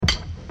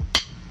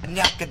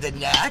neck of the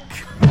neck.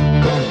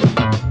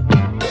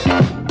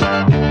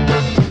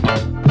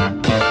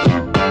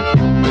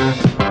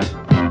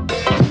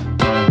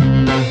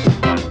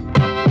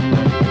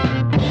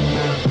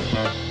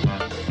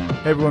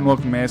 Hey everyone,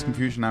 welcome to Mass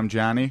Confusion. I'm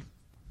Johnny.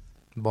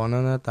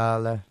 Buona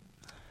Natale.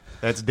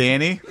 That's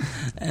Danny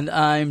And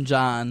I'm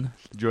John.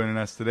 joining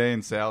us today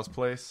in Sal's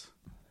place.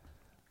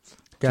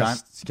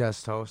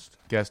 Guest host.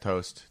 Guest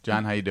host.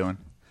 John, how you doing?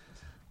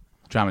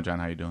 Drama John,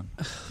 how you doing?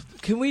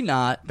 Can we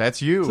not?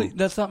 That's you. Please,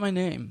 that's not my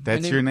name.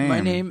 That's your name. My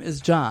name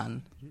is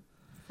John.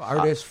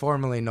 Artist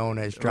formerly known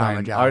as Drama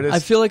Ryan, John. artist. I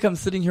feel like I'm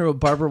sitting here with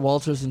Barbara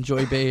Walters and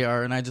Joy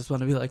Behar, and I just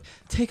want to be like,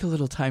 take a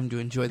little time to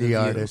enjoy the The view.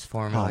 artist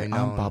formerly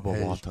known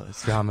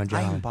as Drama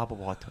John. Baba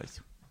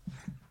Waters.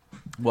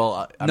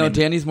 Well, I No, mean,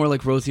 Danny's more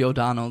like Rosie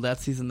O'Donnell, that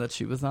season that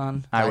she was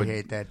on. I would.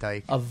 hate that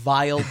dyke. A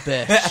vile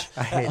bitch.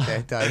 I hate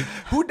that dyke.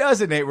 Who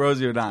doesn't hate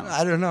Rosie O'Donnell?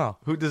 I don't know.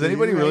 Who does Do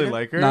anybody you really her?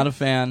 like her? Not a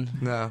fan.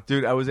 No.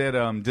 Dude, I was at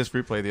Disc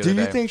Replay the other Do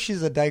day. you think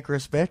she's a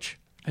dykerous bitch?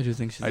 I do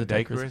think she's a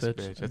Digress digress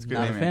bitch. That's a good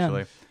Not name, a fan.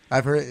 actually.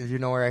 I've heard. You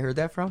know where I heard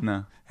that from?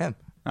 No. Him.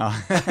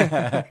 Oh.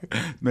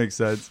 Makes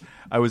sense.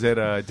 I was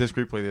at Disc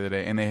Replay the other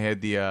day, and they had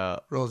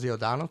the Rosie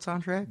O'Donnell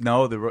soundtrack.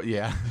 no,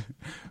 yeah,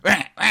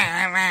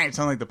 it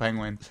sounded like the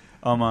penguin.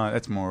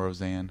 That's more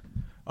Roseanne.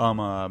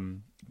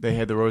 They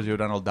had the Rosie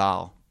O'Donnell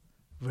doll.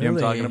 You know what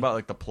I'm talking Really? about?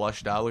 Like the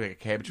plush doll, look like a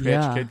Cabbage Patch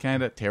Yeah. Kid,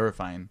 kind of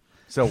terrifying.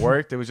 Still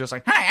worked. It was just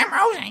like, hi, I'm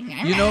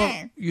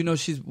Rosie. You know,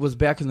 she was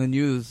back in the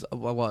news,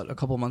 a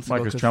couple months ago.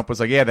 Because 'cause Trump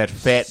was like, yeah, that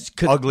fat,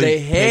 ugly, they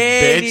pig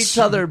hate bitch. each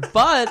other.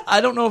 But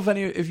I don't know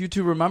if you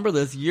two remember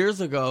this. Years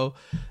ago,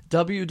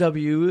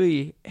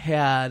 WWE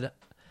had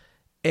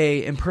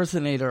a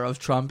impersonator of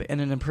Trump and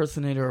an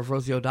impersonator of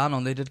Rosie O'Donnell,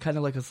 and they did kind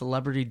of like a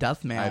celebrity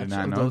death match. I did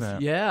not of know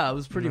that. Yeah, it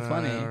was pretty I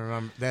funny. don't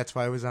remember. That's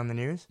why it was on the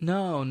news.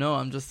 No,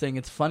 I'm just saying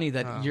it's funny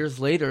that years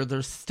later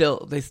they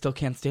still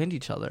can't stand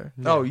each other.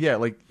 Oh yeah,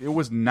 like it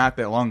was not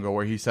that long ago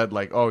where he said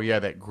like, oh yeah,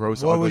 that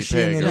gross, What ugly was she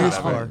in pig. the or news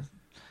whatever. for?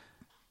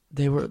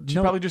 They were She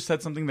probably just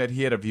said something that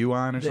he had a view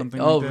on or something.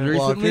 oh, like that. really?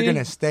 Well, if Recently? you're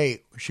gonna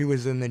state she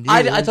was in the news,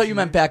 I thought you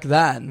meant back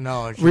then.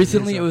 No, she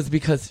recently is it a- was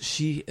because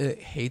she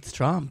hates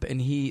Trump,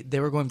 and they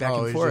were going back Oh, it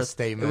and was forth. just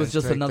statements, It was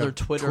just like another the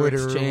Twitter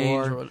Twitter exchange,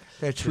 war. or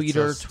That shit's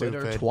Twitter, so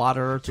Twitter, stupid.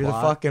 twatter, You're the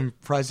twat. fucking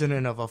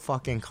president of a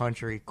fucking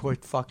country.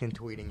 Quit fucking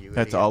tweeting, you.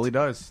 That's idiot. all he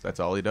does. That's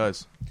all he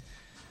does.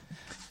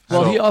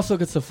 Well, So- he also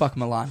gets to fuck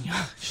Melania.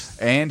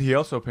 And he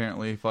also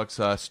apparently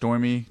fucks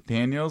Stormy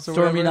Daniels or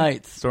Stormy whatever.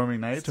 Nights. Stormy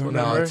Nights. Stormy-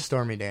 No, whatever. it's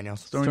Stormy Daniels.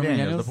 Stormy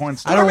Daniels, the porn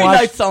star. I don't Stormy watch-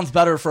 Nights sounds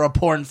better for a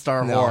porn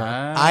star No, whore.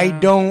 I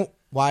don't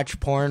watch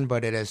porn,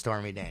 but it is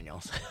Stormy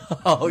Daniels.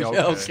 Oh, Yeah,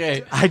 yeah,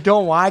 okay. okay. I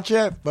don't watch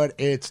it, but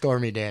it's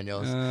Stormy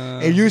Daniels.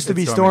 It used to it's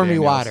be Stormy Stormy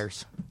Daniels.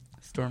 Waters.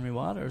 Stormy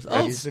Waters. It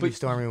Oh, used to be but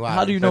Stormy Waters.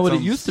 how do you know That what it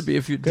sounds- used to be?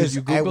 If you did Because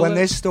you Google when it?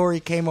 this story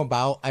came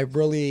about,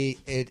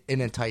 it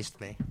enticed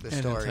me. The It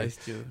story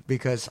enticed you.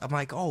 because I'm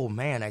like, oh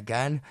man,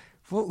 again.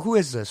 Who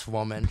is this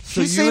woman? So She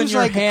you and seems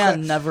your like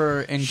hand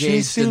never engaged She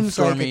in seems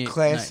Stormy like a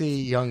classy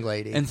Nights. young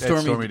lady. And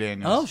That's Stormy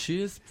Daniels. Oh,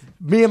 she is.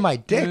 Me and my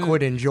dick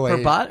would enjoy her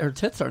it. Her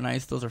tits are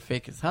nice. Those are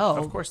fake as hell.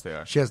 Of course they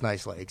are. She has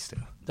nice legs too.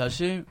 Does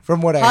she?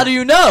 From what I How do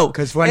you know?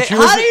 'Cause when Hey, she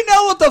was- how do you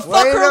know what the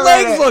fuck Wait her a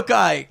legs minute. look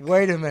like?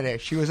 Wait a minute.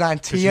 She was on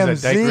she's a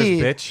digress TMZ,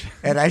 bitch.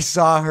 and I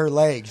saw her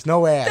legs.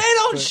 No ass. They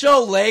don't But-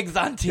 show legs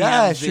on TMZ.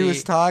 Yeah, she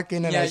was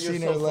talking, and Yeah, I you're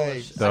seen so her full of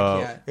legs. shit. The-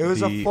 I can't. It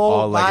was a The full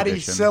all-leg body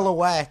edition.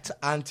 silhouette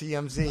on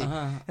TMZ.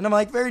 And I'm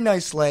like, very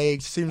nice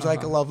legs. Seems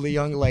like a lovely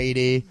young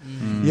lady.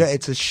 Yeah,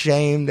 it's a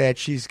shame that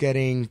she's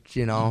getting,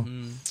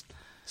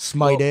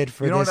 smited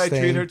for You know this what I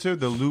thing. treat her to?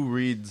 The Lou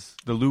Reed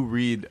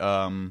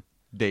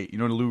date. You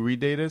know what a Lou Reed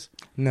date is?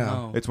 No.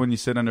 No. It's when you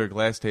sit under a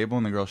glass table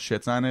and the girl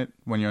shits on it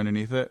when you're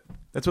underneath it.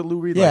 That's what Lou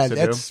Reed Yeah, likes to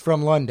that's do.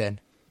 from London.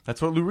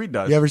 That's what Lou Reed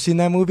does. You ever seen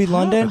that movie,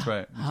 London? That's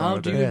right. How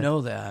do you Yeah.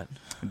 know that?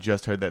 I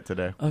just heard that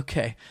today.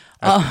 Okay.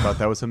 I thought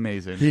that was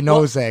amazing. He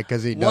knows that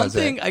because he One does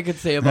thing it. I could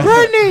say about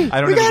Brittany, I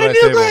don't we have got a a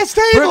new glass glass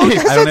table. table.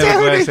 Brittany, I don't That's have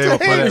a glass everything. table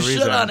for that Shit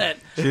reason. on it.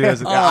 She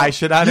doesn't. I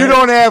shit on You it.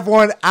 don't have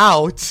one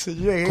out.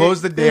 You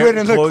Close the leave damn. it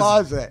in the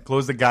closet.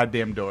 Close the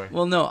goddamn door.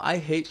 Well, no, I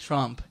hate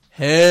Trump.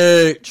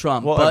 Hate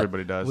Trump. Well, but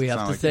everybody does. We It's have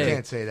not to like You say,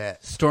 can't say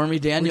that. Stormy We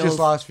Daniels just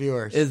lost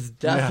viewers. is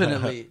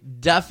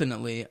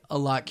definitely a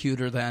lot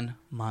cuter than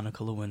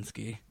Monica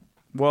Lewinsky.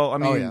 Well, I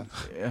mean, Oh,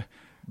 yeah.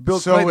 Bill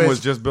So Clinton is was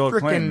just Bill frickin-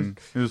 Clinton.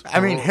 He was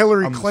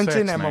Hillary I'm the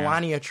Clinton sex and man.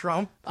 Melania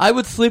Trump. I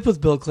would sleep with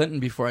Bill Clinton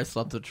before I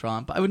slept with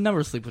Trump. I would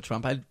never sleep with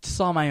Trump. I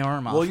saw my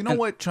arm off. Well, you know And-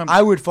 what, Trump.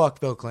 I would fuck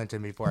Bill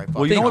Clinton before I fuck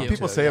Well, you know Thank what you.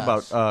 people say Yes.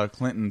 about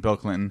Bill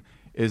Clinton,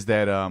 is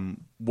that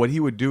what he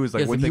would do is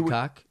like He has when a he big would,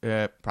 cock?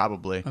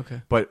 probably.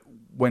 Okay. But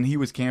when he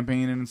was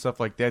campaigning and stuff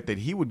like that, that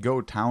he would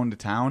go town to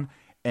town,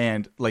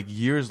 and like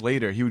years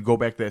later, he would go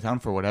back to that town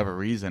for whatever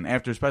reason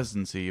after his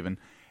presidency, even.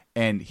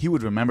 And he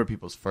would remember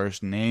people's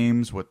first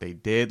names, what they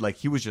did. Like,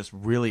 he was just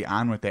really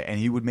on with it. And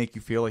he would make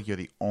you feel like you're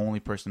the only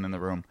person in the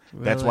room.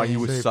 That's why he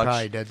Really? was So he such...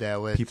 probably did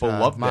that with people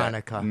loved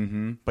Monica. that.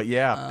 Mm-hmm. But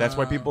yeah, that's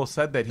why people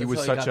said that he That's was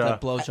how such got a...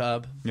 that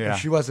blowjob. Yeah.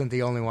 She wasn't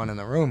the only one in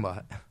the room,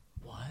 but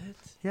What?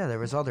 Yeah, there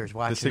was others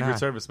watching. The Secret on.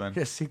 Service man.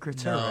 Yeah, Secret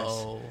Service.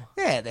 No.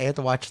 Yeah, they had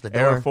to watch the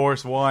door. Air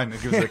Force One.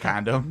 It gives her a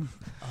condom.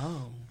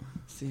 Oh.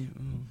 See.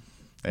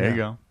 There you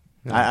go.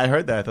 Yeah. I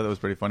heard that. I thought that was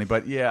pretty funny.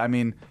 But yeah, I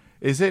mean,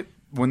 is it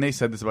when they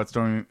said this about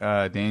Stormy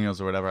Daniels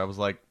or whatever? I was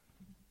like,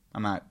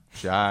 I'm not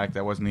shocked.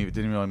 That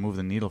didn't really move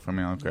the needle for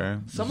me. Okay.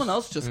 Someone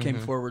else just came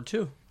forward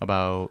too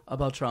About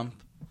Trump.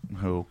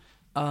 who?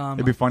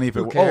 It'd be funny if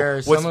it.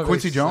 cares? What's Some of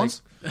Quincy it's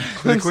Jones?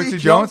 Quincy Quincy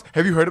Jones? Jones?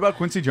 Have you heard about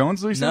Quincy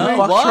Jones recently? No,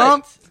 Fuck what?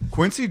 Trump?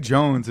 Quincy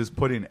Jones is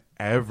putting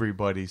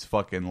everybody's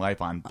fucking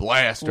life on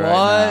blast right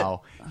What?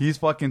 now. He's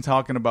fucking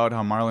talking about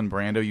how Marlon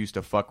Brando used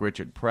to fuck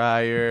Richard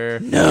Pryor.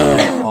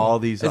 No, all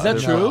these. Is that other-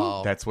 true?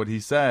 No. That's what he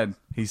said.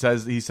 He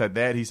said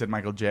that. He said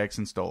Michael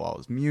Jackson stole all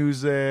his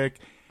music.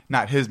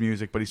 Not his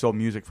music, but he stole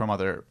music from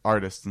other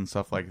artists and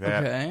stuff like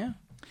that. Okay.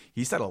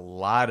 He said a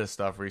lot of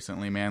stuff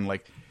recently, man.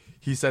 Like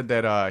he said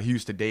that he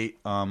used to date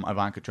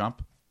Ivanka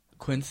Trump.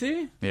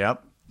 Quincy?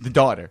 Yep. The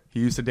daughter.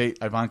 He used to date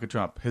Ivanka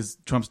Trump,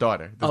 Trump's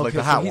daughter. Okay, Like the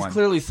so hot he's one.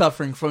 clearly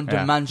suffering from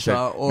Yeah. dementia Said,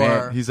 or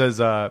man, he says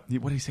what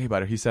did he say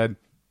about her? He said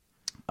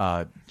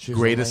She's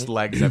greatest a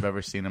legs I've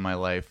ever seen in my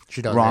life.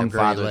 She doesn't Wrong have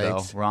great father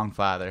legs. though. Wrong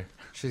father.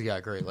 She's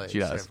got great legs. She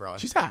does. everyone.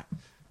 She's hot.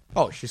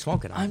 Oh, she's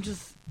smoking. I'm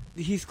just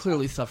he's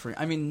clearly suffering.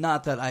 I mean,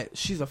 not that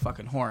she's a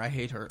fucking whore. I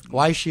hate her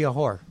Why is she a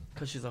whore?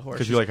 because she's a whore.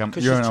 Because you're like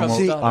Because you're she's an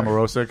Trump's daughter.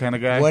 Omarosa kind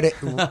of guy. What?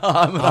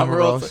 I'm an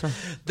Omarosa.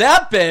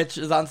 That bitch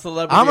is on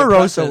Celebrity Omarosa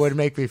Apprentice. would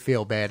make me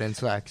feel bad in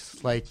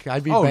sex. Like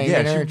I'd be Oh, banging yeah,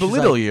 her. she'd and she's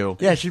belittle like- you.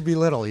 Yeah, she'd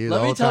belittle you. Let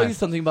the me whole tell time. you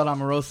something about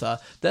Omarosa.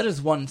 That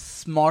is one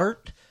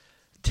smart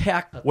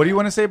tact. What do you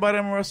want to say about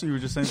Omarosa? You were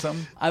just saying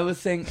something. I was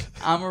saying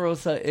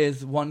Omarosa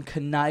is one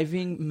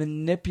conniving,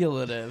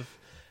 manipulative,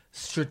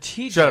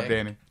 strategic. Shut up,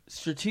 Danny.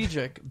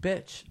 Strategic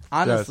bitch.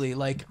 Honestly,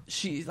 like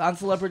she's on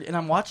Celebrity, and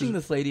I'm watching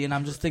this lady, and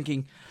I'm just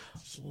thinking,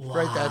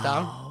 Write that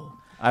down.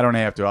 I don't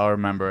have to. I'll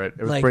remember it.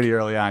 It was Like- pretty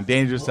early on.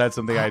 Danny just said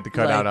something I had to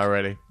cut like, out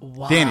already.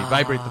 wow. Danny,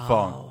 vibrate the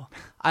phone.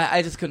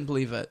 I just couldn't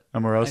believe it.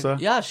 Omarosa?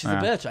 Yeah, she's a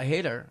Yeah. bitch. I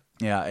hate her.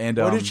 Yeah, and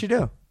What did she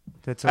do?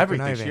 That's so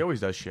everything. conniving. She always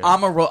does shit.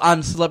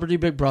 On Celebrity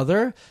Big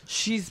Brother,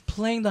 she's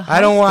playing the. I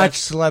don't house watch that-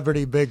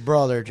 Celebrity Big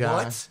Brother,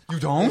 John. You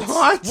don't?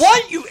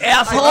 What you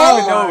asshole! I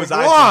didn't know it was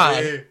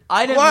Why? ITV.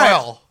 I didn't.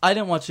 Well. Watch, I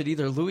didn't watch it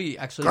either. Louis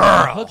actually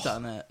got me hooked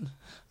on it.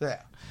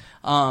 Yeah.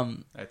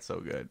 That's so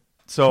good.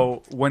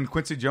 So when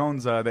Quincy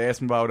Jones, they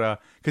asked him about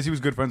because he was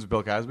good friends with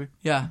Bill Cosby.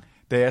 Yeah.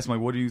 They asked him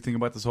like, "What do you think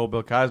about this whole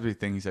Bill Cosby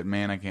thing?" He said,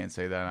 "Man, I can't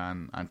say that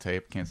on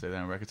tape. Can't say that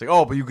on record." It's like,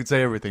 "Oh, but you could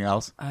say everything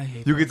else. I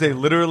hate You could say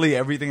literally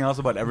everything else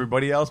about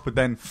everybody else, but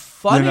then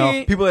Funny. you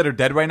know, people that are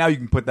dead right now, you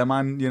can put them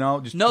on. You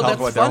know, just No, talk that's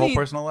about their funny. whole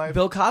personal life."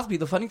 Bill Cosby.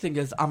 The funny thing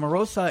is,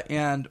 Omarosa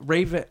and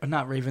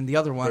not Raven, the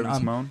other one,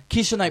 Raven-Symoné?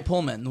 Keisha Knight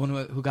Pullman, the one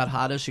who got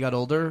hot as she got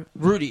older.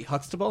 Rudy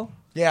Huxtable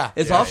Yeah.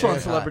 is Yeah, also yeah, on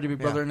yeah. Celebrity Big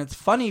Brother, Yeah. and it's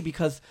funny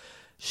because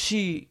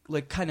she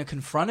like kind of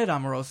confronted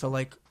Omarosa,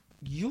 like,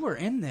 you were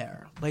in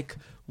there, like,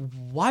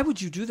 why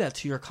would you do that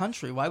to your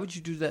country? Why would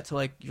you do that to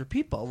like your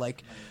people?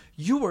 Like,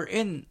 you were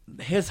in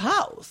his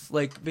house,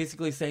 like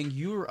basically saying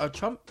you're a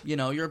Trump,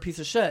 you're a piece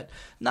of shit.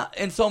 Not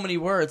in so many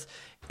words.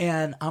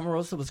 And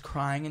Omarosa was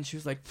crying, and she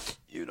was like,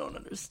 "You don't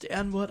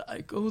understand what I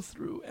go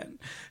through and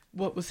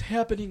what was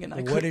happening." And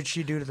What did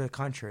she do to the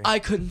country? I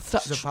couldn't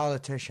stop. She's a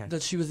politician.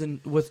 That she was in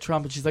with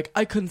Trump, and she's like,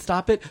 I couldn't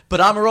stop it. But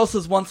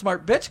Omarosa's one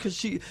smart bitch because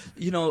she,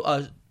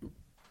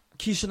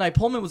 Keisha Knight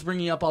Pullman was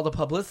bringing up all the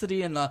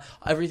publicity and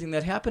everything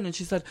that happened, and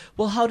she said,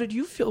 "Well, how did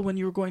you feel when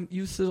you were going?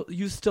 You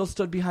still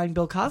stood behind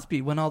Bill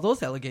Cosby when all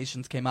those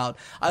allegations came out?"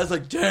 I was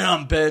like,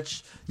 "Damn,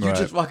 bitch, you Right.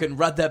 just fucking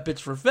read that bitch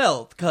for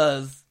filth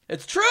because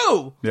it's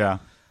true." Yeah,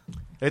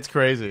 it's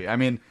crazy. I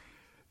mean,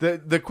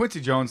 the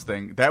Quincy Jones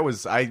thing that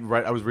was I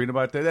was reading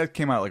about that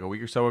came out like a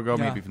week or so ago,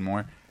 Yeah. maybe even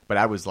more. But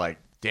I was like,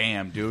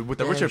 damn, dude, with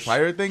the Yeah, Richard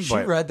Pryor thing. She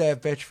But read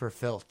that bitch for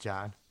filth,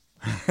 John.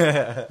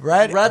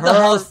 Read read the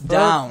house for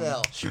down.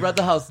 filth. She read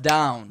the house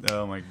down.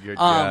 oh my good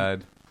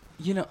god,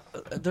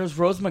 There's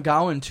Rose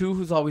McGowan too,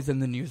 who's always in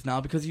the news now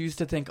because you used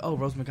to think, oh,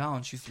 Rose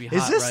McGowan, she used to be hot.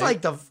 Is this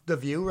right? like the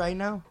View right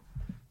now?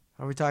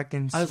 Are we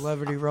talking I was-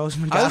 Celebrity Rose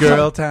I was- McGowan?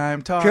 girl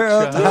time talk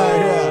Girl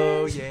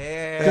show. time,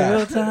 yeah.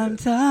 Girl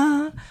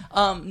time?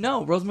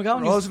 No, Rose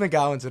McGowan. Rose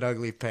McGowan's an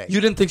ugly pig. You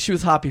didn't think she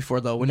was hot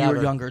before, though, when you were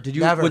Never. younger, did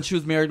you? Never. When she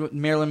was married with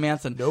Marilyn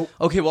Manson? Nope.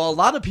 Okay, well, a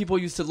lot of people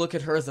used to look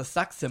at her as a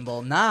sex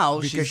symbol. Now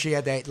because she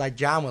had that, like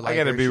John would like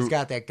gotta her. be- She's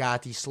got that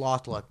gothy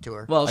sloth look to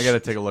her. well, I gotta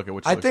take a look at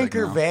what she I looks think like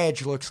her now.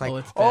 vag looks like.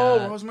 it's Oh,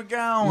 bad. Rose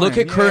McGowan. Look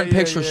at Yeah, current yeah,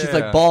 pictures. She's yeah.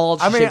 like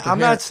bald. I mean, shaped her I'm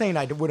hair. not saying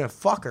I wouldn't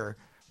fuck her,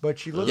 but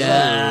she looks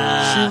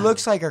Yeah. like she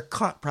looks like her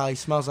cunt probably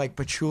smells like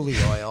patchouli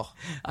oil.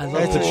 I love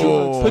That's patchouli.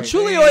 Oh,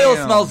 Patchouli oil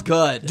damn. smells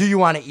good. Do you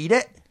want to eat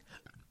it?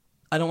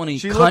 I don't want to eat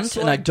She cunt, looks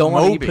and I like don't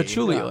want to eat Moby.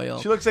 patchouli Yeah. oil.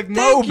 She looks like Thank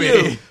Moby.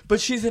 you.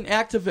 But she's an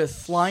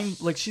activist, slime.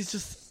 Like she's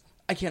just.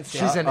 I can't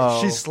stand.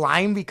 She's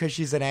slime because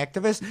she's an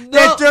activist. No.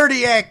 That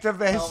dirty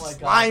activist, Oh my God.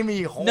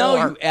 slimy whore. No,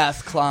 you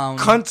ass clown.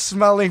 Cunt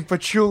smelling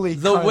patchouli.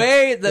 The cunt.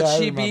 way that Yeah, I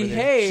she remember that.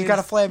 behaves, She's got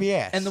a flabby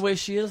ass. and the way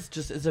she is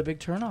just is a big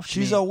turnoff. To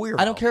She's me. a weirdo.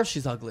 I don't care if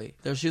she's ugly.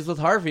 There she's with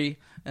Harvey.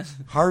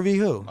 Harvey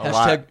who?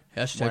 Hashtag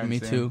me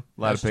Weinstein. too.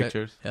 A lot of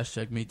pictures.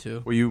 Hashtag me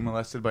too. Were you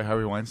molested by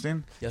Harvey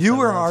Weinstein? Yes, You I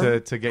were was.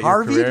 Harvey. To get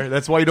Harvey? your career?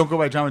 That's why you don't go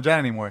by John John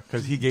anymore,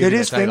 because he gave Did you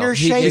his that title. fingers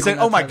He shake? He gave said, him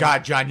 "Oh that my title.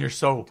 God, John, you're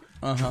so."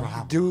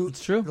 Dude,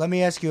 It's true. Let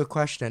me ask you a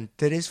question.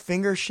 Did his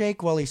fingers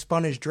shake while he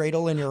spun his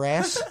dreidel in your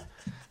ass?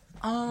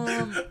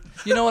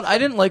 You know what? I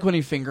didn't like when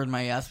he fingered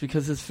my ass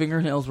because his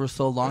fingernails were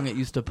so long it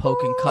used to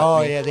poke and cut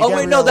Oh, me. yeah, they oh get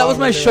wait, real no, that was long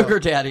my with it. sugar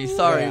daddy.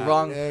 Sorry, Yeah,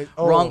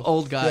 wrong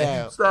old guy.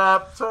 Yeah.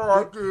 Stop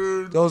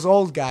talking. Those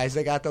old guys,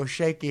 they got those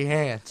shaky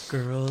hands.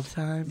 Girl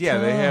time. Yeah,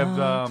 they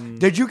have.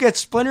 Did you get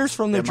splinters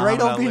from the They're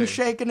Muhammad dreidel being Ali.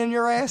 shaken in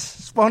your ass?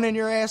 Spun in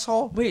your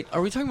asshole? Wait,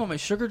 are we talking about my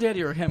sugar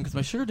daddy or him? Because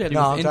my sugar daddy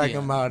No, was I'm Indian.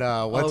 talking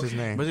about, what's his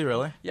Okay. name? Was he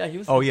really? Yeah, he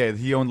was. Oh yeah,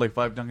 he owned like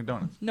 5 Dunkin'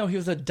 Donuts. No, he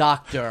was a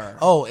doctor.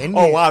 Oh, Indian.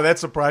 Oh wow,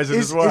 that's surprising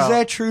Is as well.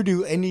 that true?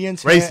 Do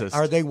Indians Racist.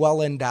 are they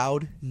well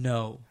endowed?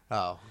 No.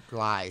 Oh,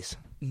 lies.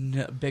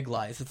 No, big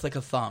lies. It's like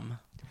a thumb.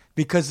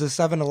 Because the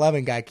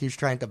 7-Eleven guy keeps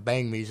trying to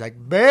bang me. He's like,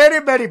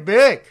 very, very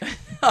big.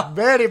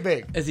 Very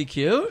big. Is he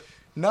cute?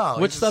 No,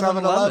 Which he's a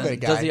 7-Eleven?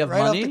 guy. Does he have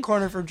right money? Off the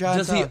corner from John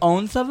Does he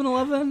own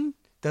 7-Eleven?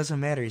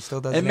 Doesn't matter. He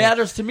still doesn't. It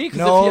matters to me because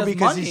No, if he has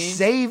because money, he's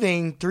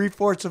saving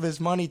 3/4 of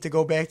his money to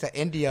go back to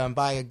India and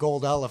buy a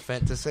gold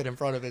elephant to sit in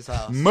front of his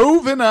house.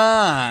 Moving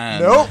on.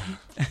 Nope,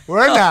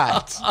 we're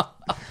not.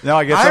 No,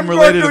 I guess I'm something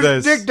going related to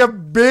to this. stick the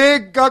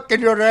big cock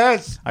in your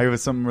ass. I have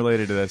something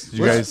related to this. Did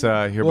you What's-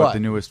 guys hear what? about the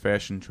newest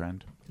fashion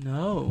trend?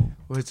 no,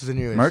 What's the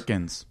news?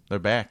 Merkins. They're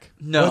back.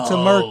 no. What's a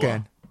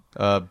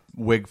merkin?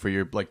 Wig for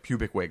your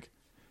pubic wig.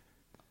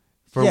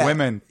 For Yeah,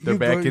 women, they're you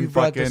back brought- in you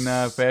brought fucking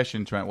this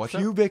fashion trend. What's that?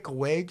 Pubic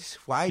wigs?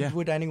 Why Yeah.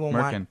 would anyone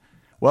Merkin. want?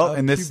 Well, a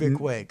in this pubic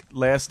wig?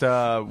 last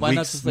not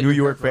week's just like New a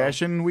York hair grow?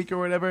 Fashion Week or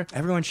whatever,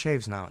 Everyone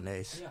shaves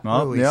nowadays. Well,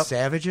 What are we, yep.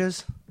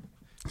 savages?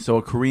 so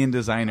a Korean I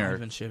designer,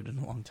 haven't shaved in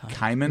a long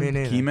time. Me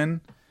neither. Keiman,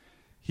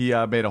 he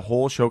made a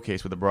whole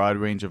showcase with a broad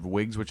range of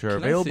wigs, which are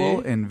Can I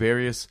available see? in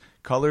various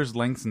colors,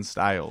 lengths, and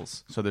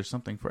styles. So there's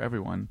something for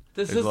everyone.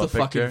 This There's is a the little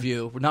fucking picture.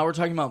 view. Now we're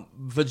talking about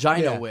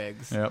vagina Yeah.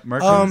 wigs. Yeah,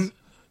 Merkins.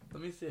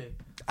 Let me see.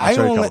 I'll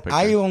show you a couple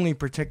I pictures. only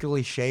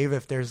particularly shave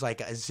if there's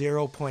like a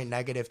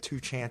 0.2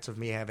 chance of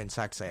me having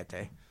sex that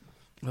day.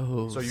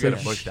 Oh, so you got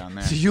a bush down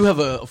there. So you have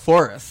a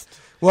forest.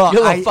 Well,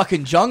 You have a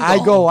fucking jungle.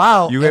 I go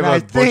out You and have a I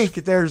bush- think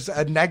there's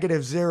a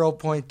negative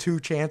 0.2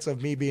 chance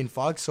of me being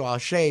fucked, so I'll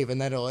shave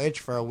and then it'll itch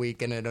for a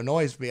week and it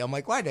annoys me. I'm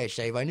like, why did I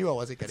shave? I knew I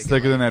wasn't gonna It's get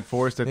thicker laid. than that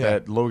forest that Yeah.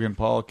 that Logan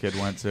Paul kid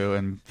went to,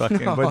 and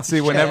fucking. Oh, but see,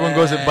 when everyone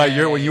goes by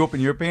when you open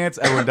your pants,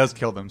 everyone does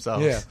kill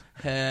themselves. Yeah.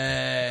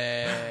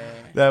 Hey.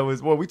 That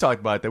was we talked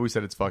about that. We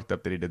said it's fucked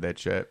up that he did that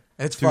shit.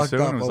 It's Too fucked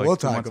soon? up, It was but like we'll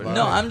 2 talk months about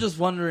ago. No, it. I'm just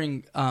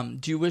wondering.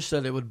 Do you wish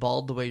that it would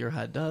bald the way your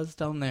head does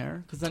down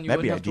there? Because then you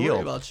That'd be wouldn't have ideal. to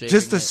worry about shaving.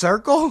 Just a it.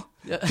 circle?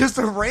 Yeah. Just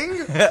a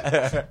ring?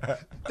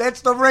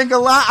 That's the ring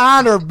of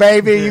honor,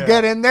 baby. You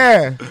get in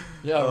there.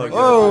 Yeah. we're good.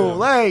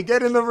 Oh, hey,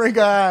 get in the ring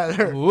of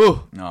honor.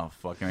 Woo. Oh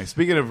fucking!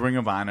 Speaking of Ring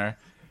of Honor,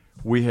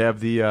 we have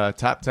the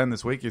top 10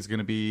 this week. Is going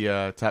to be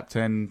top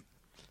 10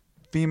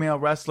 female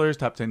wrestlers,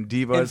 top 10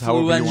 divas,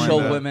 however you Influential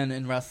want to. women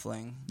in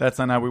wrestling. That's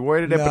not how we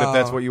worded it, but if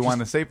that's No, what you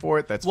want to say for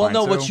it, that's Well, fine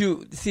no, too. what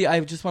you see, I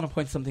just want to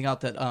point something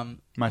out that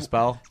my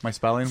spelling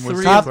was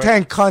Three- Top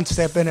 10 cunts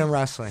that been in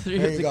wrestling. Three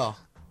There of you the- go.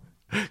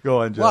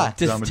 Go on, John. What?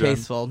 John Majan.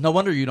 distasteful. No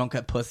wonder you don't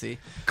get pussy.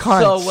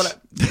 Cunts. So what?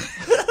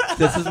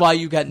 This is why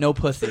you get no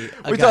pussy. We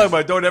Again. talking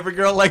about don't every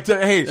girl like to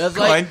hey That's cunt,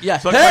 like- yeah.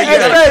 suck Hey, my hey,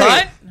 dick. hey,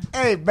 baby.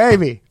 Hey,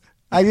 baby.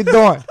 How you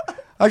doing?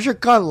 How's your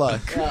cunt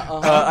look?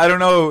 I don't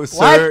know,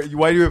 sir.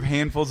 Why do you have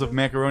handfuls of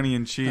macaroni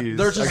and cheese?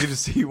 They're just- I can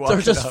just see you They're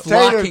walking just up.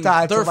 Tater flocking.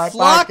 tots They're in my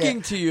flocking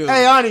pocket. to you.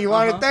 Hey, honey, you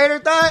want a tater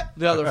tot?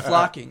 Yeah, they're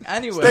flocking.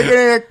 Anyway, Stick it in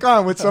your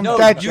cunt with some no,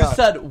 ketchup. you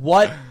said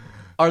what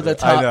are the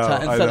top know, 10 I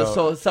instead of know.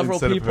 so several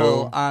Instead of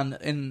people who?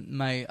 in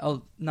my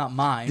not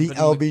mine the but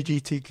in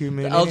LGBTQ the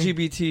community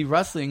LGBT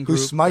wrestling who group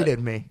smited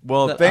me.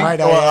 Well, that thank.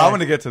 I- Well, I- I want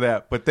to get to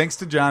that, but thanks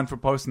to John for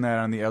posting that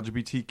on the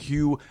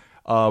LGBTQ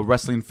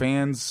wrestling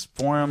fans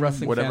forum,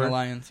 Wrestling whatever Fan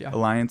Alliance, yeah.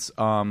 Alliance.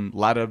 A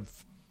lot of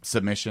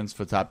submissions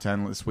for top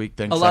 10 this week.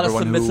 Thanks a to lot of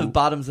everyone submissive who.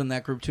 bottoms in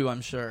that group too. I'm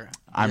sure.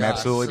 I'm Yeah,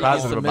 absolutely so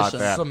positive about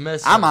submissions. that.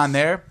 Submissive. I'm on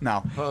there.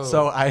 No. Oh.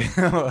 So I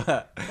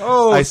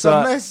Oh, I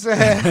saw-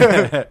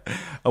 submissive.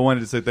 I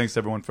wanted to say thanks to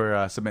everyone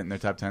for submitting their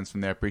top 10s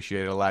from there.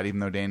 Appreciate it a lot, even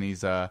though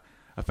Danny's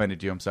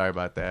offended you. I'm sorry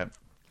about that.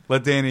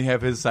 Let Danny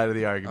have his side of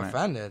the argument.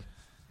 Offended.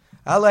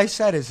 All I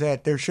said is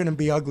that there shouldn't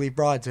be ugly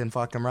broads in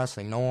fucking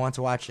wrestling. No one wants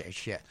to watch that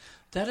shit.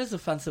 That is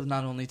offensive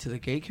not only to the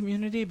gay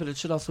community, but it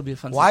should also be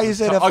offensive. Why to is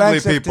it ugly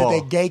offensive to people.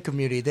 the gay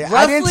community? I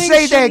Wrestling didn't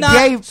say should that not-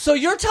 gay. So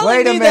you're telling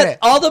Wait a me minute. that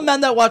all the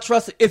men that watch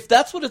wrestling, if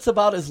that's what it's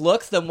about is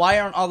looks, then why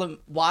aren't all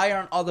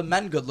the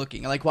men good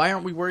looking? Like why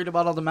aren't we worried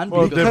about all the men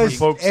Well, being good different looking?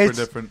 folks for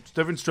it's-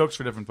 different strokes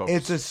for different folks.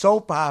 It's a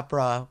soap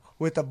opera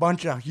with a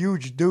bunch of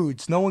huge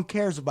dudes. No one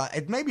cares about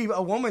it. Maybe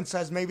a woman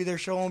says maybe their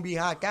show won't be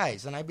hot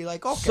guys, and I'd be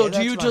like, okay. So do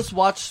that's you fine. just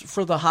watch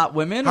for the hot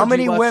women? How or do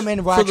many you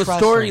women watch for the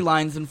wrestling?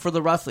 storylines and for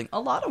the wrestling? A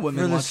lot of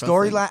women for the watch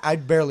wrestling. storyline?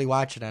 I'd barely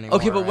watch it anymore.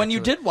 Okay, but when you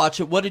actually. did watch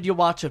it, what did you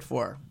watch it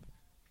for?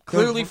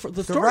 Clearly for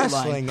the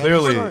wrestling. storyline.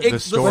 Clearly, and the the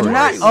story. But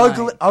not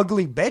storyline.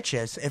 ugly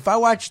bitches. If I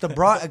watch the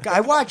broad,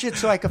 I watch it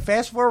so I can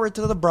fast forward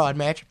to the broad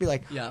match and be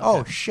like, Yeah, oh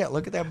okay. shit,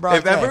 look at that broad.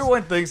 If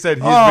everyone thinks that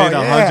he's Oh, being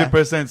yeah.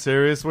 100%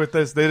 serious with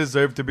this, they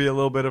deserve to be a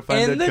little bit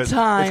offended. In the 'cause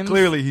times- it's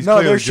clearly he's no,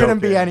 clearly there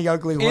shouldn't be joking. any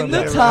ugly women. In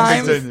the around.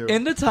 times, Continue.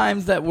 in the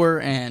times that we're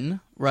in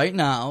right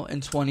now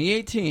in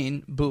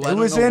 2018, boo. I It don't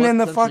was know in what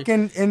the century-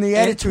 fucking in the In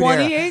Attitude Era.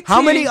 2018.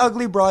 How many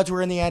ugly broads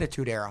were in the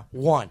Attitude Era?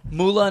 One.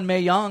 Moolah and Mae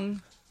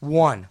Young.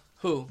 Who?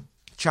 Who?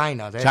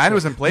 China. That's China it.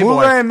 was in Playboy.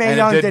 Moolah and Mae and it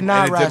Young did, did not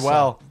and it wrestle. did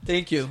well.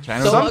 Thank you.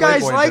 China was Some ugly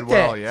guys boy and liked did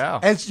well, it. yeah.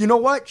 And you know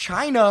what?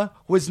 China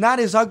was not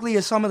as ugly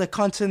as some of the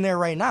cunts in there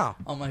right now.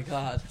 Oh my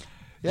God.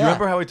 Do you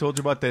remember how I told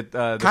you about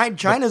that?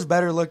 China's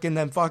better looking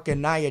than fucking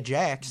Nia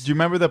Jax. Do you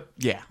remember the?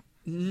 Yeah,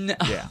 No.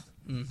 yeah.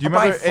 Do you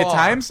By remember at far.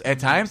 times? At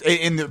times,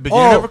 in the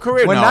beginning of her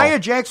career, when no. Nia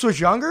Jax was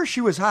younger,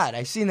 she was hot.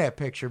 I seen that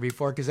picture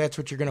before because that's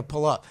what you're gonna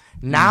pull up.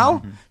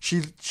 Now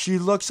she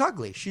looks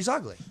ugly. She's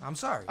ugly. I'm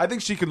sorry. I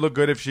think she could look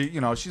good if she,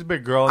 she's a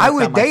big girl. And I that's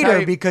would not my date her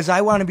type. because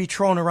I want to be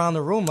thrown around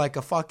the room like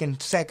a fucking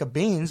sack of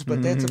beans.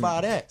 But that's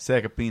about it.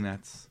 sack of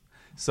peanuts.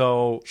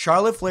 So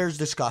Charlotte Flair's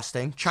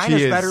disgusting. China's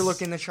She is. better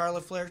looking than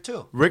Charlotte Flair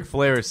too. Ric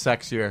Flair is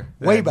sexier.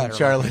 Way than better.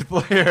 Charlotte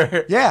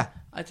Flair. Yeah,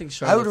 I think I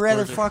Charlotte's would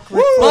rather gorgeous. fuck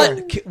Ric Flair.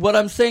 But what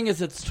I'm saying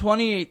is it's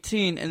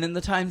 2018, and in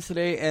the times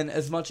today, and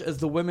as much as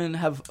the women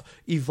have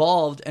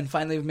evolved and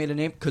finally have made a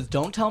name, because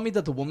don't tell me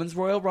that the women's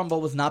Royal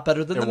Rumble was not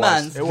better than It the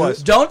was. men's. It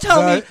was. Don't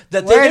tell me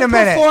that they Wait a didn't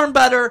minute. perform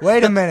better.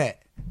 Wait a minute.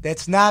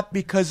 That's not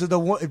because of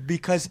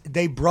because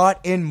they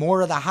brought in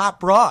more of the hot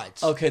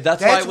broads. Okay,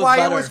 that's That's why it was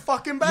better. it was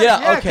fucking better. Yeah,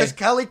 Yeah, okay.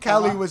 because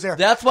Kelly was there.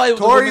 That's why the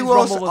Tori women's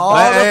Wilson, Rumble was all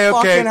better. the Hey,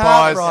 okay, fucking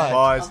hot pause,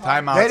 broads.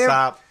 time They out, didn't-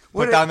 stop.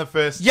 what Put it- down the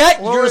fist.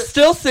 Yet Well, you're it-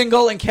 still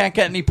single and can't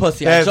get any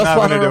pussy. That I has just nothing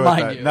want to to do with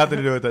remind that. you. Nothing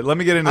to do with that. Let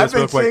me get into I've this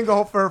real been quick.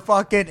 single for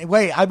fucking.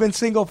 Wait, I've been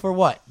single for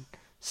what?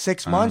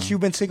 6 months? You've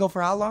been single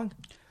for how long?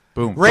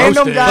 Boom. Random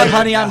Roasted. guy- But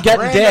honey, I'm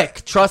getting Random-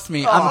 dick. Trust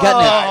me, I'm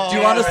getting it. Do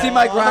you want to see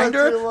my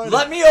grinder?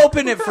 Let me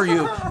open it for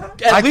you.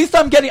 At least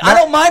I'm getting. I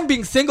don't mind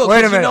being single. Wait a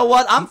Because you minute. know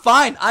what? I'm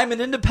fine. I'm an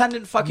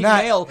independent fucking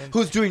Not- male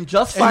who's doing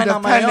just fine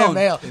on my Independent own.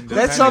 male. Independent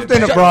That's something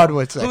male. a broad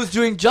would say. Who's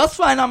doing just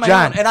fine on my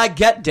John, own, and I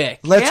get dick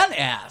and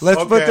ass.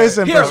 Let's put Okay. this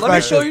in Here, perspective. let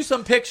me show you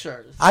some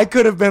pictures. I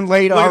could have been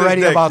laid Look at this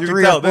already dick. about You can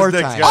 3 tell or this 4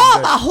 dick's times. got-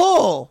 Oh, my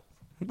hole.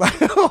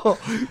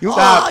 You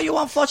Oh, you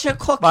want fortune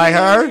cookie? by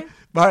her,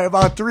 by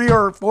about 3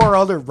 or 4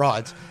 other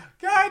broads.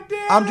 God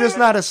damn I'm just it.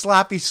 not a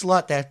sloppy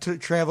slut that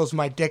travels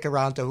my dick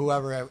around to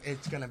whoever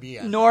it's gonna be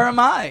at. Nor am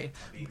I.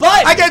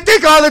 But I get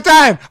dick all the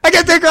time. I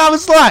get dick all the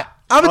slut.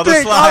 I'm a All the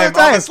dick all slime, the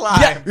all time. the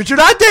slime. Yeah, but you're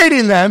not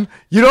dating them.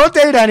 You don't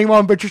date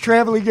anyone, but you're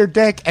traveling your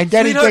dick and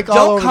getting Sweetheart, dick all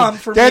don't over. come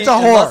for That's me a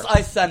whore. unless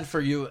I send for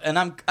you, and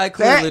I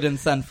clearly That- didn't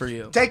send for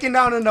you. Taking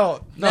down a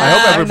note. No, I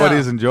hope Nah, everybody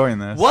no. is enjoying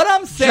this. What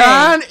I'm saying,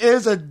 John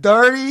is a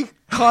dirty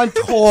cunt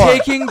whore.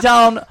 taking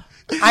down.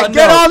 I a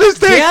get note. all this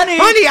dick, Danny,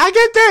 honey. I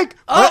get dick.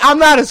 Oh. I'm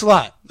not a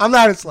slut. I'm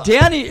not a slut.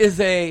 Danny is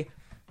a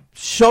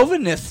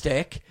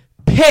chauvinistic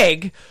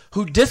pig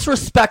who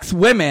disrespects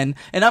women,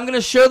 and I'm going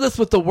to share this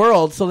with the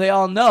world so they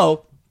all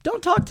know.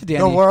 Don't talk to Danny.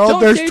 The world,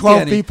 Don't there's date 12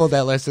 Danny. people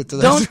that listen to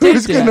this. Don't date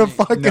Who's gonna Danny.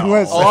 fucking No.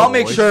 listen? Oh, I'll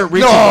make sure it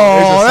reaches. No,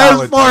 There's a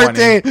there's solid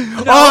 14.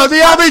 20. Oh,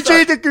 the I'm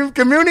LGBT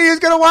community is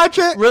gonna watch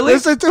it. Really?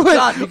 Listen to it.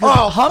 John, because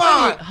Oh,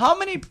 how fuck.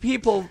 many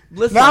people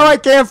listen? Now I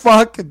can't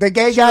fuck the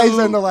gay guys to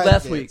and the last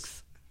lesbians.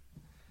 week's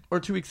or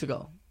 2 weeks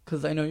ago,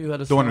 because I know you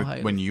had a The small one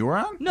hiatus. when you were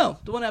on? No,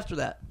 the one after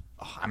that.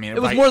 I mean,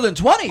 It was more than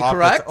 20,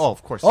 correct? Oh,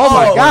 of course. Oh,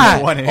 my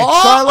God. 20.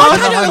 Oh, Charlotte I in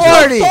the thought it was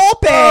 40. so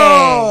big.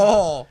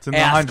 Oh. It's in the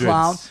Ass hundreds.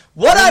 clown.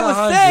 What In I the was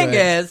hundreds. saying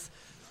is,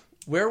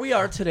 where we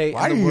are today.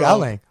 Why are in the you world,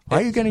 yelling? Why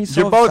are you getting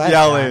so You're both upset,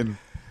 yelling. John?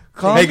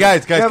 Calm- Hey,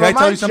 guys, Never can I tell you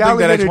mind something yelling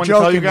that I in just a want to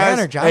tell you joking guys?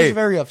 manner. John's Hey,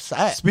 very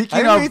upset. speaking I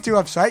didn't of- mean to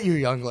upset you,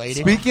 young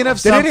lady. Speaking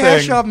of Did something, it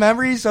hash up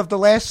memories of the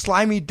last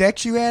slimy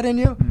dicks you had in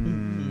you?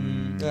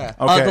 Yeah.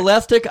 Okay. The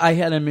last stick I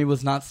had in me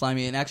was not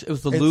slimy, and actually, it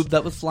was the lube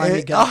that was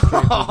slimy. Get it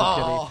straight,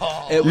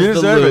 kitty. It was you the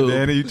deserve lube. it,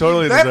 Danny. You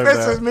totally That deserve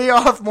pisses that. me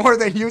off more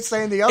than you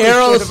saying the other shit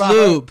Arrows about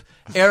lube.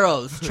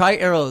 Arrows. Try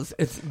Arrows.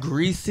 It's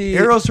greasy.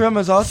 Eros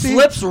Ramazzotti?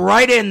 Slips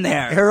right in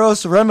there.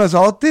 Eros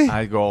Ramazzotti?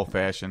 I go old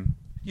fashioned.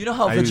 You know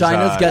how I use,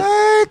 vaginas get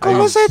Hey,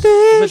 como use- se dice?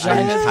 I use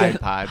vaginas Tide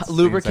get Pods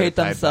lubricate instead of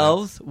Tide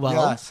themselves? Well,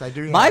 Yes, I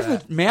do know my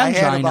that. I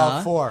had about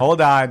mangina, 4.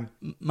 Hold on.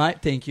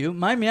 thank you.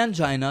 My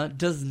mangina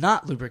does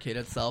not lubricate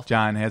itself.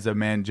 John has a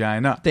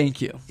mangina.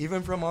 Thank you.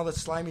 Even from all the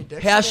slimy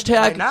dicks. Hashtag-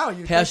 Right now,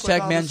 you hashtag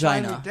think with all the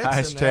slimy mangina. dicks in there,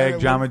 it Hashtag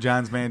would- Jama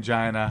John's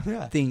mangina.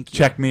 Yeah. Thank you.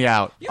 Check me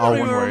out. You All don't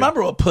one even word.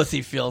 remember what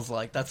pussy feels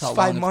like. That's how It's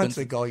long 5 it's months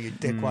been. ago, you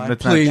dickwad.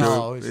 That's Please. not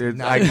No, true. it's It-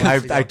 9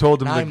 months ago. I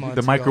told him 9 the months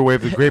ago.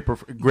 microwave the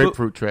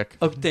grapefruit trick.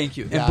 Oh, thank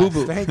you. And Yes, boo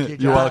boo. Thank you, John.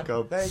 You're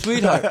welcome. Thank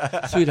you.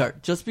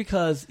 Sweetheart, just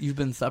because you've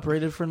been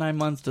separated for 9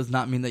 months does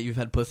not mean that you've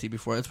had pussy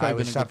before. It's I probably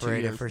was been a good 2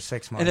 separated years. for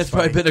 6 months. And it's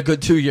probably buddy. been a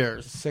good 2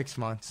 years. 6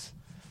 months.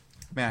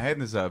 Man, I had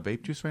this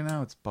vape juice right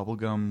now. It's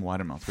bubblegum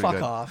watermelon. It's pretty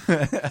Fuck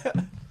good.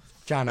 off.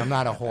 John, I'm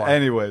not a whore.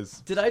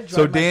 Anyways. Did I drive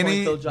So my Danny,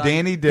 point, though, John?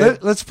 Danny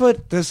did. Let's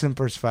put this in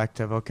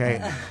perspective,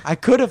 okay? I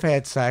could have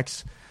had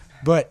sex,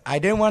 but I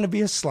didn't want to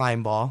be a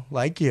slime ball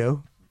like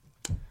you.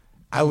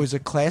 I was a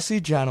classy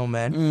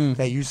gentleman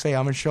that you say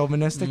I'm a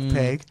chauvinistic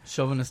pig.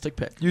 Chauvinistic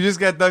pig. You just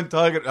got done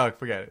talking. Oh,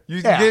 forget it.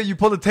 Yeah. You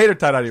pulled a tater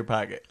tot out of your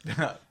pocket.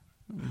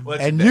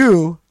 What's And your dick?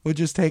 you will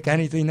just take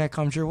anything that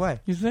comes your way.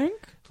 You think?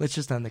 Let's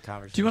just end the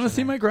conversation. Do you want to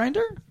see there. my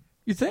grinder?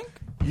 You think?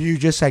 You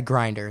just said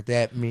grinder.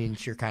 That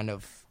means you're kind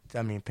of,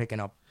 picking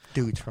up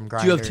dudes from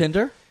grinder. Do you have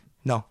Tinder?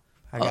 No.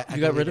 I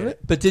You got rid of deleted it?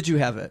 But did you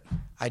have it?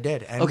 I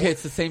did. And Okay,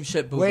 it's the same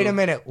shit, boo. Wait a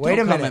minute. Wait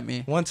Don't a come minute. at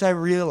me. Once I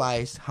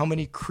realized how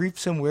many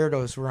creeps and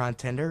weirdos were on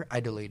Tinder, I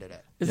deleted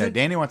it. Is Yeah, it-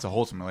 Danny wants a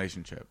wholesome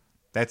relationship.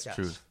 That's Yes.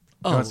 truth.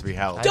 Oh. He wants to be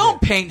held. Don't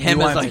paint him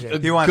He as wants-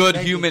 like he a wants- good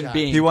Thank you, human John.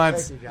 being. He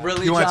wants. Thank you, John.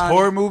 Really, He wants John?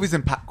 horror movies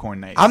and popcorn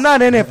nights. I'm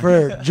not in it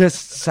for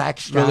just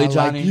sex, John, Really,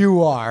 Johnny? like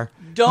you are.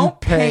 Don't you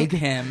pig. paint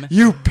him.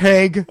 You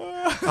pig.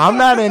 I'm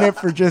not in it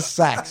for just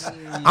sex.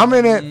 I'm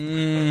in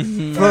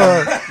it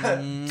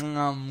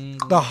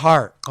for the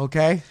heart,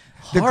 okay?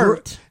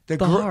 Heart. The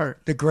gr- heart.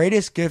 The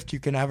greatest gift you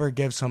can ever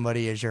give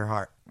somebody is your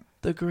heart.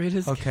 The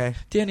greatest. Okay.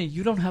 Danny,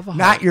 you don't have a heart.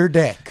 Not your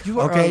dick. You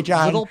are okay, a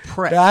John? little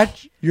prick.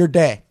 Not your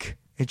dick.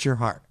 It's your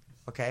heart.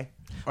 Okay?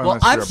 Well,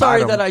 Unless I'm you're a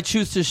sorry bottom. that I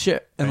choose to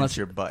share. Unless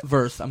your butt.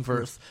 I'm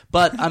verse.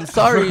 But I'm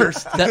sorry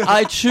that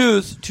I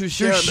choose to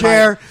share,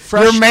 share my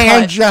fresh your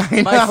mangina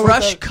cut, my with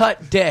fresh a-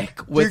 cut dick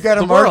with You got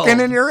a the world. marking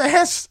in your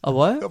ass? A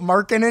what? A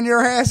marking in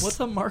your ass? What's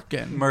a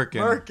markin?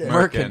 Merkin.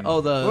 Merkin. Oh,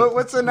 the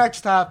What's the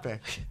next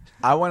topic?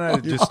 I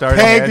want to just start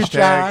a pig, hashtag.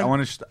 John. I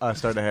want to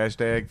start a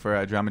hashtag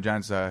for Drama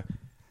John's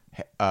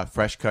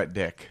fresh cut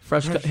dick.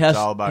 fresh cut.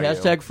 all about you.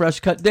 Hashtag fresh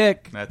cut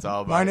dick. That's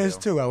all about Mine you. is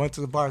too. I went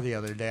to the bar the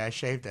other day. I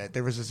shaved it.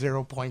 There was a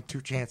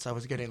 0.2 chance I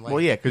was getting laid.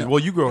 Well, yeah,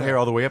 because you grow hair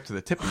all the way up to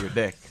the tip of your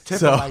dick. Tip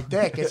so of my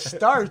dick. It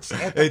starts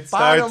at the It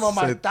bottom starts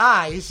of my at-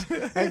 thighs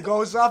and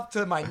goes up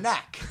to my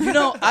neck. You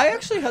know, I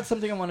actually had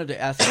something I wanted to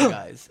ask you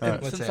guys. And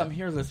What's since that? I'm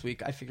here this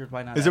week, I figured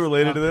why not? is it ask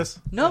related to them. this?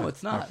 No,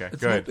 it's not. Okay,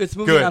 it's good. it's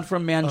moving Good. on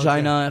from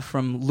Mangina,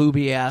 from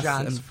Looby ass,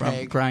 John's and from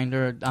pig.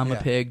 Grinder. I'm a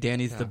Yeah. pig.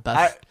 Danny's the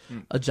best,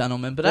 a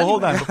gentleman. But Well,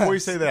 hold anyway, on. Before you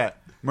say that,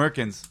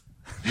 Merkins,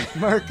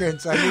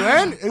 Merkins, are you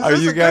in? Is are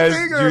this you a good guys?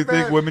 thing Do or you a bad-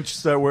 think women should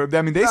start wearing?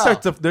 I mean, they No.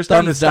 start to. They're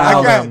starting to Thumbs down.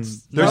 style them.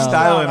 Against. They're Thumbs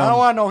styling down. I don't them.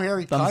 want no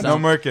hairy Thumbs cunt. No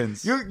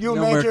Merkins. You No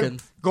imagine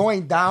Merkins.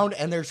 going down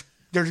and there's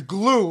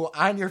glue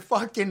on your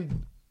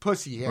fucking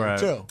pussy hair Right.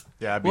 too.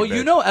 Yeah. I'd be well, you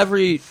big. know,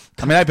 every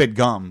I mean, I bet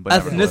gum, but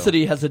never glue.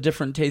 ethnicity has a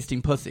different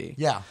tasting pussy.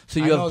 Yeah, So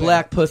I you know have that.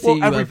 black pussy, Well,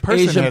 you every have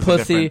person Asian has a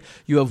pussy, different-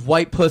 you have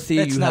white pussy,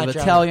 It's you not have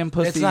gener- Italian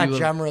pussy. It's not you have,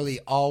 generally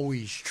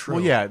always true.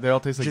 Well, yeah, they all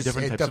taste like Just-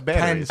 different it types of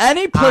depends. batteries.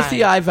 any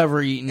pussy I- I've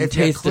ever eaten if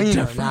you're tasted clean or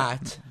different.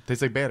 not.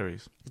 Tastes like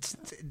batteries.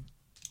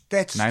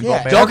 That's 9 yeah. volt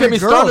battery. Don't get every me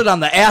girl- started on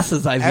the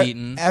asses I've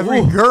eaten. Every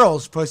Ooh.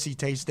 girl's pussy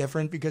tastes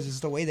different because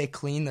it's the way they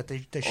clean the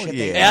shit. They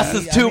yeah. eat.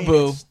 Asses I too, mean,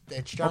 boo. It's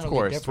Of generally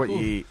course, it's what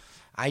different. you eat.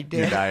 I Your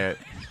did. diet.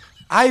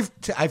 I've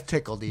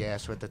tickled the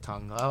ass with the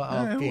tongue.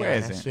 I'll Who be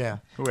hasn't? honest. Yeah.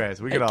 Who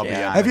has? We could all be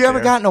can't. honest. Have you ever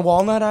here. gotten a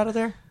walnut out of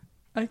there?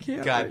 I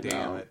can't. God right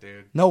damn now. it,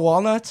 dude. No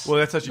walnuts. Well,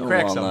 that's how she No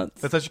cracks him.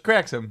 walnuts. That's how she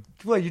cracks him.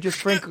 Well, you just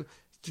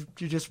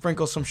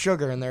sprinkle some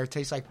sugar in there. It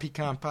tastes like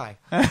pecan pie.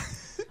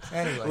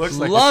 Anyway, Looks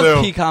like Love a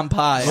soup. pecan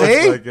pie.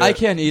 See? Like it. I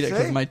can't eat it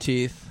because See? of my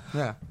teeth.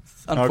 yeah.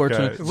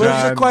 Unfortunate. Okay. What was the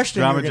John, question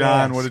Drama you were gonna John,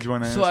 ask? what did you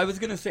want to ask? So I was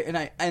gonna say,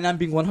 and I'm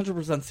being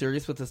 100%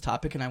 serious with this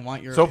topic, and I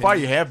want your So far,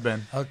 you opinion. have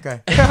been.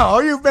 Okay. Oh,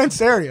 you've been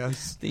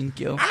serious. Thank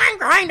you. I'm on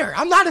Grinder.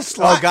 I'm not a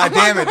slut. Oh, God I'm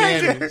damn on it,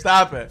 Danny. Grindr.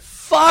 Stop it.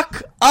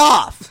 Fuck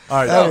off. All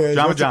right, Anyways,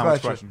 Drama what's the John,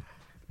 what's the question?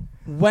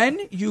 question? When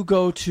you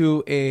go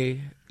to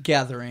a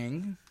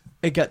gathering,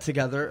 a get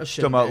together, a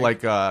shit. Talking about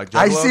like Juggalos?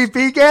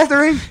 ICP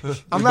gathering?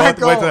 I'm not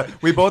going.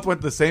 We both went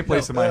to the same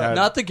place in my head.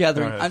 Not the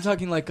gathering. All right. I'm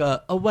talking like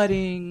a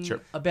wedding, Sure.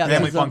 a baptism,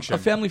 Family function. a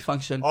family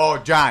function. Oh,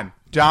 John.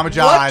 Drama What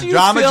John. do you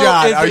Drama feel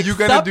John. is Are you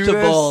going to do this?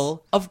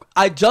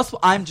 acceptable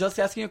I'm just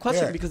asking a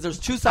question Here. because there's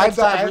two sides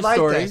to I every like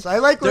story. this. I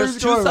like where there's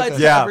he's two going with sides this.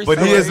 to Yeah, every but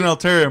story. he has an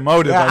ulterior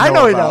motive. Yeah, I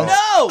know about. about.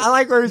 No, I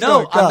like where he's no,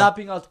 going. Go. I'm not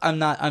being. I'm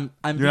not. I'm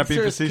You're being not being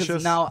serious because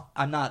facetious? now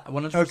I'm not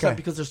 100% Okay.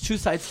 because there's two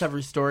sides to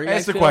every story. I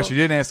Ask the feel. question.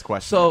 You didn't ask the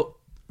question. So,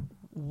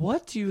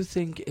 what do you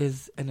think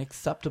is an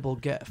acceptable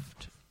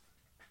gift?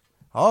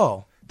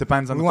 Oh,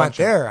 depends on we the went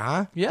function. there,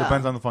 huh? Yeah.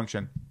 Depends on the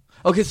function.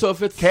 Okay, so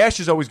if it's Cash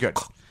is always good.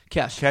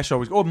 cash. Cash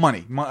always. Oh,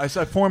 money. It's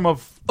a form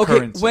of Okay,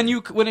 currency.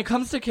 when it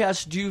comes to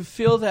cash, do you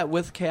feel that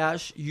with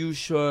cash you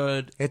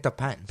should It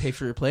depends. pay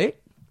for your plate,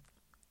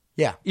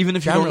 Yeah. even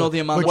if you don't know the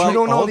amount? But you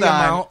don't know hold the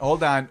on, amount.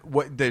 Hold on.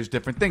 What? There's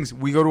different things.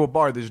 We go to a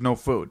bar. There's no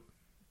food.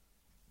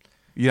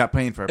 You're not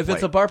paying for a If plate.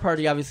 it's a bar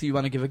party, obviously you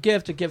want to give a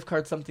gift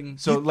card, something.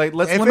 So like,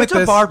 let's If limit it's a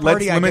this. bar Let's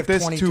party, I limit give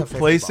this 20 to to 50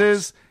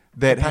 places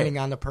that. Depending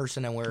on the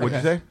person and where. What'd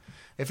it you is. say?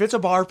 If it's a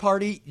bar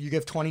party, you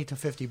give $20 to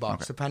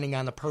 $50 depending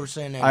on the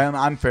person. And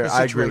I'm fair. the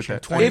I agree with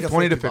situation. that.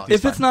 20 to $50.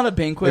 If it's not a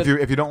banquet,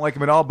 If you don't like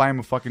him at all, buy him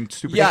a fucking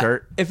stupid yeah.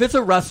 shirt. If it's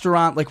a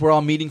restaurant, like we're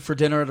all meeting for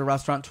dinner at a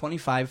restaurant,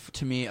 $25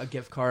 to me, a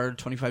gift card,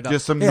 $25.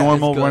 Just some Yeah,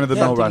 normal is good. run of the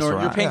mill Something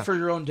restaurant. You're paying for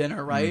your own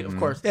dinner, right? Of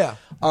course. Yeah.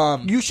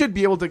 You should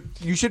be able to.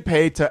 You should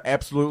pay to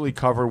absolutely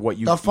cover what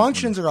you. The eat.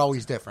 functions are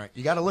always different.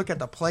 You got to look at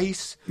the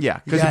place. Yeah,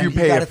 'cause if you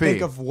pay a gotta fee.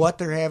 think of what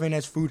they're having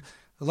as food.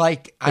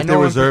 Like I If they know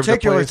in reserve the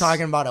particular place.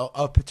 talking about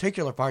a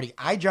particular party,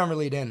 I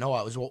generally didn't know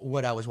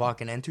what I was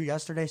walking into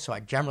yesterday, so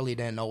I generally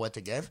didn't know what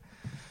to give.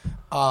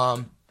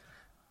 Oh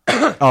yeah. I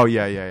know. what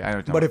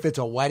you're But talking if it's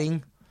a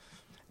wedding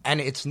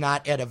and it's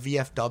not at a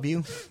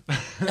VFW,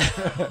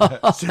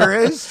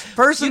 there is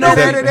person about.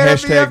 that had it at a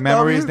Hashtag VFW.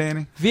 memories,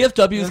 Danny.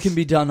 VFWs can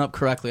be done up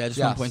correctly. I just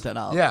want Yes. to point that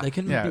out. Yeah. They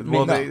can. Yeah. be-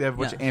 Well, make- they have a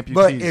bunch yeah. of amputees.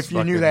 But if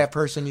you knew fucking- that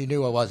person, you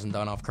knew it wasn't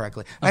done off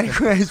correctly.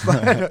 Anyways,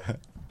 but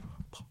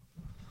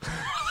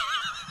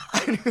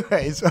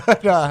anyways,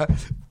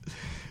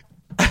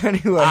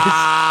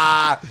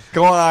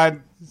 Go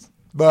on.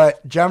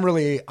 but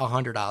generally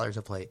 $100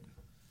 a plate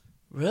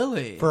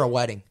Really? for a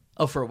wedding.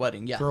 for a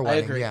wedding, yeah. For a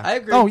wedding, I agree. yeah. I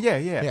agree. Oh yeah.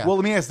 Yeah. Well,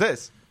 let me ask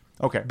this.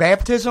 Okay.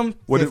 Baptism.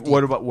 What 50.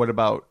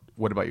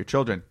 about your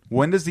children?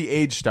 When does the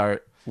age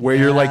start where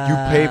you're like you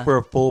pay for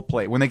a full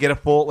plate when they get a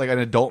full like an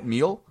adult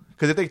meal?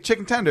 Because if they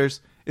chicken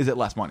tenders, is it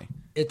less money?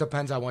 It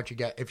depends on what you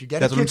get. If you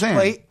get That's a what I'm kid's saying.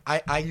 plate,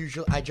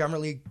 I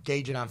generally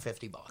gauge it on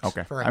 $50.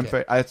 Okay. for a I'm kid.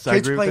 fair. I Kid's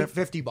agree with plate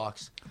that.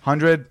 $50.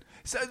 100.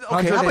 So, okay,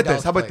 100 how about this?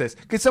 adults How about plate. this?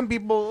 Because some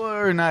people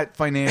are not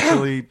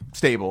financially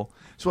stable.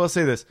 So I'll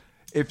say this: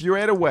 if you're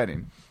at a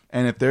wedding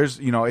and if there's,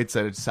 it's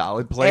a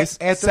solid place,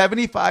 At the-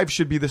 75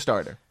 should be the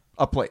starter.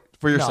 A plate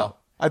for yourself. No.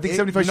 I think It-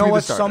 75 you should know be what?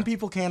 the starter. Some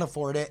people can't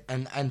afford it,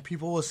 and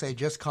people will say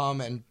just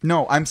come and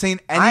No, I'm saying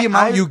any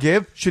amount I- you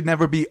give should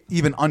never be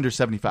even under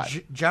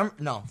 75.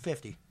 no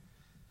 50.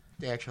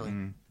 Actually,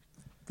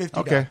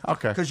 $50.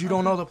 Okay. Because you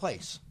don't know the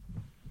place.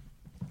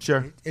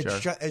 Sure. It's sure.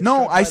 ju- it's no,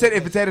 just I by said the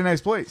if it's at a nice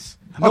place.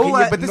 No okay, le-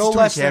 yeah, but this no is too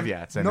many less than-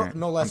 caveats. in no- it.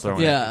 no I'm less than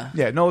throwing Yeah. it.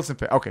 Yeah, no less than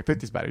 50. Okay,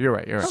 50's better. You're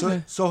right. You're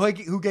right. So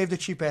who gave the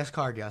cheap ass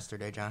card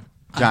yesterday, John?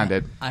 John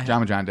did. I-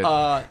 John did.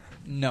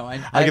 No,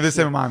 I give the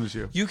same amount as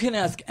you. You can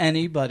ask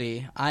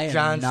anybody. I am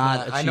John's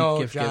not a cheap I know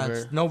gift John's.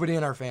 giver. Nobody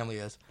in our family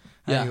is.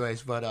 Yeah.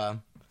 Anyways, but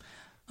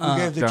who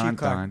gave the Dun, cheap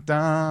card?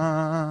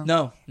 dun,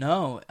 dun.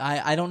 No.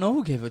 I don't know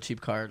who gave a cheap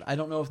card. I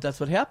don't know if that's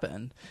what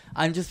happened.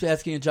 I'm just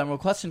asking a general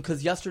question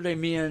because yesterday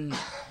me and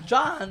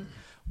John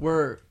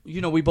were,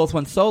 we both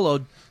went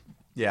solo.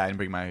 Yeah, I didn't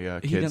bring my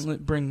He kids.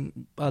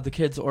 didn't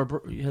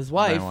wife, his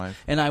wife,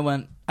 wife. and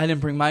I didn't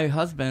bring my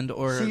husband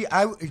or. See,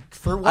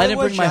 for what I it didn't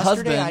was bring my yesterday,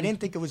 husband. I didn't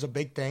think it was a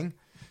big thing,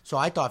 so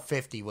I thought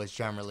 50 was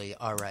generally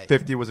all right.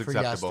 50 was for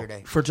acceptable.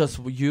 yesterday. For just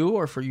you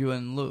or for you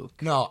and Luke?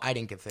 No, I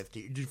didn't get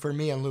 50. For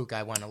me and Luke,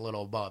 I went a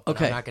little above. But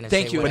Okay, I'm not gonna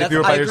thank say you. what But if That's- you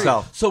were I by agree.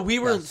 yourself. So we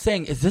were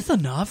saying, is this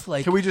enough?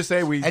 Like, Can we just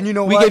say we? And you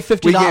know we what? gave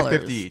 $50. We gave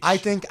 50 each. I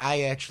think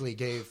I actually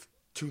gave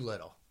too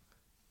little.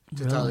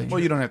 To tell Really? you the Well,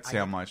 you truth. don't have to say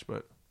how much,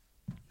 but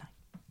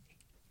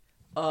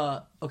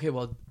okay,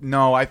 well,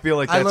 no, I feel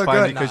like I that's look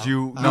fine good because now.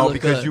 you I no look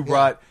because good, you yeah.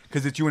 brought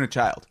because it's you and a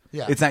child.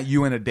 Yeah. It's not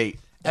you and a date.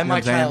 And You know my what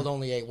I'm saying? child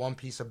only ate one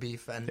piece of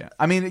beef and Yeah.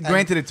 I mean, and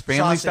granted, it's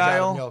family sausage out of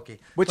style, gnocchi.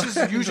 which is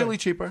usually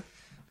cheaper.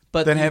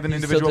 but Then you- have an you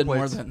still individual did more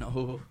plates.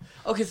 than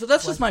Okay, so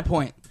that's just my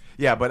point.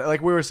 Yeah, but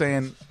like we were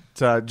saying,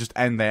 to just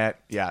end that,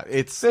 yeah,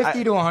 it's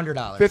 $50 to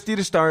 $100. 50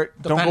 to start.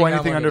 Don't Depending go on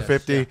anything what under it is,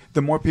 50. yeah.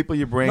 The more people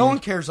you bring, No one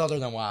cares other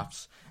than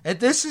WAPs. And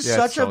this is Yeah,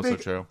 such it's a also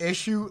big true.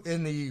 issue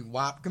in the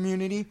WAP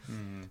community,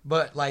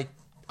 but like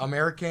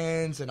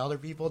Americans and other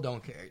people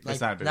don't care. Like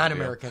it's not a big not deal.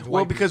 Americans.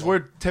 Well, white because people. we're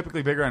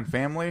typically bigger on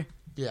family.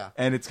 yeah,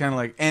 And it's kind of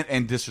like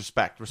and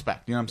disrespect,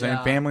 respect. You know what I'm saying?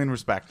 Yeah. Family and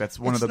respect. That's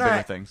one It's of the bigger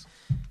not- things.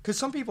 because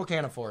some people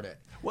can't afford it.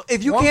 Well,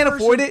 if you One can't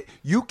afford person- it,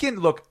 you can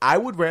look. I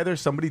would rather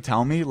somebody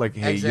tell me like,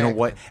 "Hey, you know Exactly.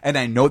 what?" And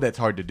I know that's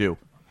hard to do.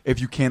 If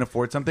you can't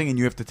afford something and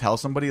you have to tell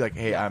somebody like,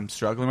 "Hey, I'm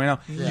struggling right now,"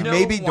 Yeah. you You know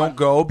maybe what? don't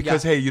go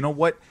because Yeah. hey, you know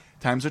what?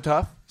 Times are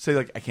tough. Say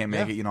like, I can't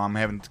make Yeah. it. You know,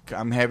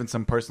 I'm having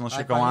some personal I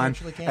shit go on,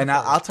 financially can't and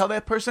afford it. I'll tell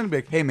that person, be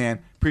like, "Hey, man,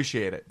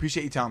 appreciate it.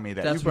 Appreciate you telling me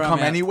that. That's you can where I'm come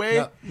at. anyway."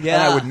 Yep. And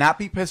Yeah. I would not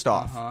be pissed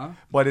off. Uh-huh.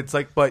 But it's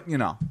like,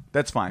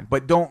 that's fine.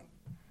 But don't,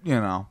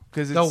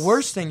 because The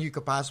worst thing you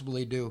could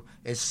possibly do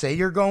is say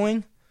you're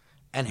going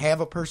and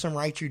have a person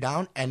write you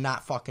down and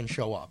not fucking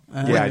show up.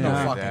 Yeah, with I no know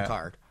like fucking that.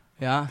 card.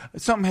 Yeah.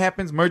 something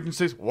happens,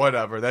 emergencies,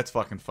 whatever. That's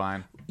fucking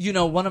fine.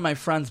 One of my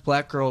friends,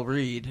 Black Girl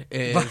Reed,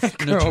 is, Black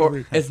Girl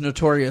Reed. is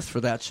notorious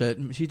for that shit.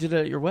 He did it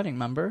at your wedding,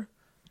 remember,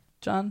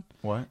 John?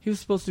 What? He was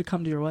supposed to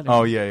come to your wedding.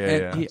 Oh yeah.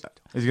 And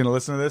He's gonna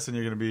listen to this, and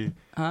you're gonna be.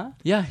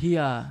 Yeah, he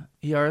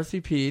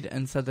RSVP'd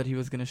and said that he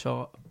was going to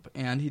show up,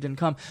 and he didn't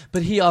come.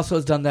 But he also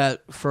has done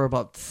that for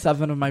about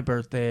 7 of my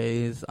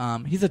birthdays.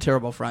 He's a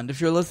terrible friend.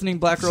 If you're listening,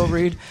 Black Girl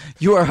Reed,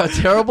 you are a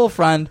terrible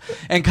friend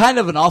and kind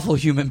of an awful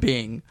human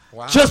being.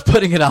 Wow. Just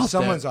putting it out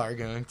Someone's there.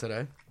 arguing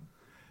today.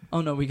 Oh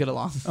no, we get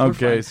along. We're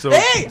Okay, fine. so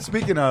Hey!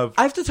 speaking of,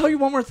 I have to tell you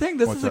one more thing.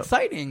 This What's is up?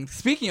 exciting.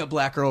 Speaking of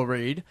Black Girl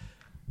Reed,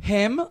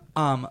 him,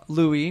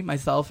 Louis,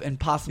 myself, and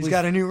possibly He's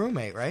got a new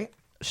roommate, right?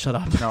 Shut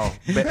up. No,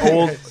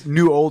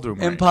 old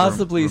roommate. And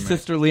possibly roommate.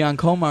 Sister Leon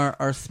Comar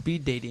are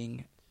speed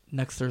dating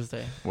next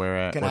Thursday Where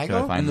at? Can Where I can I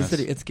go? find in the this?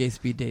 city. It's gay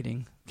speed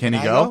dating. Can he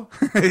I go?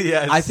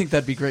 Yes. I think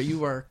that'd be great. You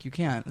work. You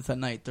can't. It's at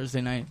night,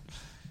 Thursday night.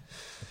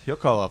 he'll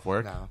call off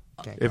work No.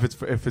 Can't if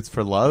go. it's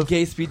for love.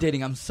 Gay speed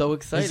dating. I'm so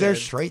excited. Is there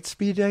straight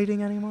speed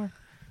dating anymore?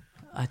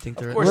 I think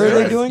there is. course Where are there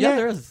they is. doing Yeah, it?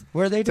 there is.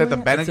 Where are they It's at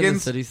doing the it? It's in the Bennigans.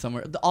 city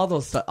somewhere. All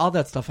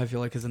that stuff I feel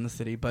like is in the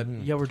city. But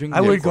yeah, we're doing.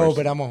 I would go, course.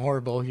 but I'm a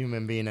horrible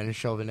human being and a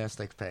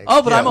chauvinistic pig.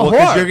 Oh, but I'm a well, 'cause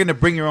whore. you're gonna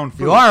bring your own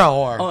food. you are a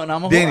whore. Oh, and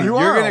I'm a Danny, whore. You you're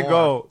are a gonna whore.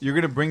 go. You're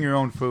gonna bring your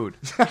own food.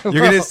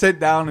 You're gonna sit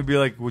down and be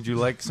like, "Would you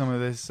like some of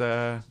this?"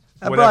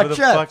 I whatever brought the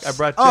chips. fuck I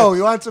brought chips. Oh,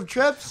 you want some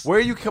chips? Where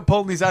are you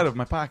pulling these out of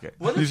my pocket?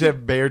 What You if just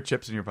have bear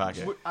chips in your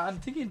pocket. I'm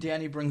thinking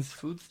Danny brings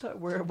food stuff.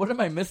 What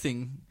am I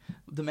missing?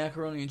 The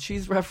macaroni and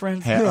cheese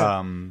reference.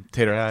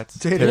 Tater hats.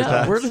 Tater yeah,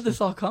 tots. where did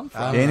this all come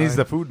from? Danny's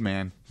the food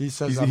man. He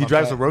says He I'm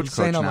drives fat, a roach he's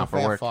saying coach I'm now a for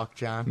fat work. Fuck,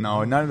 John.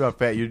 No, not about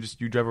fat. You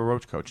drive a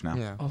roach coach now.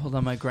 Yeah. Oh, hold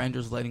on, my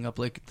grinder's lighting up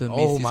like the Oh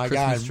Macy's my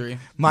Christmas god, tree.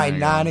 my There you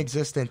go.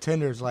 non-existent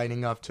Tinder's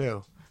lighting up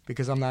too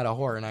because I'm not a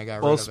whore and I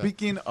got Well, rid of it.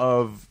 speaking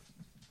of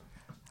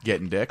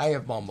getting dick, I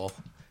have Bumble.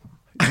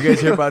 did you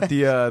guys hear about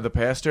the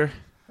pastor?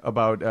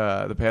 About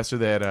the pastor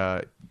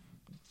that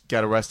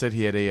got arrested?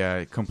 He had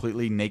a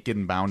completely naked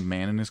and bound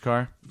man in his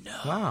car.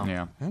 Wow,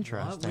 Yeah.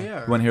 interesting.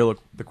 Where? You want to hear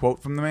the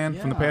quote from the man,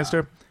 from the Yeah.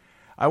 pastor?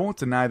 I won't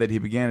deny that he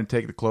began to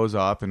take the clothes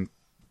off and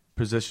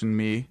position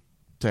me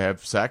to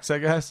have sex, I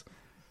guess.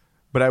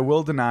 But I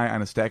will deny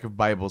on a stack of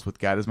Bibles with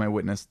God as my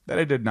witness that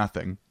I did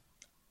nothing.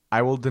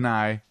 I will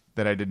deny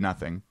that I did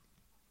nothing.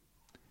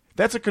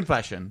 That's a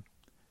confession.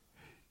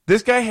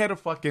 This guy had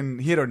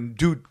a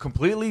dude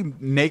completely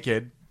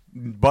naked,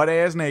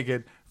 butt-ass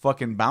naked,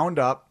 fucking bound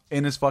up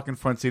in his fucking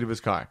front seat of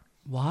his car.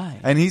 Why?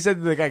 And he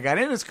said the guy got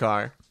in his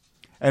car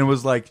and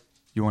was like,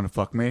 "You want to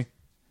fuck me?"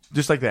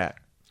 Just like that.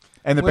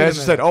 And the Wait a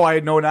pastor said, minute. "Oh, I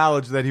had no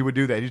knowledge that he would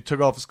do that. He took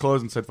off his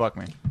clothes and said, fuck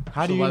me."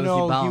 How So do why you was he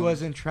know he bound?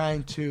 wasn't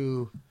trying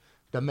to?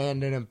 The man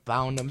didn't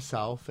bound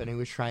himself, and he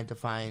was trying to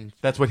find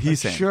That's what a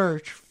he's saying.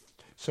 church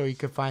so he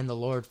could find the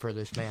Lord for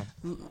this man.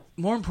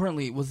 More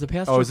importantly, was the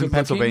pastor? Oh, it was in good-looking?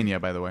 Pennsylvania,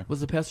 by the way.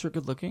 Was the pastor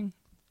good looking?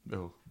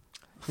 Oh.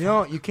 You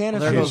know, you can't Well,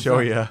 there I assume. can show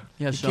you. Yeah,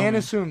 You show can't me.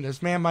 assume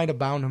this man might have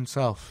bound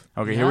himself.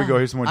 Okay, here we go.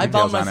 Here's some more I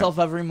details bound on myself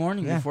every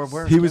morning Yeah. before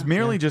work. it. He was yeah.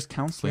 merely just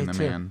counseling Me the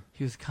too. man.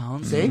 He was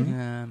counseling.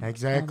 him.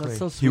 Exactly. Oh, that's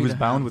so He sweet was of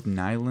bound him. with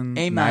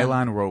Amen.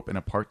 nylon rope in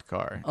a parked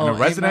car Oh, in a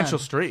residential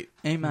amen. street.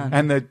 Amen.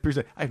 And the priest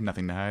said, "I have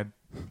nothing to hide."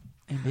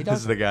 Amen. He This is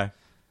does. the guy.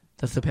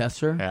 That's the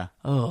pastor. Yeah.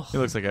 Oh, He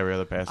looks like every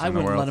other pastor I in the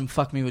wouldn't world. let him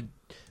fuck me with.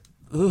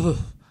 Ugh.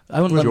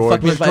 I wouldn't let him George.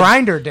 fuck me With if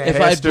grinder I, day. if I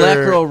Pastor- Black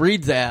Girl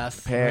Reed's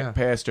ass. Yeah.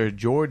 Pastor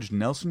George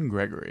Nelson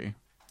Gregory.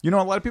 You know,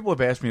 a lot of people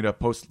have asked me to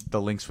post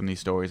the links from these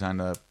stories on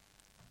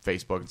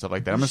Facebook and stuff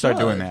like that. I'm You going to start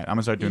doing should. that. I'm going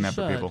to start doing You that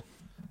for should. people.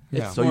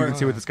 Yeah. It's So you more, can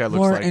see what this guy looks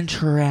more like.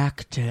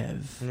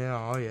 interactive.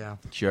 Yeah, oh yeah.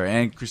 Sure.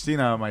 And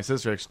Christina, my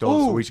sister,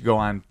 told us Ooh. we should go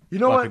on You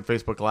know fucking what?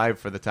 Facebook Live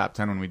for the top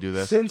 10 when we do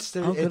this. Since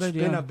Oh, good it's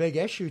idea. been a big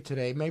issue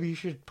today, maybe you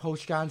should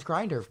post John's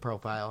grinder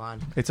profile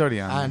on It's already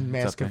on. there. It's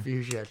Mass up there.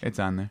 Confusion. It's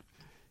on there.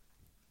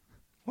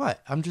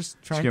 What? I'm just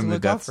Just trying give to him the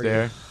look out death for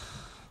stare.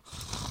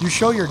 you. You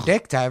show your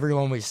dick to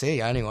everyone we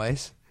see,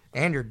 anyways,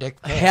 and your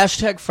dick. pic.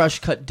 Hashtag fresh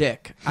cut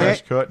dick.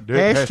 Fresh cut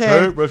dick.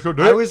 Hashtag, Fresh cut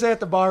dick. I was at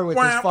the bar with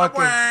this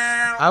fucking.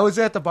 I was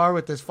at the bar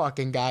with this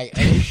fucking guy,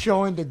 and he's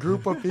showing the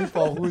group of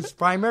people who's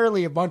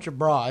primarily a bunch of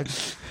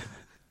broads.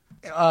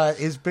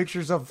 His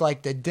pictures of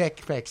like the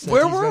dick pics. that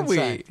Where he's were been we?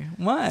 sent.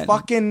 What?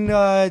 Fucking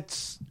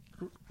it's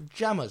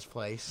Gemma's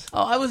place.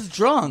 Oh, I was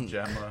drunk.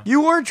 Gemma.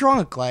 You were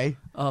drunk, Clay.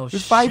 Oh, It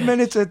was 5 shit.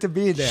 minutes to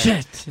be there.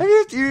 Shit. And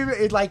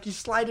you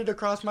slide it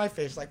across my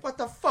face. Like, what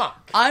the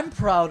fuck? I'm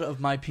proud of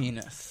my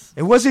penis.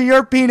 It wasn't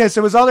your penis.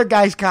 It was other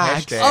guys'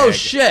 cocks. Hashtag Oh,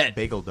 shit.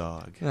 Bagel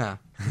dog. Yeah.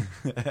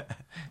 All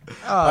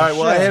right,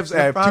 well, I have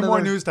You're proud two of more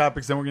the- news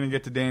topics, then we're going to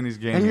get to Danny's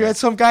game. And you here. had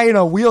some guy in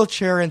a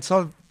wheelchair and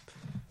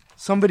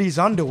somebody's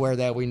underwear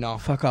that we know.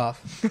 Fuck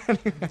off.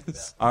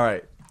 All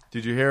right.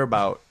 Did you hear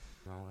about...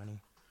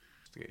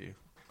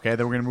 Okay,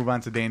 then we're going to move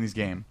on to Danny's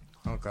game.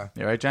 Okay.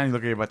 Yeah, right, Johnny?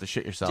 Look like you're about to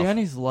shit yourself.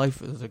 Danny's life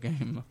is a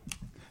game.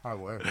 I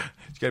would.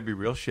 It's got to be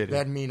real shitty.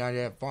 That'd mean I'd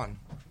have fun.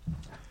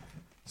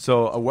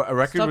 So a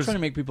record Stop was trying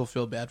to make people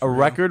feel bad a for you.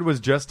 record was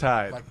just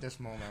tied. Like this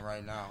moment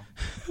right now.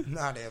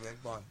 Not having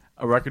fun.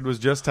 A record was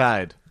just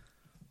tied.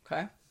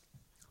 Okay.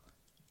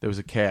 There was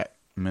a cat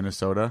in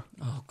Minnesota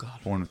Oh, God.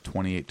 born with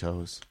 28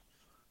 toes.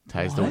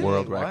 Ties What? the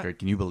world What? record.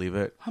 Can you believe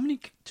it? How many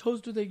toes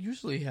do they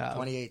usually have?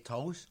 28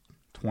 toes?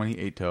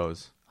 28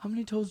 toes. How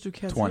many toes do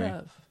cats 20.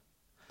 have?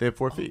 They have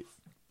 4 feet.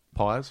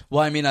 Pause.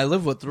 Well, I mean, I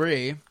live with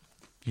 3.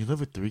 You live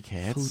with 3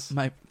 cats?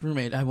 My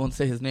roommate, I won't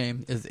say his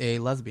name, is a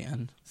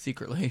lesbian,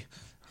 secretly.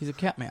 He's a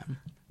cat man.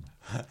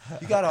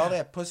 You got all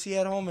that pussy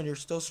at home and you're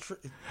still...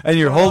 And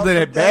you're holding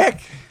it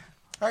back?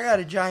 I got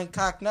a giant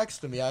cock next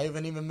to me. I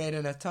haven't even made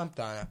an attempt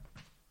on it.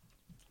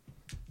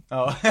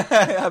 Oh,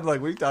 I'm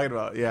like, what are you talking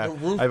about? Yeah, The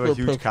rooster I have a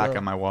huge picture. cock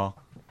on my wall.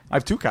 I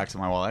have 2 cocks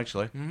on my wall,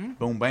 actually.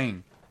 Boom,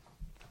 bang.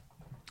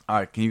 All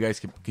right, can you guys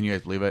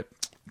believe it?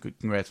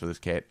 congrats for this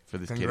cat, for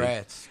this kitty.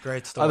 Congrats.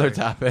 Great story. Other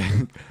topic.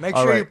 Make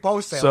All sure right. you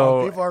post that So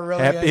one. People are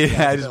really happy. into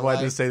I it. just wanted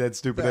to Like, say that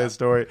stupid yeah. ass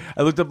story.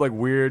 I looked up like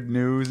weird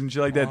news and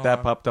shit like that.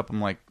 That popped up.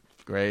 I'm like,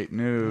 great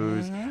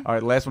news. Mm-hmm. All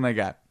right, last one I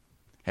got.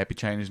 Happy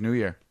Chinese New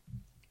Year.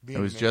 It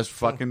was Vietnamese just too.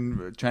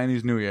 fucking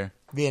Chinese New Year.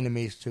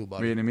 Vietnamese too,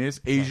 buddy. Vietnamese,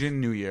 Asian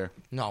New Year.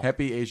 No.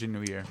 Happy Asian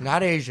New Year.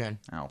 Not Asian.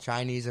 Oh.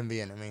 Chinese and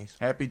Vietnamese.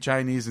 Happy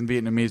Chinese and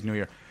Vietnamese New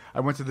Year.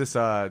 I went to this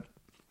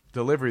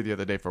delivery the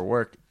other day for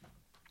work.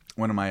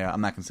 One of my,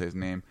 I'm not going to say his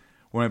name.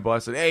 One of my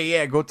boss said, hey,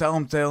 yeah, go tell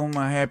him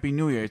Happy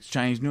New Year. It's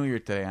Chinese New Year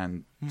today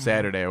on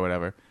Saturday or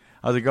whatever.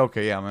 I was like,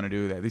 okay, yeah, I'm going to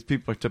do that. These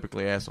people are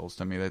typically assholes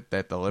to me,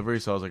 that delivery.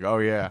 So I was like, oh,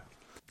 yeah.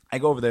 I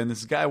go over there, and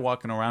this guy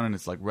walking around in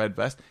his like red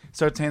vest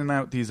starts handing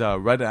out these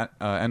red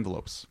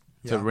envelopes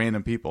to Yeah.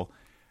 random people.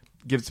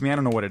 Gives it to me. I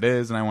don't know what it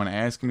is, and I want to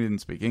ask him. He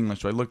didn't speak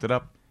English, so I looked it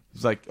up.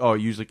 He's like, oh,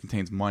 it usually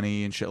contains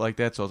money and shit like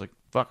that. So I was like,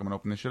 fuck, I'm going to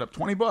open this shit up.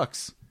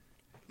 $20.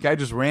 Guy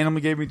just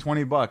randomly gave me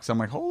 $20. I'm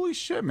like, holy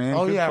shit, man.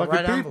 Oh, Good yeah, fucking red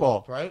people.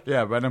 envelope, right?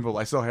 Yeah, red envelope.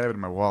 I still have it in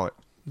my wallet.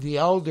 The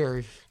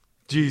elders.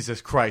 Jesus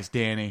Christ,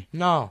 Danny.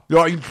 No.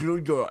 Yeah,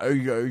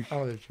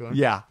 Elders.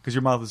 because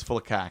your mouth is full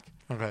of cock.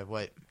 Okay,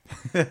 wait.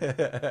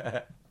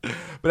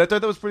 But I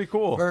thought that was pretty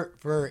cool.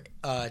 For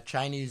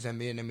Chinese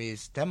and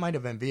Vietnamese, that might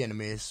have been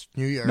Vietnamese.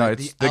 New Year. No,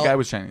 the guy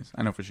was Chinese.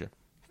 I know for sure.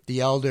 The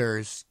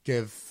elders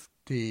give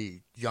the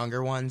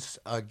younger ones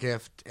a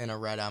gift in a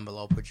red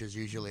envelope, which is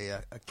usually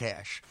a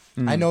cash.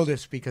 Mm. I know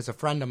this because a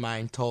friend of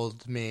mine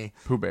told me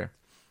Pooh Bear.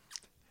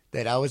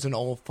 that I was an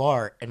old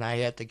fart and I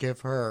had to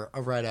give her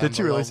a red envelope Did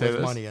you really say with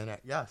this? money in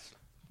it. Yes.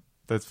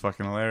 That's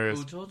fucking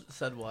hilarious.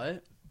 Said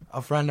what?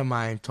 A friend of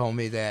mine told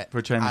me that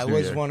For Chinese I New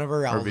was Year. one of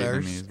her Or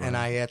elders, Vietnamese, and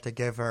I had to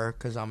give her,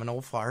 because I'm an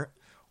old fart,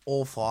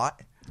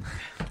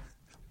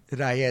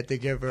 that I had to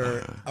give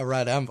her a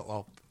red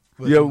envelope.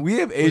 with Yo, we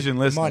have Asian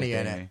with listeners. money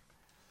in Danny. it.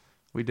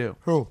 We do.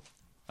 Who?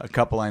 A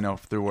couple I know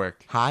through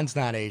work. Han's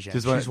not Asian.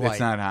 Just She's one, white. it's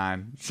not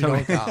Han. She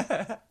don't count.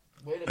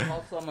 Way to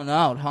call someone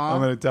out, huh?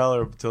 I'm going to tell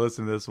her to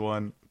listen to this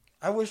one.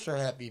 I wish her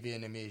happy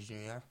Vietnamese New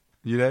Year.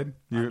 You did?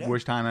 You did.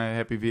 wished Han a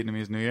happy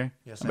Vietnamese New Year?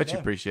 Yes, I I bet you did.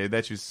 appreciated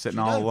that. She was sitting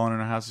She all did. alone in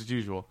her house as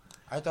usual.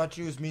 I thought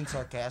she was being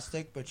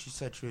sarcastic, but she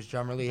said she was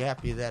generally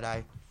happy that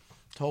I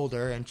told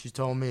her, and she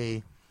told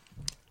me,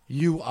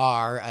 you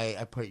are,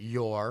 I put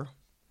your,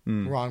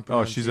 wrong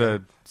Oh, she's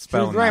pronunciation. a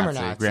spelling grammar Nazi.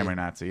 Nazi. Grammar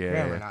Nazi, yeah.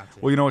 Grammar yeah. Nazi.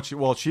 Well, you know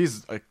what?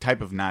 She's a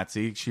type of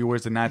Nazi. She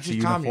wears the Nazi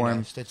She's uniform.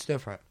 communist. It's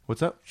different.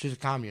 What's up? She's a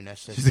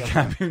communist. It's She's a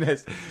different.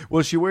 communist.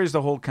 Well, she wears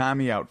the whole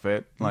commie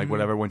outfit, like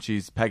whatever, when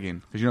she's pegging.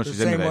 Because you know The she's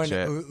into same that one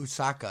shit.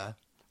 Usaka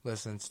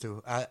listens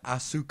to.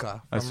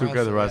 Asuka. from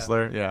Asuka, the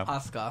wrestler, yeah.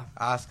 Oscar.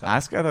 Asuka. Asuka, I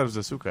thought it was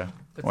Asuka.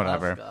 It's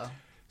Whatever. Oscar.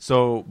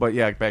 So, but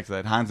yeah, back to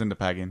that. Han's into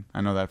pegging.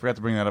 I know that. I forgot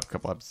to bring that up a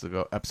couple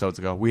episodes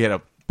ago. We had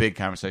a big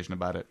conversation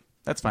about it.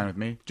 That's fine with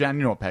me. John,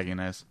 you know what pegging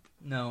is.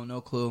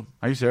 No clue.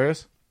 Are you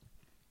serious?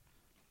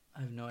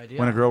 I have no idea.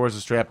 When a girl wears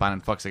a strap on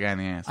and fucks a guy in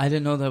the ass. I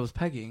didn't know that was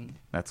pegging.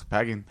 That's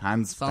pegging.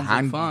 Han Sounds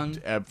like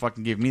fun.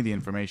 fucking gave me the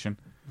information.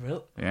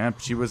 Really? Yeah,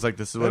 she was like,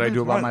 "This is what That'd I be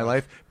do about my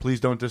pointless. life. Please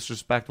don't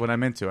disrespect what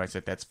I'm into." I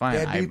said, "That's fine."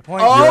 That'd be I'm-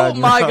 pointless. Oh You're-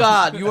 my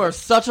God! You are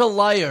such a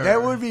liar.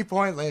 That would be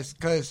pointless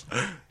because,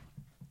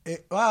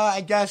 well,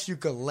 I guess you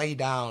could lay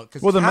down.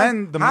 Cause Well, the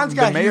Han, men- the- Han's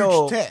the got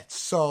male- huge tits,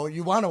 so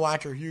you want to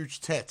watch her huge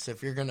tits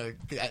if you're gonna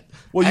get.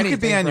 Well, you could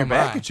be anything on your from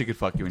back Han. and she could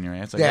fuck you in your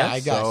ass. Yeah, I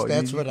guess So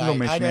that's you what can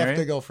go I'd have missionary.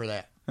 to go for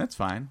that. That's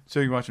fine.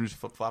 So you watch them just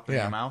flip flopping in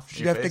Yeah, your mouth. she'd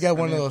your have to face? get I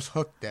one of mean, those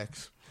hook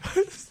dicks.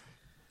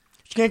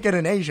 She can't get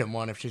an Asian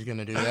one if she's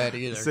gonna do that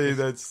either. See,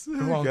 that's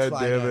won't God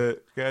fly damn in.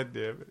 it. God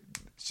damn it.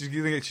 She's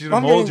gonna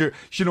I'm mold getting- your.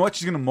 You know what?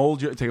 She's gonna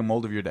mold your. Take a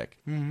mold of your dick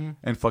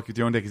and fuck with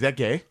your own dick. Is that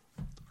gay?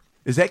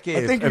 Is that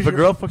gay? I think If you a should-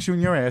 girl fucks you in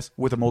your ass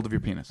with a mold of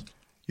your penis,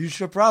 You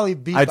should probably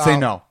beep I'd say out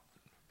no.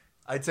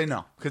 I'd say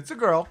no because it's a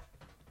girl.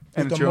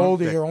 And with it's the your own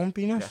mold of dick. your own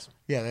penis. Yes.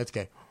 Yeah, that's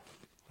gay.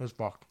 That's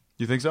buck.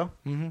 You think so?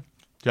 Mm-hmm.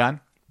 John?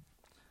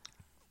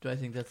 Do I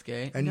think that's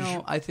gay? And you no,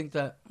 should- I think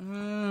that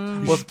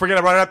Well, forget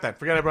I brought it up then.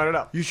 Forget I brought it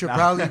up. You should No.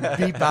 probably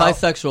beep out.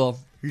 bisexual.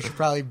 You should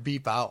probably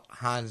beep out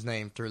Han's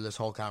name through this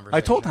whole conversation.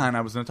 I told Han I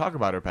was going to talk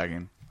about her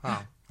pegging.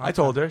 Oh, I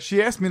told her. She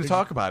asked me to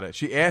talk about it.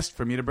 She asked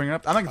for me to bring it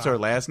up. I'm not going to say her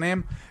last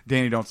name.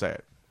 Danny, don't say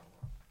it.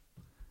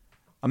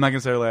 I'm not going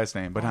to say her last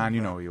name, but Han, you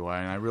know who you are,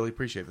 and I really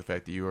appreciate the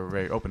fact that you were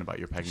very open about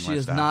your pegging She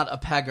is lifestyle. not a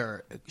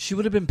pegger. She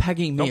would have been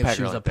pegging me Don't if peg she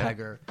her was like a that.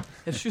 pegger.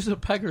 If she was a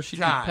pegger, she'd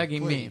John, be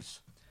pegging please.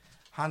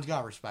 Han's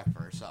got respect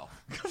for herself.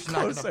 She's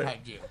not closer. gonna peg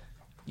you. me.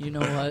 You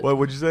know what? What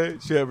would you say?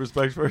 She had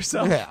respect for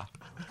herself? Yeah,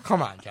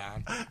 come on,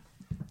 John.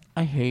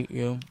 I hate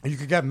you. You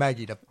could get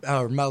Maggie to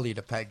or Melly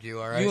to peg you.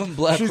 All right. You and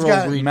Black She's Girl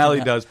got- Reed. Melly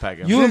can does peg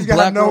him. You She's and got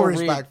Black no Girl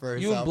respect for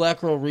Reed. You and herself. Black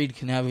Girl Reed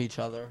can have each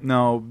other.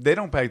 No, they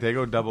don't peg. They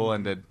go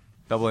double-ended.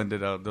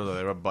 Double-ended.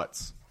 They rub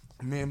butts.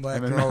 Me and Black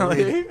Him and Girl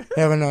Melly. Reed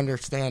have an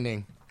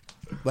understanding.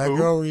 Black Who?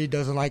 Girl Reed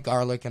doesn't like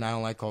garlic, and I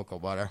don't like cocoa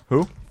butter.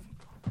 Who?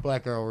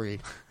 Black Girl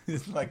Reed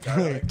like,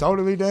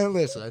 totally didn't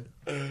listen.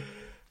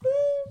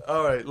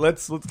 all right,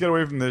 let's get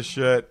away from this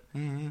shit.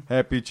 Mm-hmm.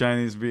 Happy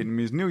Chinese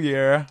Vietnamese New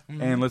Year,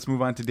 and let's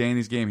move on to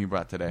Danny's game he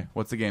brought today.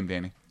 What's the game,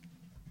 Danny?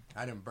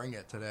 I didn't bring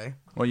it today.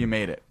 Well, you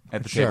made it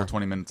at the Sure. table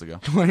 20 minutes ago.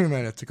 20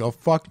 minutes ago.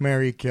 Fuck,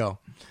 marry, kill.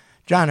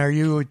 John, are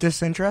you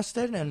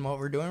disinterested in what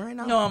we're doing right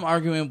now? No, I'm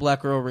arguing with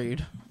Black Girl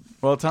Reed.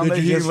 Well, tell Did them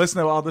that you you just- can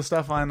listen to all this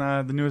stuff on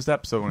the newest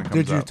episode when it comes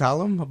Did you out.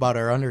 tell him about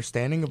our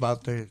understanding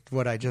about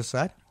what I just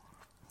said?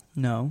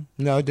 No.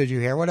 No, did you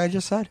hear what I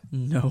just said?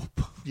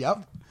 Nope.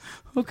 Yep.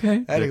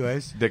 Okay.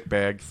 Anyways. Dick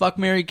bag. Fuck,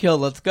 marry, kill.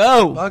 Let's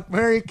go. Fuck,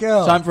 marry,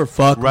 kill. Time for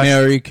fuck, Rest-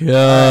 marry, kill.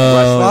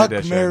 Wrestling Fuck,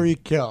 edition. marry,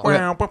 kill.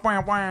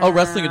 Oh,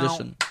 wrestling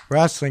edition.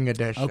 Wrestling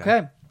edition.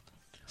 Okay.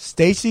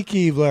 Stacy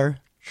Keibler,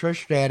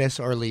 Trish Stratus,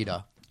 or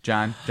Lita.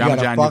 John, You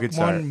gotta you fuck could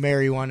start. one,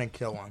 marry one, and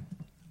kill one.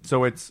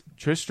 So it's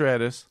Trish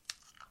Stratus,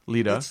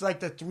 Lita. It's like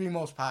the three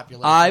most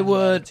popular. I from the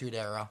would- Attitude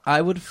Era.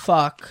 I would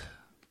fuck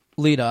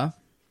Lita.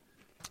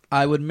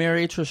 I would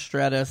marry Trish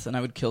Stratus, and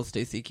I would kill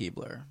Stacy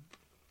Keibler.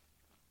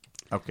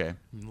 Okay.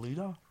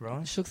 Lita,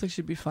 right? She looks like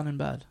she'd be fun in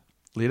bed.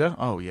 Lita?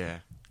 Oh, yeah.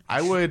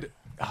 I would.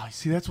 Oh,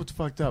 see, that's what's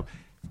fucked up.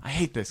 I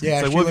hate this. Yeah,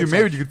 It's like, she well, if you're looks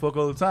married, like- you can fuck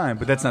all the time.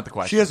 But that's not the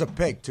question. She has a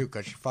pig too,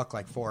 because she fucked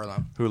like 4 of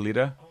them. Who,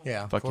 Lita?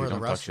 Yeah, Fuck 4 you. of the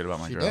Don't talk rest. shit about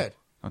my She girl. did.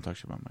 Don't talk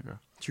shit about my girl.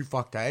 She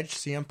fucked Edge,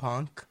 CM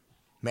Punk,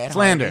 Matt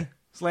Slander. Hardy,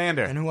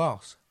 Slander. and who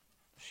else?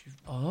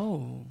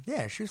 Oh.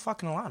 Yeah, she was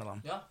fucking a lot of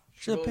them. Yeah.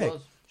 She's a pig.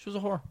 She was a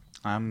whore.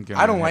 I'm gonna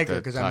I don't have like to her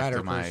because I talk met her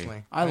to my-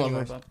 personally. I love her.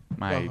 Anyways. But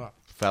My Love her.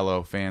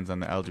 fellow fans on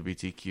the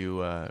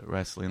LGBTQ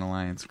Wrestling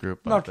Alliance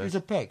group. No, about she's this.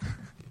 a pig.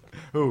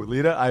 Who,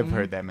 Lita? I've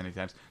heard that many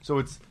times. So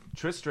it's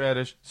Trish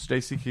Stratus,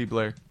 Stacy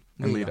Keibler,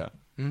 and Lita.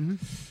 Lita.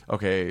 Mm-hmm.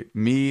 Okay,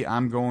 me,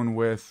 I'm going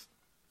with.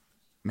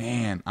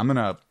 Man, I'm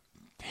gonna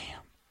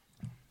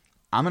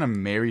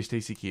marry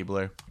Stacy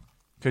Keibler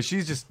because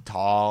she's just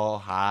tall,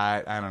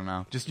 hot. I don't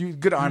know, just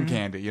good arm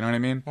candy. You know what I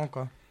mean?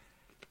 Okay.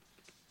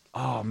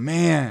 Oh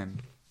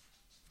man,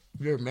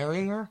 You're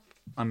marrying her?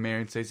 I'm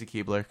marrying Stacy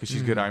Keibler because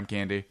she's good arm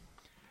candy.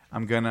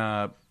 I'm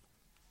gonna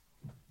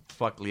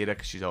fuck Lita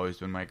because she's always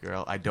been my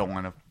girl. I don't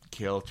want to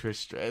kill Trish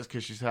Stratus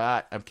because she's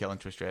hot. I'm killing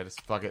Trish Stratus.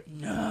 Fuck it.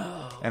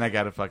 no. And I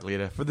gotta fuck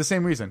Lita for the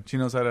same reason. She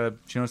knows how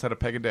to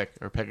peg a dick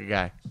or peg a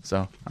guy.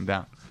 So I'm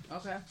down.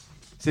 Okay.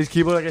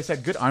 Stacy Keibler, like I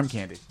said, good arm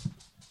candy.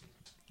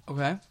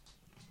 Okay.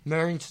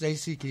 Marrying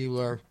Stacy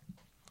Keibler,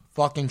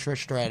 fucking Trish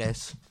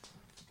Stratus,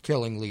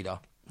 killing Lita.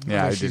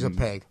 Yeah, Because I she's a didn't-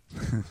 pig.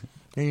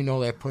 And you know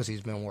that pussy's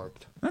been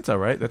worked. That's all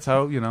right. That's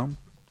how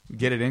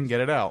get it in,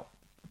 get it out.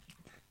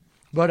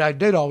 But I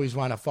did always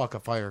want to fuck a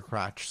fire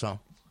crotch, so.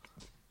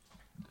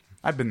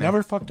 I've been there.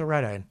 Never fucked a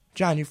redhead.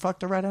 John, you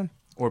fucked a redhead?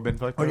 Or been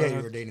fucked. Oh, by yeah, a you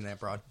redhead? were dating that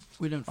broad.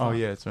 We didn't Oh fuck.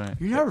 yeah, that's right.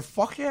 You never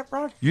fucked that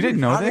broad? You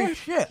didn't know How that?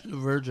 Shit.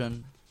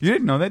 Virgin. You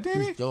didn't know that,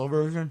 Danny? Still a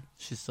virgin?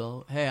 She's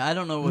still. Hey, I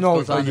don't know what No,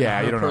 goes on yeah,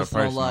 in you her don't know her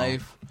personal personal.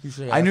 life. You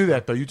should I ask knew her.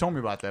 that though. You told me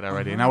about that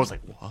already, and I was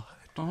like, what?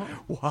 Uh-huh.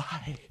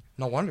 Why?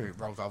 No wonder you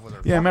broke off with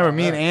her. Yeah, I remember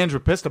me and Fuck Ange were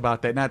pissed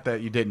about that. Not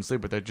that you didn't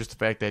sleep with her, just the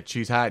fact that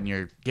she's hot and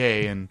you're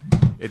gay, and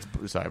it's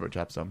sorry, but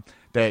drop some.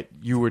 That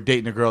you were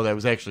dating a girl that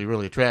was actually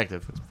really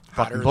attractive. It's hotter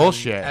fucking than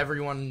bullshit.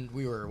 Everyone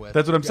we were with.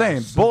 That's what I'm saying.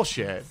 Yes.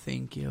 Bullshit.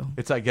 Thank you.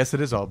 It's I guess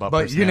it is all about.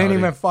 But you didn't personality.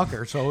 even fuck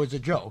her, so it was a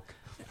joke.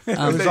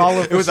 Um, It was all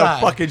a It was a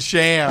facade. fucking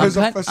sham. It was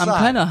a I'm facade.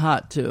 kind of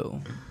hot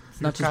too. It's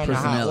not You're just kinda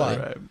hot, personality.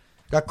 what? Right.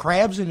 The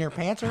crabs in your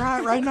pants are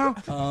hot right now?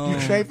 Oh. You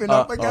shaping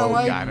up again,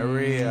 like?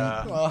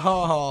 gonorrhea.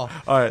 Oh.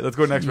 All right, let's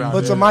go next round.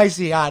 Put some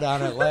icy hot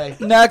on it, like.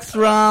 Next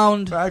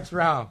round. Next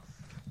round.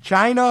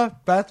 China,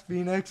 Beth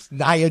Phoenix,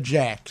 Nia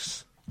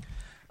Jax.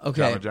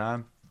 Okay. Drama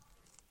John.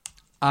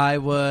 I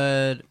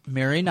would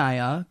marry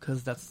Nia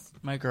because that's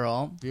my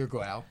girl. Your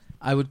gal.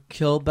 I would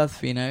kill Beth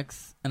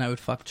Phoenix and I would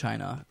fuck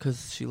China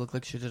because she looked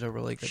like she did a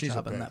really good She's a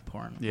job in pig. that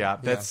porn. Yeah,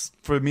 that's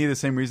for me the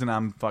same reason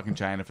I'm fucking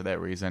China for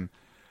that reason.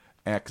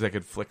 Because I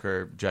could flick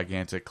her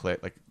gigantic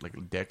clit like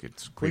a dick.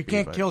 It's We creepy.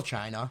 can't but kill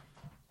China.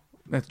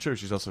 That's true.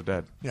 She's also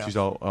dead. Yeah. She's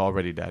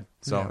already dead.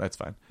 So Yeah. that's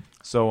fine.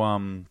 So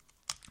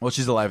well,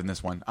 she's alive in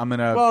this one. I'm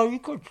gonna. Well, you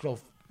could still.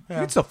 you Yeah.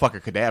 can still fuck a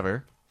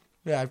cadaver.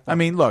 Yeah. I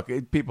mean, look,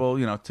 people,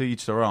 to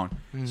each their own.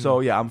 Mm-hmm. So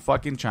yeah, I'm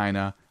fucking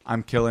China.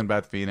 I'm killing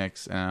Beth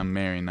Phoenix, and I'm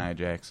marrying Nia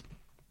Jax.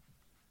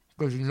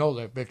 Because you know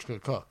that bitch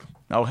could cook.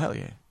 Oh hell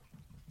yeah!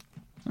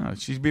 No,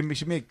 she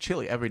make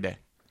chili every day.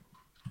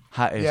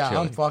 Hot as Yeah,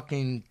 chili. I'm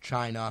fucking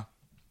China.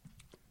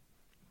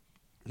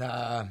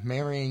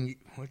 Marrying.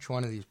 Which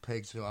one of these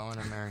pigs do I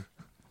want to marry?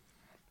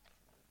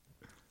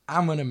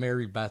 I'm going to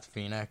marry Beth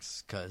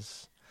Phoenix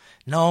because.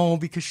 No,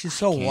 because she's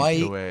so Can't white.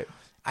 do it.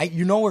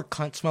 You know her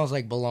cunt smells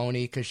like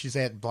bologna because she's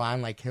that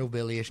blonde, like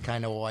hillbilly-ish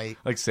kind of white.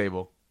 Like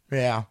Sable.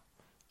 Yeah.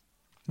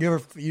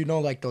 You know,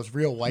 like those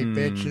real white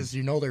bitches.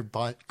 You know their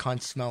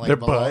cunt smell like Their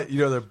bologna.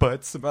 butt, their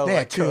butts smell Yeah,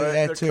 like too, cunt. that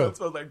Their too. cunt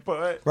smells like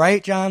butt.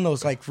 Right, John?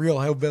 Those like real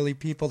hillbilly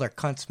people. Their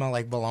cunt smell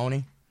like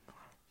bologna.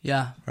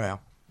 Yeah. Yeah.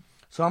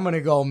 So I'm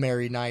gonna go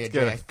marry Nia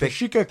Get a Jax. 'cause thick-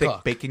 she could thick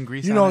cook. bacon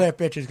grease You on know it.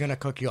 that bitch is gonna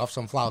cook you off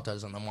some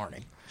flautas in the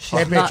morning. She's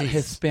That not bitch is-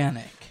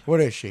 Hispanic. What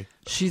is she?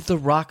 She's the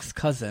Rock's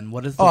cousin.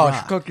 What is the Oh,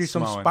 Rock? she cooked you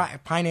some Samoan.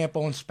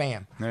 pineapple and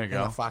spam. There you in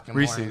go. the fucking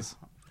Reese's. morning.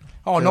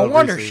 Oh, no Little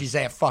wonder Reese's. she's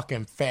that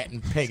fucking fat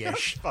and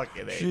piggish.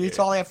 Fucking A, She dude. eats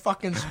all that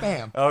fucking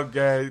spam.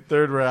 Okay,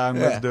 third round.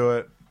 Yeah. Let's do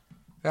it.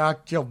 I'll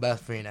kill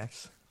Beth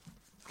Phoenix.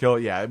 Kill.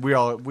 Yeah, we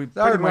pretty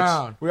Third much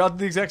round. we all did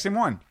the exact same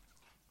one.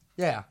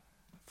 Yeah.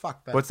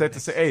 Fuck that. What's that to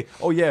say? Hey,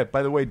 oh yeah.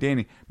 By the way,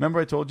 Danny, remember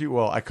I told you?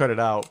 Well, I cut it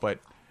out, but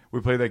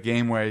we played that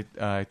game where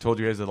I told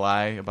you guys a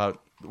lie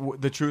about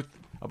the truth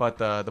about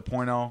the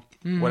porno,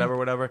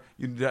 whatever.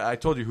 I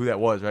told you who that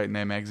was, right? In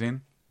that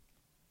magazine.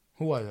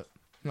 Who was it?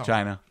 No.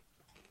 China.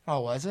 Oh,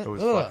 was it? It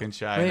was Ugh. fucking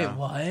China. Wait,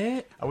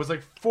 what? I was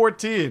like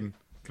 14.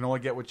 Can only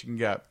get what you can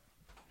get.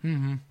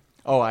 Mm-hmm.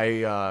 Oh,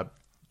 I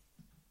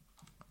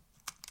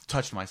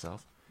touched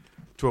myself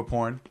to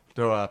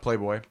a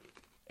Playboy,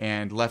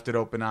 and left it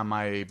open on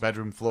my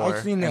bedroom floor,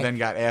 I've seen and that. then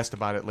got asked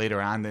about it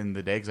later on in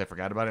the day because I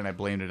forgot about it, and I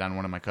blamed it on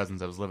one of my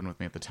cousins that was living with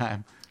me at the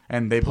time,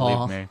 and they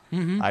Paul. believed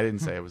me. I didn't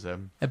say it was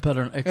him. It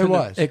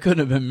was. It couldn't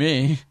have been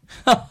me.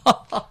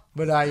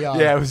 But I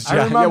Yeah, it was I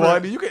China. Yeah, remember, well, I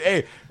mean, you could.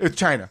 Hey, it's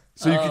China,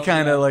 so you could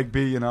kind of like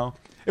be,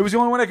 It was the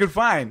only one I could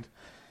find.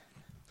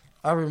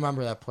 I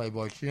remember that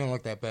Playboy. She didn't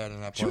look that bad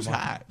in that She was Playboy.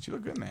 hot. She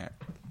looked good in that.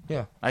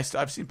 Yeah.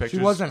 I've seen pictures.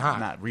 wasn't hot.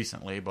 Not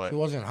recently, but She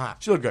wasn't hot.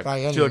 she looked good.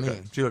 By any She looked means.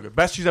 good. She looked good.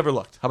 Best she's ever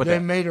looked. How about They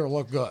that? made her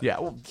look good. Yeah,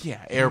 well,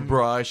 yeah,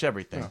 airbrush,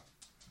 everything.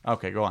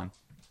 Okay, go on.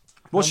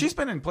 Well, she's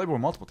been in Playboy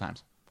multiple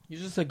times. You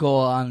just said go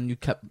on and you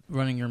kept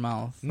running your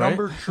mouth.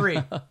 Number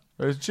 3.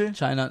 Is she?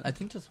 China, I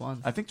think just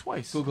once. I think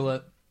twice. Google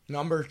it.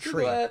 Number 3.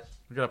 Google it.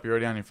 Look it up. You're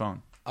already on your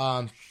phone.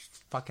 She's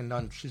fucking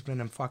done. She's been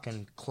in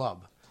fucking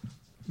club.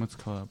 What's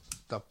the club?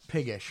 The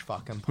piggish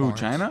fucking Who, porns.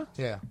 China?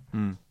 Yeah.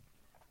 Hmm.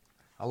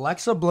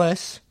 Alexa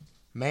Bliss,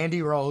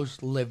 Mandy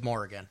Rose, Liv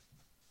Morgan.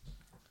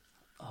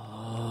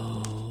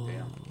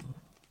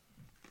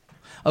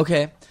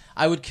 Okay,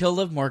 I would kill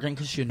Liv Morgan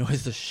because she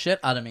annoys the shit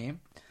out of me.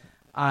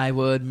 I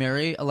would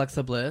marry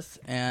Alexa Bliss,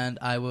 and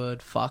I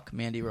would fuck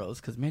Mandy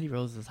Rose because Mandy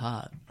Rose is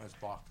hot. That's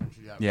Boston.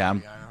 She got Yeah, I'm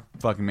Mandy, I know.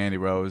 fucking Mandy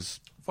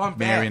Rose, Fun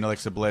marrying fact.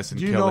 Alexa Bliss, and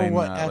Do you know killing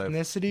what Liv.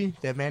 ethnicity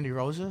that Mandy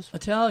Rose is?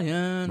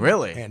 Italian.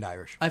 Really? And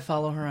Irish. I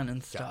follow her on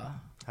Insta. Yeah.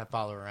 I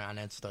follow her on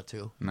Insta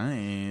too.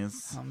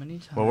 Nice. How many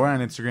times Well, we're on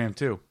Instagram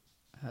too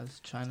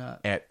has China?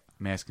 at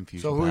Mass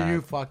Confusion. So who Pod. are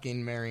you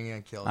fucking marrying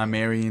and killing? I'm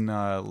marrying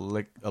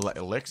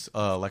Alexa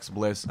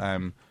Bliss.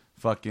 I'm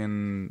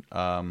fucking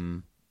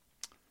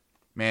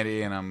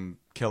Mandy, and I'm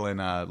killing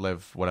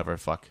Liv, whatever.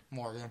 Fuck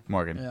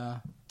Morgan. Yeah.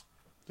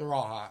 They're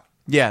all hot.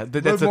 Yeah, that's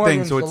Liv the thing.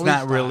 Morgan's So the it's least not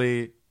hot.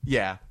 really.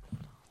 Yeah,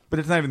 but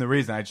it's not even the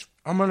reason. I just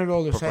I'm gonna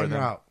go the Prefer same them.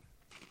 route.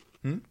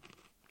 Hmm?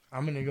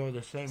 I'm gonna go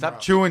the same stop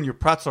route. chewing your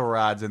pretzel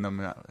rods in them.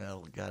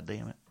 Oh, God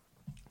damn it.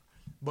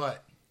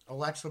 But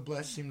Alexa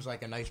Bliss seems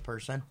like a nice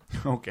person,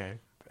 Okay.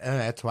 and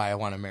that's why I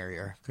want to marry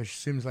her because she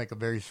seems like a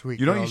very sweet.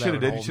 You know what girl you that should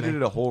have would did? You hold should have me.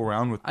 did a whole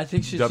round with I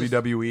think she's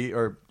WWE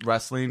or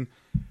wrestling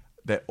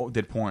that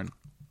did porn.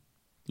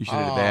 You should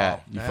have did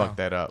that. You yeah. fucked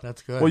that up.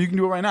 That's good. Well, you can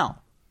do it right now.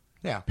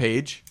 Yeah.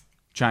 Paige,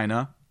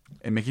 China,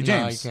 and Mickey No,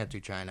 James. you can't do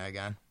China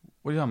again.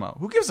 What are you talking about?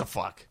 Who gives a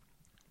fuck?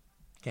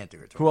 Can't do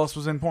it. Who else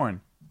was in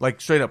porn?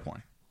 Like straight up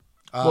porn.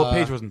 Well,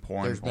 Paige wasn't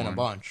porn. There's been a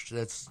bunch.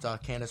 That's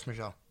Candice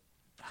Michelle.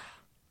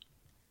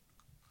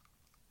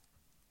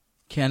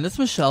 Candice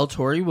Michelle,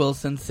 Tori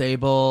Wilson,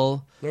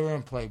 Sable. They were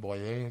in Playboy.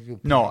 They didn't do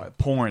No,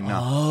 porn. No.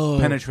 Oh.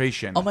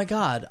 Penetration. Oh my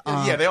God.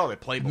 Yeah, they all did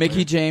Playboy.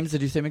 Mickey James.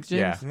 Did you say Mickey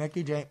James? Yeah.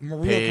 Mickey James,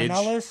 Maria Paige.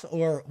 Kanellis,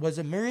 or was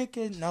it Maria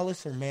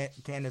Kanellis or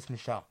Candice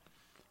Michelle?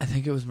 I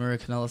think it was Maria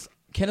Kanellis.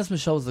 Candice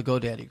Michelle was the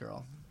GoDaddy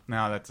girl.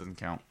 No, that doesn't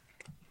count.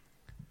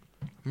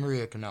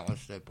 Maria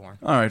Kanellis did porn.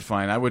 All right,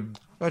 fine. I would.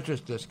 Let's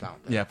just discount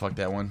it. Yeah, fuck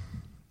that one.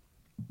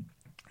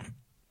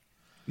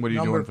 What are you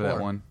Number doing for that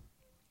 4. one?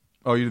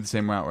 Oh, you did the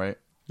same route, right?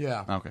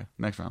 Yeah. Okay,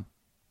 next round.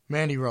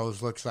 Mandy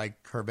Rose looks like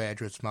her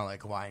badge would smell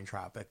like Hawaiian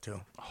Tropic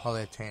too. All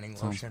that tanning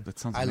lotion. That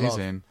sounds I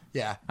amazing.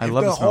 Yeah. I If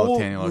love the smell of whole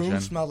tanning lotion.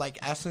 room smelled like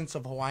essence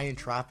of Hawaiian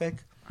Tropic.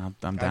 I'm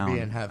I'd down. be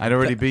in heaven. I'd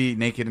already be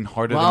naked and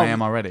harder Wow. than I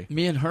am already.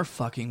 Me and her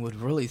fucking would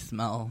really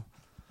smell.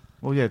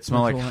 Well, yeah, it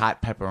smelled like Cool.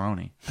 hot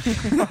pepperoni.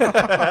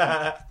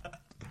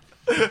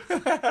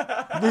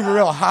 It'd be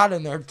real hot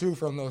in there too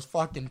from those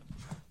fucking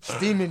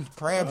steaming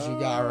crabs you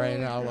got right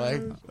now.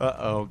 Like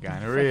Uh-oh,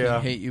 gonorrhea.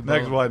 Fucking hate you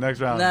Next both. one, next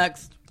round.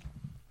 Next.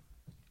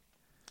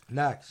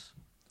 next,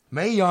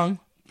 Mae Young,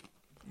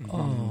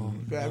 Oh.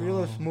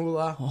 Fabulous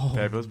Moolah,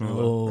 Fabulous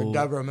Moolah. or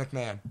Deborah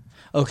McMahon.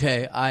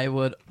 Okay, I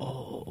would.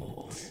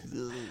 Oh.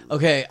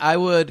 Okay, I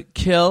would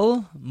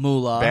kill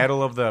Moolah.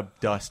 Battle of the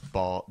dust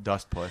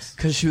puss.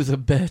 Because she was a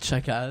bitch,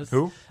 I guess.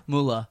 Who?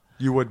 Moolah.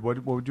 You would,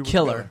 what would you?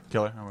 Kill her.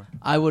 Kill her. Oh,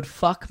 I would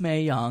fuck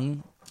Mae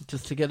Young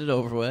just to get it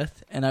over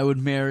with, and I would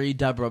marry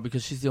Deborah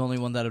because she's the only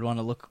one that I'd want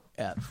to look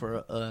at for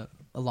a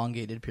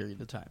elongated period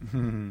of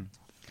time.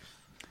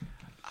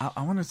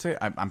 I want to say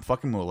I'm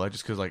fucking Moolah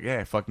just because, like, yeah,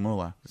 I fuck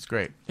Moolah. It's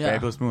great. Yeah.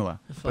 Fabulous Moolah.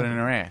 It's Put it in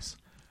her ass.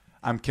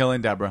 I'm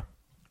killing Deborah.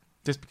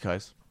 Just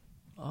because.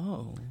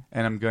 Oh.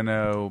 And I'm going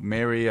to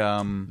marry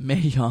Mae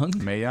Young?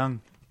 Mae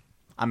Young.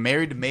 I'm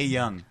married to Mae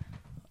Young.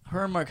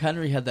 Her and Mark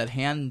Henry had that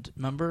hand,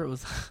 remember? It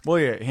was. Well,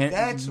 yeah.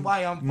 That's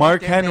why I'm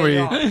Mark fucking Mae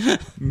Henry.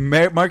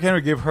 Young. Mark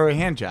Henry gave her a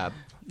hand job.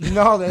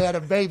 No, they had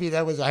a baby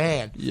that was a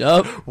hand.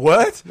 Yup.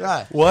 What?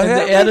 Yeah. What In the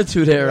happened?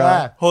 Attitude Era.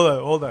 Yeah.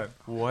 Hold on.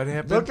 What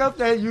happened? Look up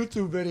that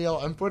YouTube video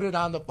and put it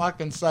on the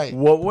fucking site.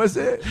 What was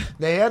it?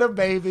 They had a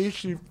baby.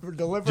 She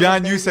delivered.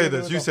 John, a you baby say with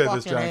this. You a say this,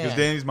 fucking John, because hand.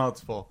 Danny's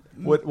mouth's full.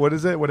 What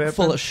is it? What happened?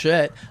 full of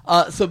shit.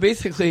 So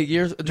basically,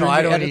 years. No, during I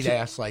the don't attitude, eat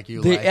ass like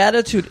you. The like.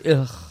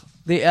 attitude.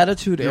 The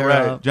attitude You're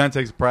era. right. John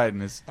takes pride in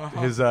his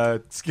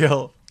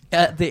skill.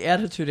 At the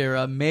Attitude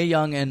Era, Mae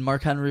Young and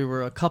Mark Henry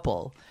were a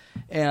couple,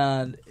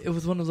 and it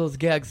was one of those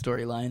gag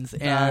storylines.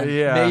 And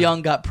yeah. Mae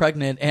Young got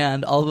pregnant,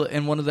 and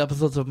in one of the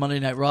episodes of Monday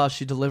Night Raw,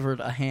 she delivered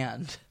a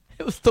hand.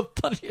 It was the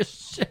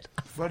funniest shit.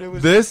 But it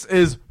was This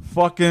is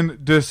fucking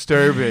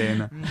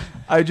disturbing.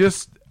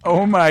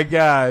 Oh my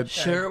god.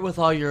 Share it with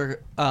all your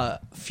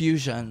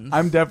fusions.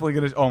 I'm definitely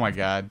gonna. Oh my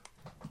god.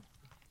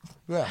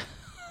 yeah.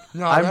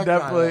 No, I'm that's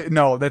definitely not it.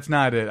 no. That's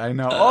not it. I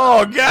know.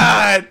 Oh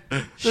god.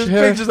 There's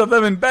Share- pictures of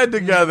them in bed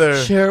together.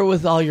 Share it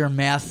with all your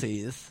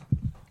massies.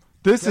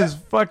 This is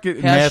fucking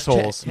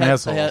Hashtag-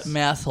 massholes.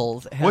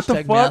 Massholes. What the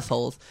Hashtag fuck?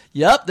 Massholes.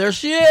 Yep, there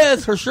she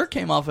is. Her shirt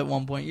came off at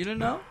one point. You didn't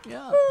know?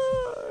 Yeah.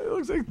 It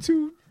looks like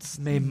two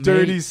May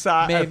dirty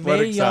May athletic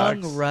Mae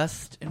Young socks.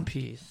 rest in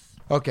peace.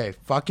 Okay,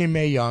 fucking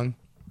Mae Young,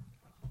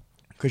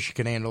 because she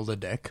can handle the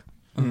dick.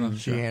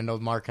 She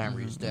handled Mark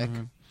Henry's dick.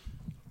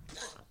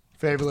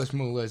 Fabulous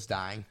Moolah's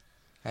dying.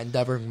 And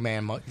Deborah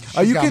McMahon,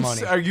 she's got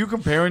money. Are you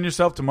comparing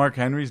yourself to Mark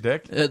Henry's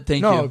dick?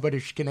 Thank No, you. but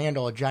if she can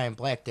handle a giant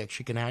black dick,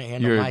 she can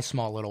handle You're- my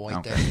small little white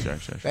Okay,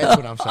 dick. sure. That's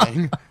what I'm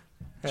saying.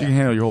 She can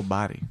handle your whole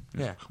body.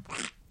 Yeah.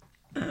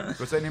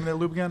 What's that name of that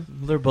lube again?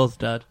 They're both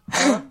dead.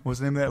 What's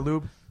the name of that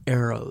lube?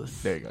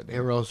 Arrows. There you go. Dave.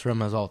 Eros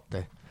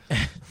Ramazotte.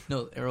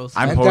 No, arrows.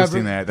 I'm And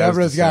posting that. That was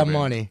Deborah's got disturbing.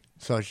 money,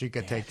 so she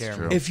could take care of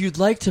true. me. If you'd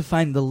like to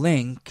find the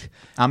link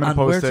I'm gonna on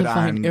where post it to on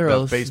find the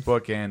arrows,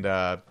 Facebook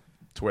and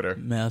Twitter.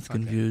 mass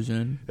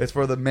confusion. It's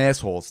for the mass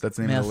holes. That's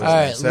the name of the Mass- list. All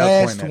right, Instead of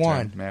last pointing at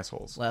one. term, mass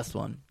holes. Last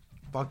one.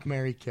 Fuck,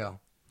 marry, kill.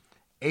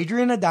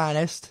 Adrian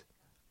Adonis,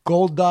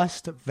 Gold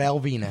Dust, Val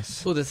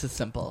Venus. Oh, this is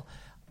simple.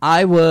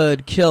 I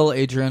would kill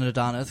Adrian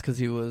Adonis because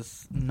he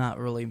was not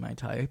really my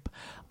type.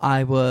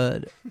 I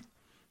would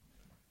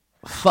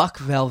fuck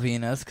Val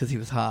Venus because he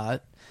was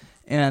hot.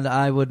 And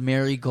I would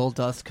marry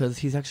Goldust because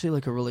he's actually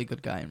like a really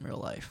good guy in real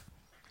life.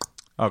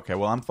 Okay,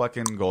 well, I'm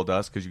fucking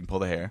Goldust because you can pull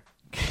the hair.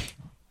 You know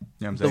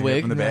what I'm The saying?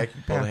 wig? From the back,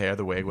 you pull Yeah. the hair,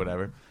 the wig,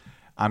 whatever.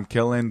 I'm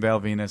killing Val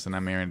Venus and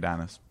I'm marrying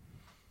Adonis.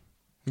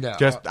 Yeah.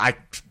 I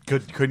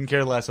couldn't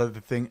care less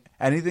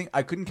anything.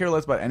 I couldn't care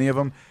less about any of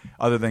them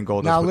other than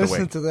Goldust now with the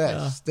listen wig. to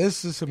this.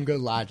 This is some good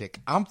logic.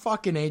 I'm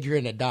fucking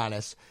Adrian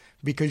Adonis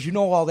because you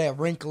know all that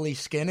wrinkly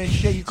skin and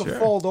shit. You can Sure.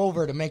 fold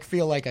over to make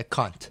feel like a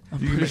cunt. I'm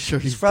pretty sure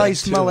He's he's probably dead,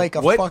 smell too. like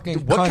a What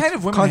fucking what cunt, kind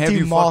of women have cunty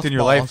you fucked in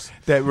your mothballs.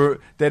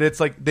 life that it's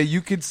like that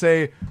you could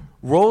say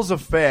rolls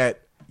of fat?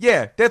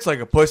 Yeah, that's like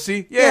a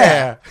pussy.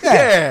 Yeah,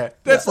 that's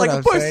That's like what a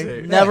I'm pussy.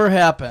 saying. Never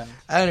happened.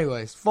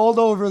 Anyways, fold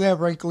over that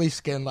wrinkly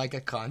skin like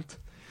a cunt.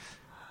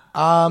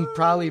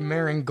 Probably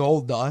marrying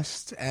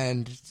Goldust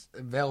and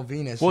Val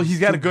Venus. Well, is he's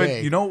got too a good.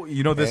 big. You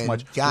know this and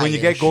much. When you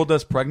get guyish.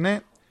 Goldust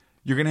pregnant,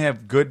 you're gonna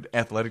have good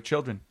athletic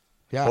children.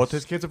 Yes. Both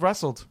his kids have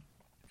wrestled.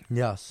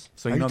 Yes.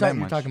 So you Are know talking, that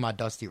You're much. talking about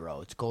Dusty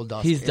Rhodes.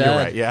 Goldust. He's is- dead.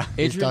 right, yeah.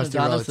 He's Adrian Dusty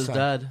Adonis Rhodes' is son.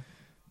 dead.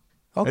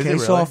 Okay, Is he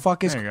so I'll really?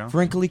 fuck his There you go.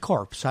 wrinkly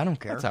corpse. I don't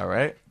care. That's all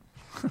right.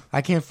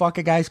 I can't fuck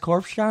a guy's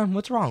corpse, John?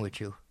 What's wrong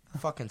with you?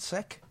 Fucking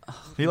sick?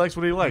 He likes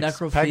what he likes.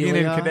 Necrophilia. Pegging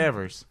in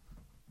cadavers.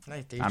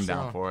 I'm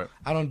down it. for it.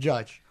 I don't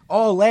judge.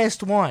 Oh,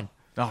 last one.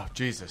 Oh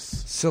Jesus!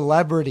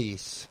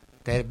 Celebrities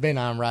that have been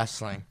on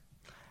wrestling.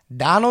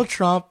 Donald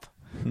Trump,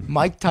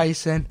 Mike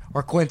Tyson,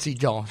 or Quincy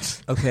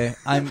Jones. Okay,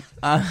 I'm.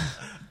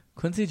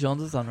 Quincy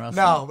Jones is on wrestling.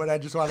 No, but I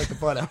just wanted to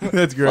put him.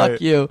 That's great.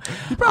 Fuck you.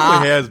 He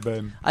probably has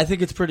been. I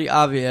think it's pretty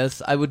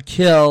obvious. I would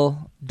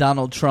kill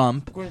Donald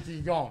Trump.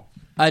 Quincy Jones.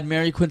 I'd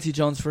marry Quincy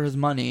Jones for his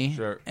money.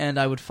 Sure. And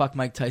I would fuck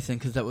Mike Tyson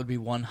because that would be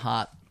one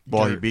hot,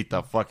 Boy, he dirt- beat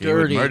the fuck. He would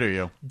dirty, murder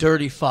you.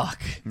 dirty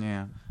fuck.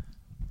 Yeah.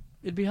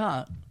 It'd be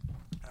hot.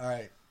 All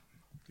right.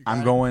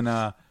 I'm going.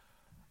 I'm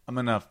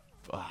gonna.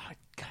 Oh,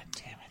 God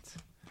damn it!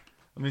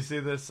 Let me see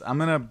this.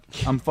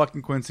 I'm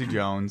fucking Quincy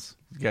Jones.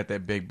 He's got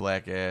that big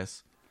black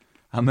ass.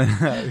 I'm gonna.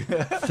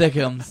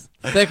 Thickums.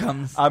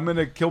 Thickums. I'm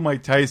gonna kill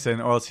Mike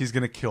Tyson, or else he's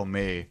gonna kill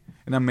me.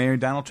 And I'm marrying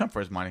Donald Trump for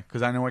his money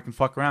because I know I can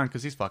fuck around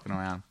because he's fucking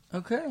around.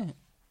 Okay.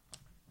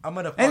 I'm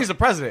gonna And he's the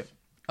president.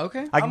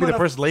 Okay. I can be the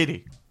gonna- first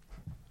lady.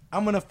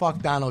 I'm gonna fuck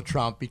Donald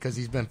Trump because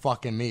he's been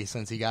fucking me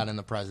since he got in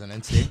the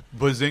presidency.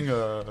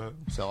 Bazinga!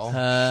 So,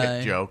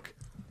 Shit joke.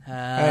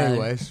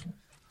 anyways,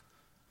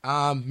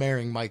 I'm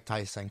marrying Mike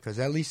Tyson because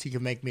at least he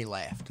can make me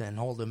laugh and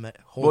hold him.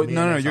 Well, Me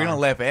no, in no, his you're gonna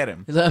arms. laugh at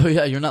him.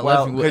 Yeah, you're not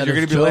Well, laughing because at you're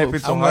his gonna be laughing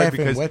jokes. so I'm hard laughing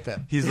because with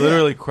him. he's Yeah.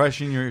 literally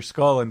crushing your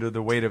skull under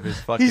the weight of his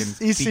fucking. He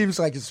feet. seems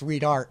like a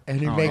sweetheart,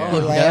 and he Oh, make yeah. me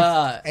Oh, laugh,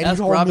 yeah. and Ask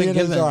he hold Robin me in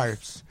his Givens.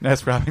 arms.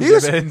 That's Robin He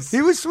was, Givens.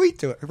 he was sweet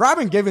to it.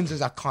 Robin Givens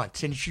is a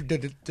cunt, and she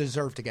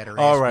deserve to get her ass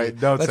All right,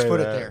 beat. don't Let's say put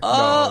that. it there.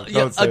 Oh, No, yeah,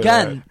 don't say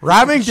again.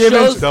 Robin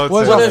Givens Shows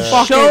was what a a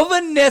fucking.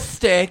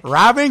 chauvinistic,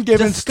 Robin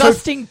Givens took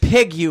disgusting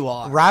pig you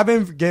are.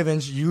 Robin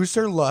Givens used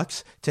her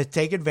looks to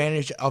take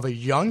advantage of a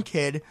young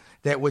kid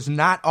that was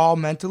not all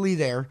mentally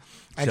there,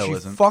 And Still she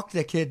isn't. fucked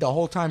the kid the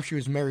whole time she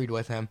was married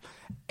with him.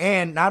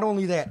 And not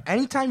only that,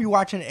 anytime you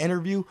watch an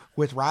interview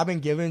with Robin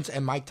Givens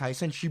and Mike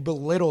Tyson, she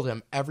belittled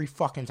him every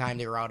fucking time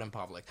they were out in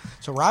public.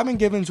 So Robin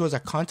Givens was a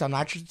cunt. I'm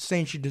not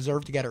saying she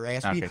deserved to get her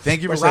ass beat. Okay,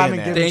 thank you for but saying Robin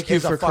that. Givens Thank you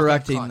is a for fucking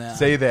correcting cunt. that.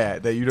 Say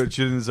that you don't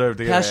shouldn't deserve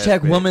to get her ass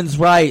Hashtag beat. women's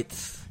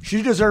rights.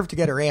 She deserved to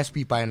get her ass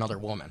beat by another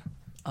woman.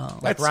 Oh.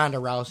 Like That's Ronda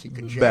Rousey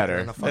could jail her better.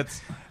 in the fuck.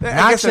 That's Not I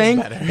guess that's saying-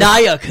 better.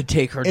 Naya could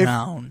take her If-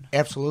 down.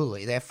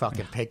 Absolutely. That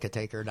fucking pig could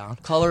take her down.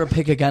 Call her a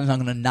pig again, and I'm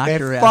gonna knock That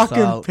your ass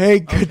fucking out.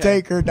 pig could Okay.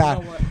 take her down.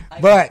 You know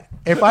what? But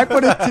if I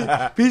put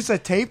a piece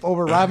of tape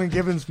over Robin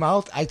Givens'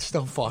 mouth, I'd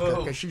still fuck her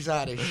because she's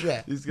out of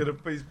shit. He's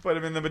put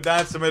him in the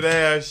Madonna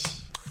Dash.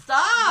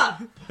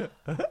 Stop!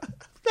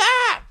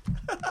 Ah!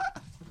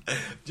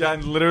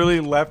 John literally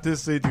left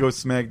his seat to go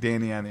smack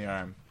Danny on the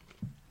arm.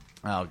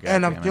 Oh god.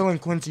 And I'm damn it. killing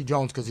Quincy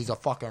Jones because he's a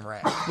fucking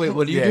rat. Wait,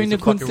 what are you Yeah, doing he's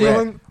to a fucking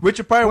Quincy? rat.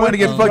 Richard Pryor wanted to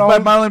get Quincy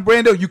fucked by Jones.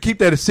 Marlon Brando. You keep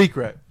that a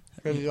secret.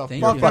 'Cause he's a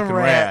Thank fucking, you. Fucking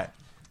rat. rat.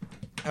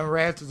 And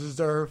rats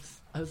deserve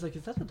I was like,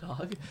 is that a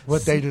dog?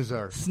 what they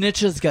deserve.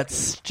 Snitches get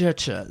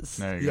stitches.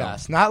 There you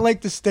Yes, not like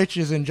the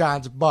stitches in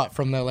John's butt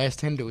from the last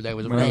Hindu that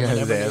was go. When he ramming got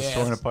his everybody's ass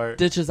torn apart.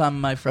 Stitches on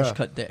my fresh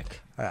cut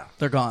dick. Yeah.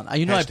 They're gone.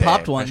 You know, Hashtag I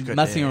popped fresh one cut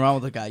messing dick. around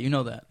with a guy. You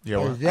know that. Yeah,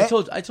 well, Is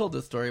that- I told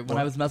this story when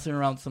I was messing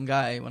around with some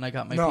guy when I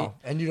got my No,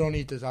 and you don't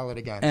need to tell it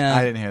again. And,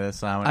 I didn't hear this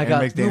sound. I It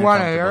got- makes You Danny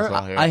wanna uncomfortable, hear so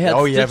I'll hear I it. had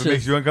Oh yeah, if it stitches.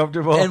 makes you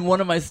uncomfortable. and one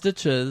of my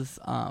stitches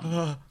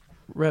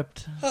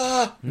ripped.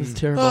 It was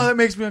terrible. Oh, that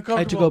makes me I uncomfortable.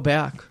 had to go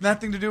back.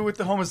 Nothing to do with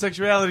the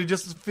homosexuality,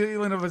 just the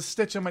feeling of a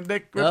stitch on my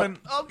dick ripping.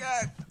 Oh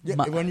god. Yeah,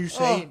 My- when you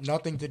say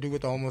nothing to do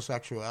with the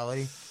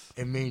homosexuality,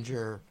 it means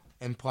you're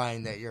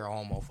implying that you're a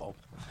homophobe.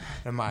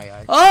 In my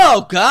eyes.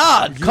 Oh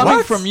God! Coming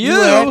What? from You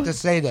have you. to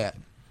say that.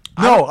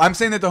 No, I'm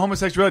saying that the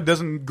homosexuality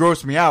doesn't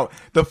gross me out.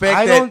 The fact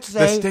I that don't the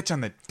say- stitch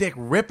on the dick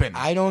ripping.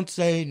 I don't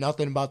say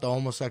nothing about the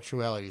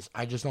homosexualities.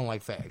 I just don't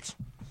like fags.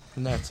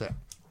 And that's it.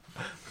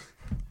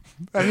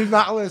 And he's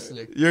not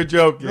listening. You're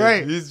joking.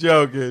 Right. He's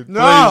joking.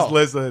 No. Please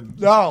listen.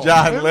 No.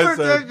 John, in listen.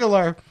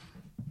 particular,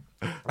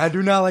 I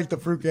do not like the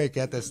fruitcake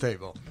at this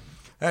table.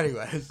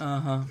 Anyways.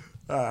 Uh-huh.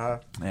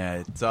 Yeah,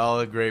 it's all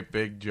a great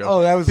big joke.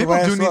 Oh, that was the People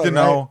last do need one, to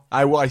know.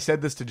 I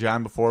said this to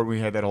John before we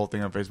had that whole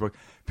thing on Facebook.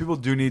 People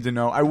do need to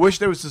know. I wish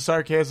there was a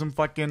sarcasm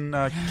fucking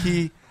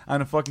key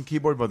on a fucking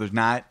keyboard, but there's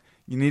not.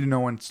 You need to know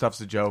when stuff's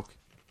a joke.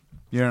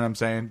 You know what I'm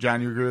saying?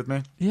 John, you agree with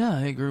me? Yeah,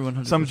 I agree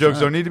 100%. Some jokes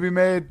don't need to be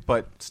made,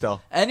 but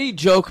still. Any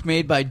joke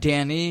made by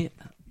Danny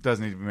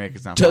Doesn't need to be made.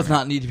 It's not does funny.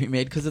 not need to be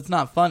made because it's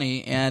not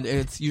funny and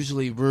it's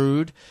usually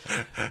rude,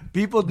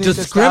 People need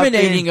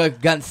discriminating to stop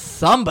against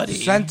somebody.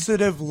 being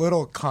sensitive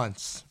little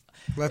cunts.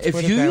 Let's If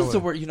put you it that use way. the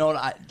word, you know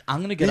what? I'm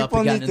going to get People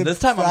up again, need and to this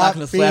time I'm not stop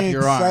going to slap being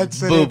your arm.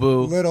 sensitive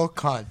Boo boo. little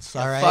cunts.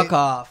 All right. Fuck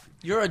off.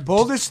 You're a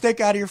Pull the stick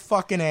out of your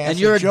fucking ass. And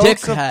you're a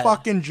joke's dickhead. a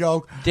fucking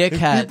joke.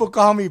 Dickhead. If people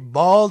call me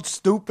bald,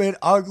 stupid,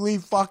 ugly,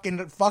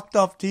 fucking fucked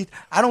up teeth,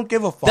 I don't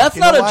give a fuck. That's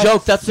You not know a why?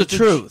 joke. That's the It's a-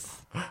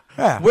 truth.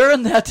 Yeah. Where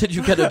in that did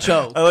you get a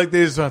joke? I like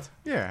these ones.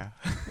 Yeah.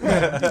 You're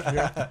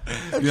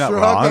not Sure,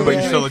 wrong, okay, but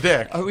you're yeah. still a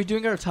dick. Are we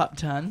doing our top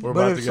 10? We're about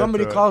But to if get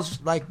somebody through it.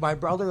 calls like my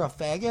brother a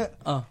faggot,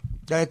 Oh.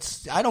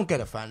 I don't get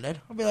offended.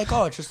 I'll be like,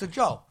 oh, it's just a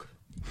joke.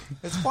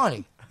 It's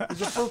funny.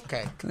 It's a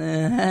fruitcake.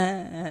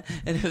 And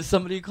if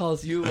somebody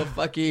calls you a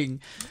fucking...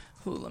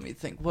 Ooh, let me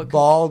think. What?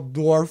 Bald,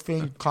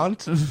 dwarfing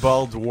cunt.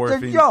 Bald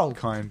dwarfing joke.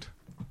 cunt.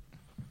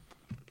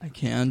 I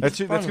can't. That's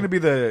gonna be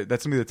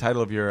the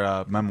title of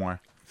your memoir.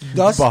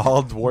 Dust,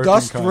 Bald dwarfing cunt.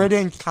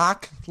 dust-ridden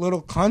cock,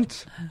 little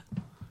cunt.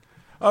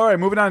 All right,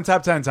 moving on to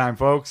top 10 time,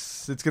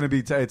 folks. It's gonna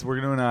be we're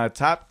doing a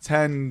top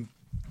 10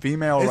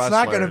 female It's wrestlers.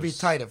 not going to be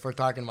tight if we're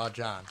talking about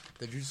John.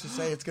 Did you just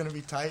say it's going to be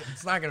tight?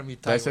 It's not going to be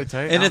Did I tight. say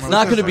tight? and I it's don't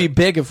not know. going to be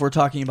big if we're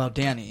talking about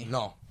Danny.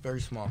 No, very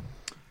small.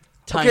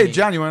 Tiny. Okay,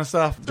 John, you want to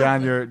start?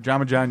 John, your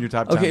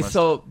top 10 Okay, list.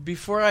 so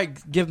before I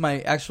give my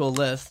actual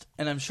list,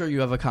 and I'm sure you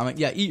have a comment.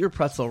 Yeah, eat your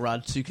pretzel,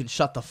 Rod, so you can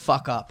shut the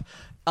fuck up.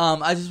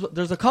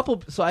 There's a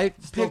couple. So I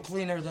Still picked.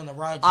 cleaner than the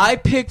ride. I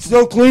picked.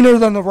 Still cleaner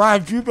than the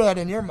ride you've had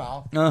in your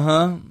mouth.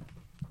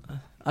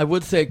 I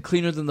would say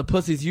cleaner than the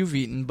pussies you've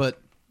eaten, but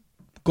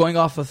going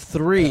off of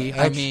 3,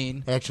 I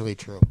mean, Actually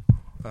true.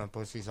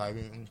 Pussies I've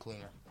eaten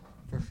cleaner.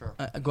 For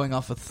sure. going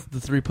off of the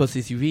 3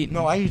 pussies you've eaten.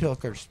 No, I eat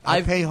hookers. I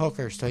I've- pay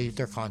hookers to eat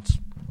their cunts.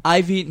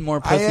 I've eaten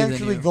more pussy I than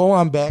actually you. go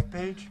on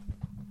Backpage.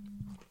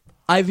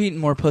 I've eaten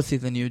more pussy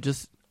than you.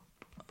 Just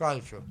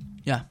Probably true.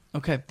 yeah.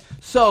 Okay.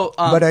 So,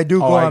 But I do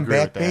go I on agree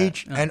with that.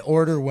 Backpage and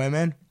order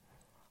women.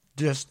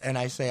 And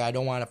I say, I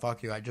don't want to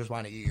fuck you. I just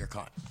want to eat your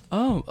cunt.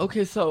 oh,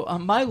 okay. So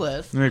on my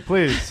list, Nick,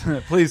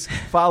 please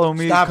follow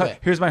me. Stop it.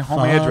 Here's my home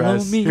Follow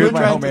address. me. You're Here's my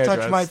trying home to touch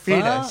address. my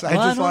penis. I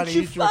why just don't want to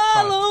you eat your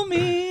follow cunt.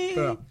 me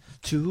Yeah.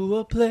 to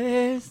a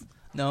place?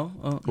 No.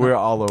 Oh, no. We're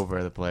all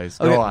over the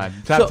place. Okay. Go on.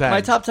 Top so 10.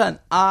 my top 10.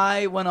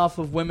 I went off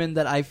of women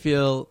that I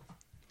feel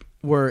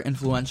were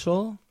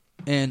influential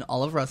in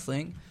all of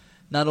wrestling.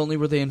 Not only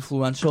were they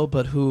influential,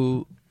 but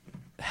who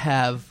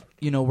have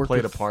worked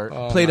Played with, a part.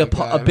 Oh played my a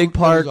God. big Who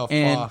part gives a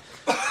in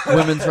fuck?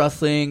 women's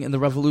wrestling and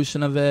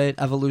the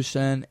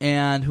evolution,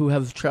 and who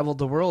have traveled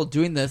the world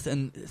doing this,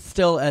 and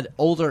still at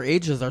older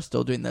ages are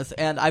still doing this.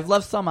 And I've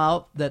left some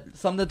out,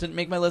 some that didn't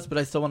make my list, but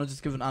I still want to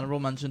just give an honorable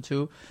mention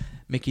to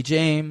Mickie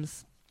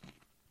James,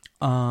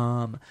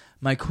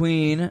 my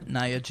queen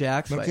Nia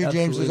Jax. Mickie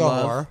James is a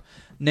whore.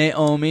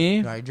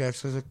 Naomi. Nia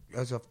Jax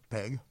is a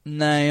pig.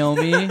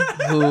 Naomi,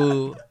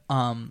 who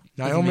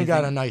Naomi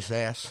got a nice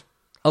ass.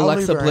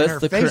 Alexa Bliss, her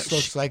the face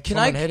looks like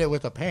someone hit it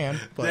with a pan.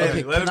 But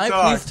Hey, let can him I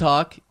talk. please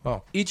talk?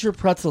 Oh. Eat your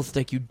pretzel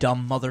stick, you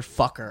dumb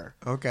motherfucker.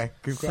 okay,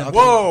 keep Simple.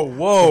 going.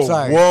 Whoa,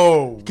 Sorry.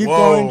 whoa. Keep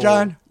going,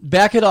 John.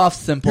 Back it off,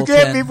 You simpleton.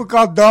 can't people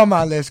called dumb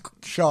on this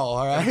show,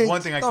 all right?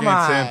 One thing I Come can't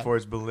on. stand for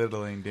is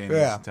belittling Daniel's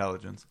Yeah.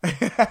 intelligence.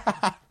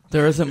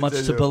 There isn't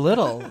much to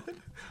belittle.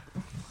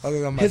 Other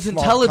than my His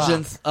small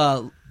intelligence,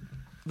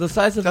 the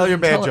size of Tell his your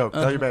bad intelli- joke.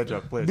 Tell your bad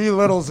joke, please. cock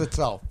belittles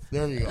itself.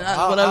 There you go. That's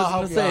what I was I'll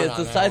going to help say. you It's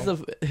the out size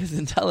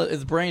on of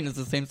his brain is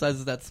the same size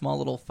as that small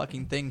little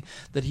fucking thing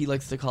that he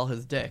likes to call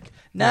his dick.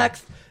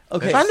 Next.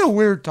 Okay. It's kind of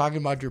weird talking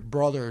about your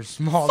brother's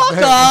small Fuck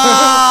dick.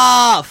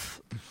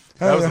 off!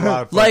 That was a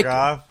lot of fuck Like,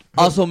 off.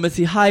 Also,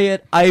 Missy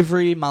Hyatt,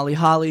 Ivory, Molly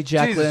Holly,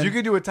 Jacqueline. Jesus, you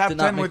could do a top did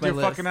not 10 make with my your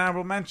list. fucking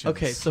honorable mentions.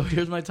 Okay, so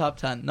here's my top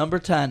 10. Number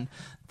 10,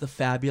 the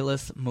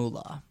fabulous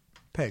Moolah.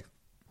 Pig.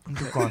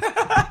 Keep going.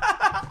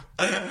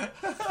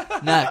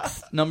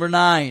 Next, number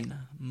 9,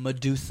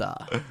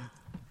 Medusa.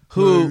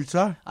 Who,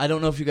 Medusa? I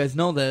don't know if you guys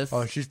know this.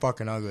 Oh, she's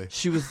fucking ugly.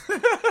 She was,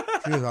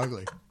 She was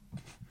ugly.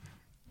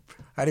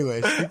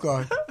 Anyways, keep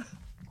going.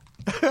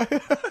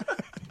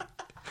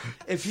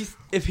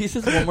 if he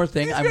says one more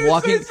thing, I'm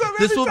walking.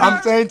 This will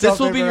I'm saying be, this will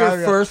something be your right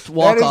now. first That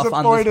walk is off the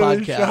on point this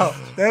of the podcast. show.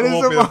 That is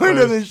won't be the the point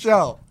of first. the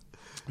show.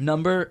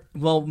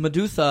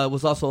 Medusa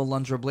was also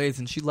Alundra Blaze,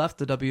 and she left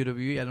the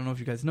WWE. I don't know if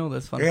you guys know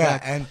this. Fun Yeah,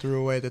 fact. and threw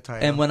away the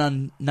title. And went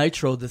on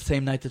Nitro the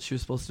same night that she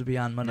was supposed to be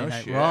on Monday No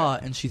Night shit. Raw,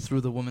 and she threw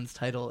the women's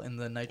title in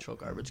the Nitro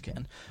garbage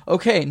can.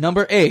 Okay,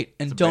 number 8,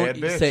 and It's a don't bad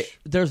bitch. say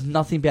there's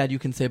nothing bad you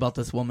can say about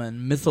this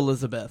woman, Miss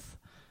Elizabeth.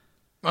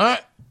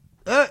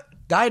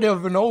 Died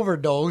of an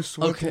overdose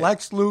with Okay.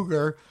 Lex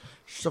Luger.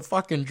 She's a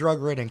fucking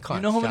drug-ridden cunt.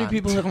 You know how many John.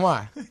 people have- Come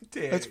on.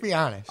 Let's be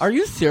honest. Are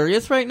you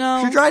serious right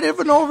now? She died of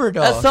an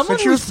overdose. As someone And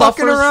she who was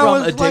fucking suffers around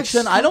from with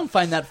addiction, Lex- I don't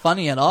find that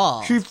funny at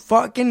all. She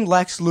fucking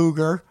Lex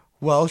Luger.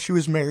 Well, she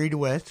was married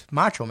with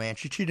Macho Man.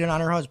 She cheated on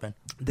her husband.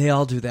 They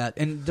all do that,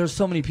 and there's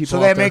so many people. So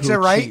out that there makes who it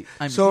right? cheat.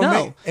 I mean, So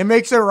no, it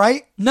makes it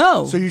right?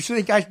 no. So you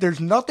think there's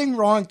nothing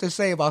wrong to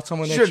say about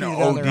someone that Shouldn't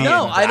cheated on their OD.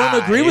 No, husband? I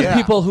don't agree with Yeah.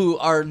 people who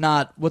are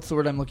not. What's the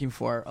word I'm looking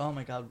for? Oh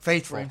my god,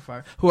 Faithful. brain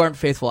fart. Who aren't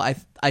faithful.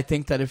 I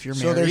think that if you're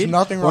So married, there's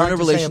nothing or wrong in a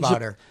to say relationship,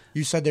 about her.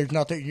 You said there's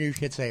nothing you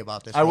could say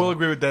about this. I will woman.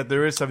 agree with that.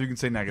 There is stuff you can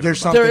say negative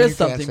There's about. something there you is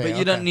can't something, say, but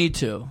you don't okay. need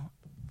to.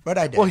 But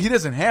I did. Well, he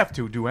doesn't have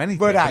to do anything.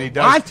 But I he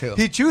does. want to.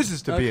 He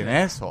chooses to be Okay. an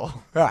asshole.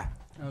 Yeah.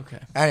 Okay.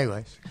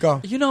 Anyways, go.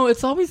 You know,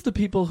 it's always the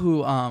people who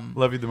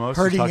Love you the most.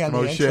 Hurting talk on the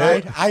the most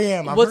inside. shit. I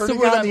am. I'm what's the hurting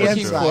word on I'm the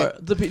looking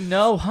inside. for?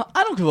 No,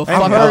 I don't give a I'm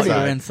fuck about hurting.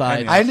 your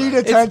inside. I I need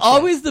attention. It's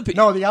always the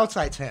No, the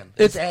outside's him.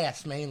 It's- It's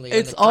ass mainly.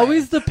 It's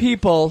always the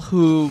people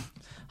who.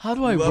 How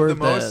do I Love word the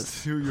most,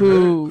 this? who you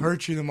Who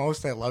hurt you the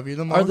most. I love you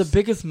the most. are the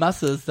biggest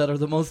messes that are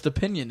the most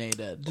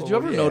opinionated? Did you Oh,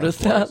 ever yeah, notice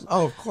of course. that?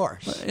 Oh, of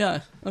course.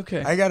 Yeah.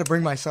 Okay. I got to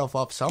bring myself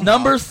up somehow.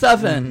 Number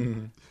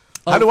 7.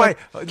 How do I?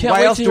 Can't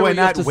Why wait else to hear do I what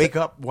you have not to wake say.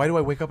 up? Why do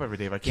I wake up every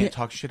day if I can't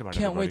talk shit about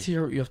Can't everybody? wait to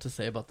hear what you have to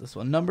say about this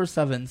one. Number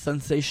 7,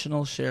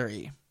 Sensational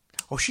Sherry.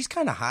 Oh, she's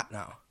kind of hot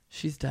now.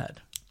 She's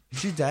dead.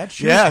 She's dead.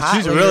 She Yeah, was hot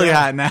she's later really on.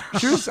 hot now.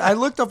 She was. I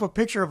looked up a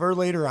picture of her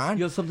later on.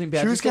 You have something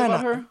bad She to was say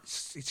about kinda her?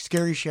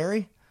 Scary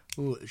Sherry.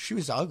 Ooh, she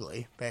was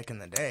ugly back in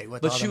the day.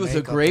 With But all she the was a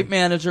makeup great and-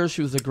 manager.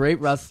 She was a great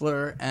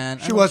wrestler,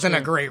 and I She don't wasn't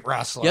care. a great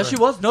wrestler. Yeah, she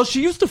was. No,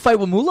 she used to fight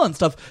with Moolah and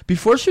stuff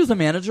before she was a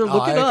manager.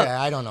 Look it okay, up.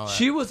 I don't know that.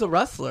 She was a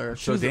wrestler.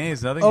 She So was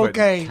Danny's nothing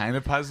Okay. but kind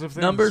of positive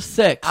things. number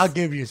 6. I'll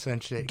give you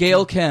some shit.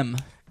 Gail Kim.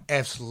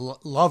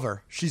 Love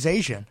her. She's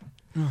Asian.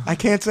 I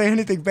can't say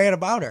anything bad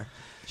about her.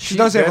 She She-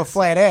 does have a that's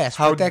flat ass,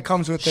 how- but that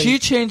comes with the She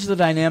changed the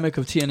dynamic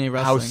of TNA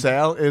How wrestling.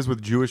 Sal is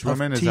with Jewish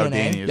women is how TNA?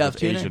 Danny is Yeah, with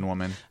TNA. Asian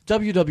women.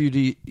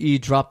 WWE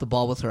dropped the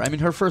ball with her. I mean,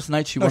 her first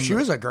night she No, won. she the-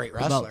 was a great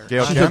wrestler.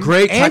 Gail She's Kim? a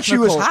great And she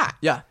was technical- hot.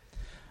 Yeah.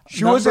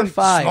 She Number wasn't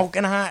 5.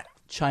 smoking hot,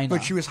 China.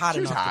 but she was hot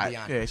She was enough hot. to be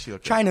on. Yeah, she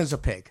looked good. China's a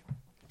pig.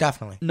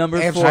 Definitely.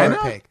 Number Absolute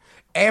 4. pig.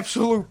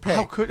 Absolute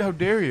pig. How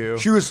dare you?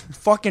 She was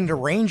fucking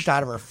deranged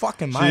out of her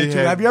fucking She mind. Too.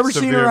 had Have you ever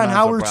seen severe her on mental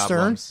Howard Stern?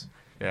 problems.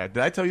 Yeah, did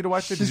I tell you to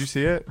watch it? Did you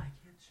see it?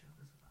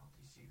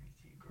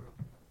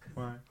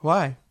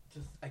 Why?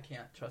 Just, I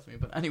can't, trust me.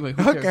 But anyway,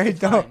 who cares? Okay, It's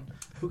don't. fine.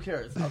 Who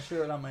cares? I'll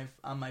share it on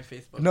my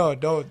Facebook. No,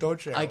 don't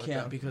share. I it with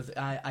can't them. because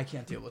I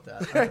can't deal with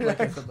that. Like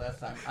I said last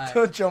time.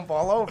 Don't jump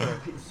all over. I'll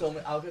get so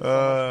much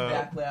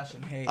backlash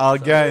and hate.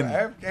 Again,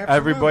 Absolutely.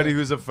 everybody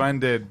who's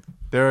offended,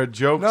 there are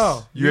jokes.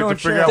 No, you you have to don't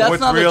figure share. out That's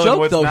what's not real a joke, and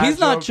what's though. not He's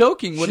not joke.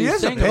 joking. What She he's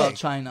is a saying pig. about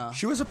China.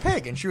 She was a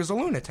pig and she was a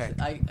lunatic.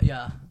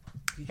 Yeah.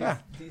 Yeah.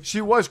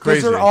 She was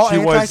crazy. they're all She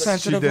was. She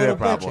anti-sensitive did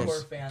have little bitches. problems.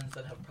 Hardcore fans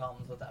that have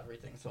problems with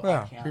everything, so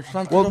Yeah, I can't. you're I'm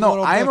sensitive. Well, no,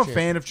 little I am a bitches.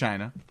 fan of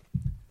China.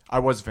 I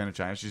was a fan of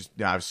China. She's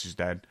obviously she's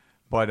dead,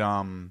 but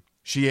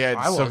She had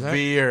I wasn't.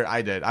 severe.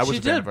 I did. I was She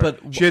a fan did, of her.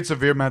 but- she had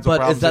severe mental But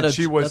problems. is that and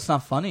she was that's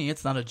not funny.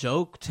 It's not a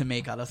joke to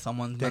make out of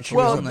someone That that's she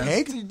was a illness.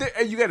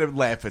 pig? You got to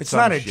laugh at It's some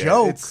not a shit.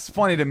 joke. It's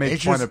funny to make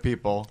It's fun just- of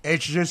people.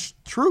 It's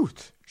just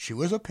truth. She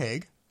was a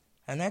pig,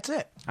 and that's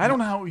it. I don't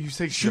know how you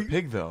say she's a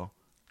pig though.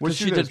 What 'Cause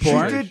she did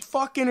porn? She did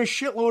fucking a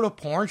shitload of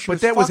porn. She But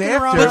was that was fucking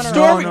after. around But on her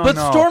Stormy, own.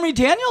 no. Stormy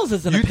Daniels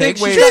isn't You a pig. think-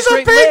 wait. She's She's a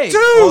straight pig leg.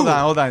 too.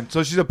 Hold on.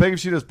 So she's a pig if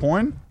she does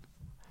porn?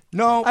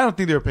 No, I don't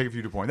think they're a pig if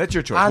you do porn. That's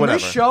your choice. on Whatever.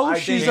 this show, I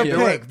she's a think you're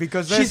pig right.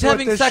 because that's She's what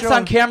having this sex show-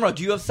 on camera.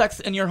 Do you have sex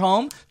in your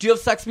home? Do you have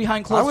sex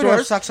behind I closed would doors?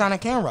 have sex on a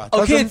camera.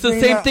 Okay, Doesn't it's the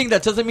mean same that- thing.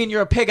 That doesn't mean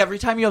you're a pig. Every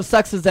time you have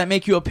sex, does that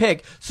make you a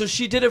pig? So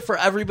she did it for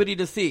everybody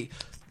to see.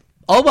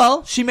 Oh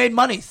well, she made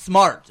money.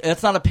 Smart.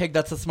 That's not a pig.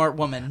 That's a smart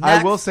woman. I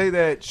Next. will say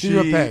that She's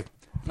a pig.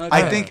 Okay.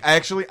 I think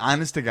actually,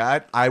 honest to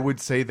God, I would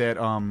say that.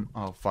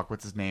 Oh fuck,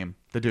 what's his name?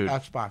 The dude.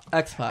 Xbox.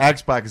 X-Pac.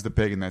 X-Pac is the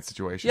pig in that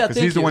situation Yeah, because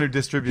thank he's the you. one who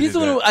distributed He's the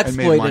one who it and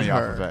made exploited money her.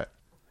 off of it.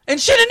 And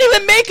she didn't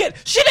even make it.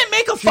 She didn't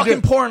make a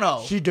fucking did-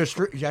 porno.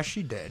 Yes,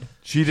 she did.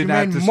 She did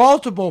not made dis-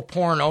 multiple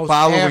pornos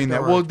Following that,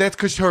 afterwards. well, that's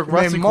because her made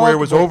wrestling career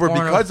was multiple over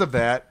pornos. because of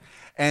that.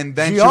 And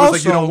then She she was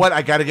like, you know also- what?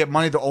 I got to get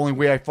money the only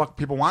way I fuck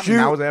people want me.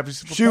 Now is after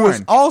she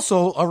was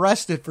also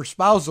arrested for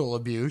spousal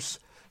abuse.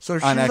 So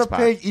she's On a Xbox.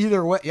 pig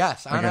either way.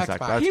 Yes, on Against Xbox.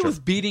 Xbox. he true. was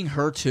beating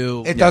her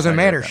too. It Yes, doesn't I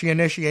matter. get that. She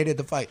initiated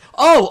the fight.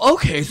 Oh,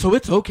 okay. So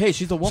it's okay.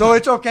 She's a woman. So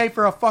it's okay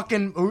for a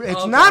fucking.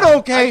 It's Oh, not God.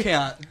 okay. I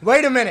can't.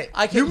 Wait a minute.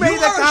 I can't. You made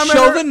the are a comment.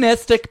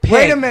 chauvinistic pig.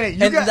 Wait a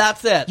minute. and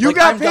that's it. You Like,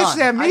 got I'm pissed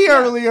done. at I me can't.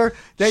 earlier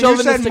that you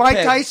said Chauvinistic Mike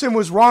pig. Tyson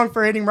was wrong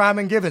for hitting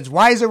Robin Givens.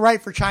 Why is it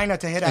right for China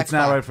to hit It's Xbox?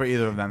 not right for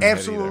either of them. to hit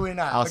Absolutely either.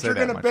 not. I'll But say you're that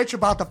going to much. bitch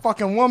about the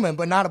fucking woman,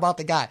 but not about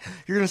the guy.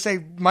 You're going to say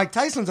Mike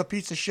Tyson's a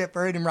piece of shit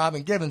for hitting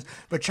Robin Givens,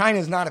 but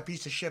China's not a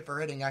piece of shit for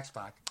hitting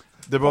Xbox.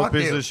 They're both Fuck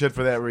pieces you. of shit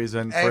for that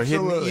reason. For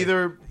hitting Absolutely.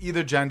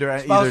 either gender,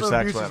 either Spousal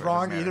sex, abuse whatever. is wrong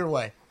doesn't matter. either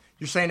way.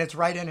 You're saying it's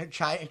right in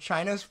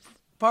China's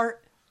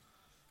part?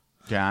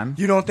 John,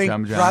 You don't think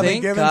John. Robin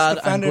Thank Givens God I'm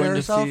defended going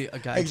herself? to see a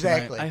guy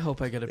Exactly. tonight. I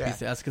hope I get a Yeah.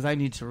 piece of ass because I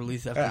need to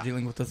release after Yeah.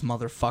 dealing with this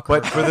motherfucker.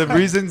 But for the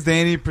reasons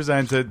Danny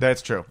presented,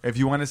 that's true. If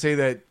you want to say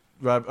that,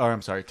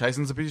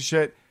 Tyson's a piece of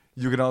shit,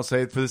 you can all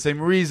say it for the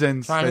same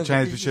reasons China's that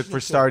China's a a piece piece of of shit for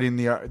shit. starting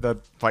the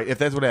fight. If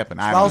that's what happened,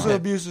 I don't Spousal know.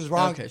 abuse is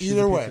wrong okay, she's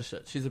either a piece way. of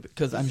shit. She's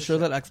because I'm sure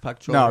that X-Pac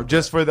drove No, her.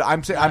 just for the.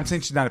 I'm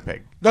saying she's not a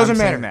pig. Doesn't I'm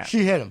saying matter. that.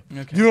 She hit him.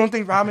 Okay. You don't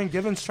think Robin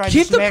Givens tried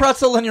Keep to the smack...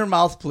 pretzel in your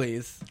mouth,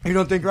 please. You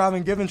don't think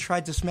Robin Givens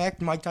tried to smack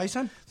Mike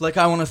Tyson? Like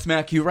I want to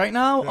smack you right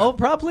now. Oh,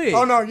 probably.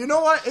 Oh, no. You know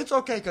what? It's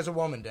okay because a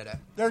woman did it.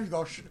 There you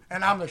go.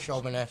 And I'm the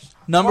chauvinist.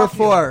 Number Fuck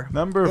you. 4.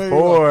 Number There you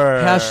 4.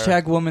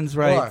 Hashtag women's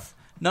rights.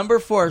 Number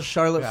 4,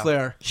 Charlotte Yeah.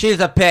 Flair. She's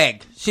a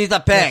pig. She's a Yeah,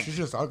 pig. she's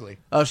just ugly.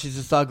 Oh, she's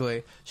just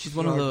ugly. She's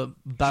one of the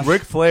best.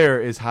 Ric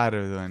Flair is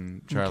hotter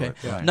than Charlotte.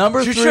 Okay. Flair.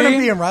 Number She 3. shouldn't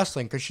be in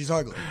wrestling because she's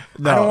ugly.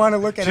 No, I don't want to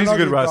look at She's an a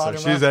good ugly broad wrestler. in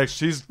She's wrestling.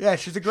 actually she's Yeah,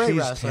 she's a great she's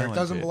wrestler. It doesn't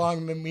talented.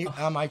 belong to me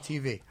on my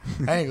TV.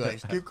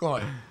 Anyways, keep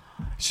going.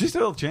 she's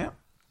still a champ.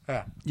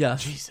 Yeah.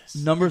 Yes. Jesus.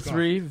 Number Keep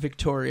 3,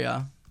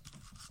 Victoria.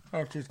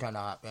 Oh, she's kind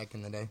of hot back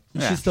in the day.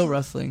 Yeah. She's still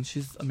wrestling.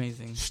 She's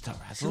amazing.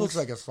 She looks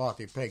like a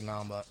slothy pig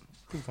now, but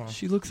keep going.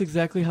 She looks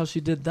exactly how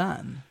she did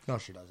then. No,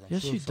 she doesn't.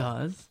 Yes, she looks like-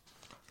 does.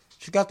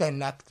 She's got that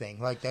neck thing,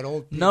 like that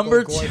old.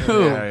 Number goiter.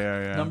 2.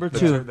 Yeah. Number The-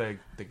 2.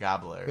 the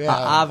gobbler. Yeah.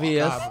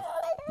 Obvious. God.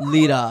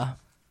 Lita.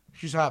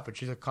 She's hot, but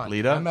she's a cunt.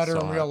 Lita? I met her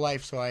So in hot. real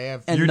life, so I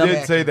have. And You number-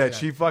 did say that Yeah.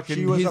 she fucking.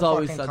 She was He's a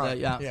always fucking said cunt. that,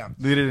 yeah. Yeah.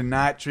 Lita did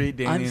not treat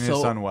Danny I'm and his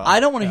so. son well. I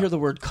don't want to Yeah. hear the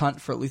word cunt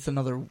for at least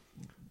another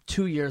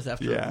 2 years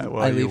after Yeah,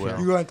 well, I you leave will.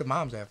 here. You went to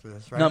mom's after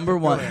this, right? Number Go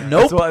 1. ahead.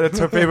 Nope. That's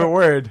her favorite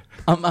word.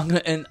 I'm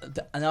gonna, and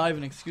now I have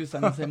an excuse.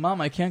 I'm gonna say,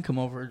 Mom, I can't come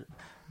over.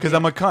 Because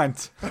I'm a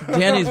cunt.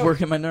 Danny's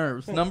working my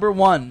nerves. Number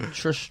 1,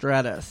 Trish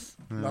Stratus.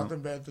 Nothing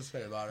bad to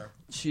say about her.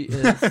 She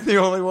is. The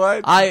only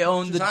one. I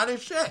own She's the. hot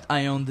as shit.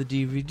 I own the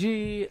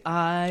DVD.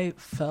 I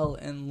fell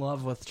in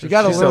love with. She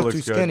got a She still little too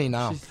looks good. skinny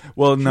now. She's-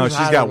 Well, no, was she's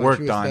hotter got when work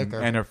she was done, thicker.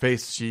 and her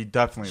face, she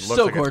definitely looks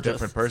So like gorgeous. a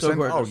different So person.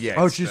 gorgeous. Oh yeah.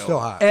 Oh, it's she's still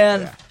hot.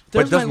 And Yeah. But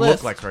there's it doesn't my look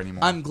list. like her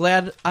anymore. I'm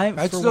glad. I'd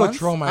for still once,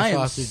 throw I my am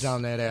sausage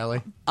down that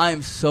alley.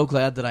 I'm so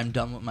glad that I'm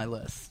done with my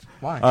list.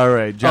 Why? All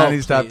right,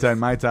 Johnny's top please. 10,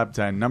 my top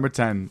 10. Number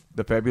 10,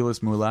 the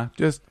fabulous Moolah.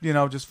 Just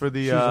just for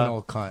the She's an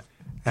old cunt.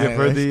 give her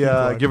Anyways, keep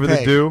going. give her the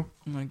Pig. due.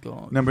 Oh my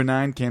god. Number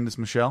 9, Candice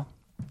Michelle.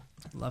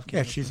 Love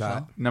Yeah, Candice she's Michelle.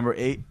 hot. Number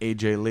 8,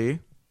 AJ Lee. A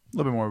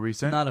little bit more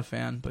recent. Not a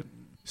fan, but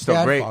Still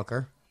Yeah, I'd great. fuck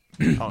her.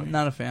 Oh, yeah.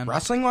 not a fan.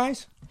 Wrestling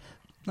wise,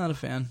 Not a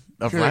fan.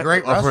 Of, She's a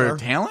great of her wrestler.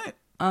 talent,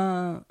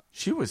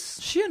 she was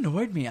She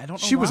annoyed me. I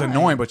don't know. she was why.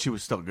 annoying, but she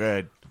was still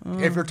good.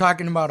 if you're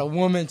talking about a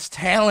woman's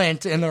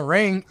talent in the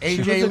ring, She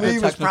was AJ a good Lee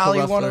was technical probably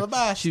one wrestler. of the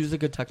best. She was a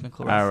good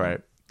technical wrestler. All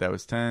right. That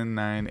was 10,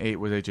 9, 8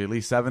 was AJ Lee,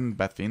 7,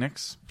 Beth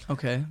Phoenix.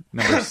 Okay.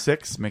 Number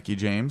 6, Mickey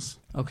James.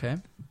 Okay.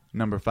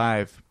 Number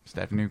 5,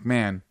 Stephanie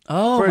McMahon.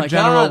 Oh, For my in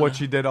general, God. what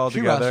she did all She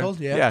together. wrestled,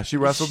 yeah. she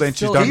wrestled and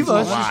she's Still done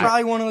Divas, a she's lot.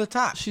 probably one of the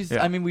top. She's.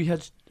 Yeah. I mean, we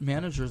had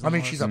managers. I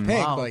mean, on she's ours. a pig,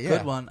 Wow, but yeah.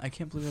 good one. I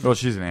can't believe it. Well,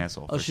 she's an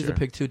asshole. Oh, for she's sure. a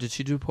pig too. Did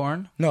she do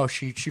porn? No,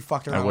 she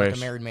fucked I around with wish. a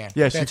married man.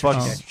 Yeah, she That's what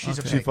fucks. she did. She's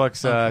a She pig.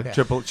 fucks Okay.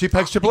 Triple. She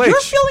pegs Triple H. You're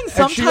feeling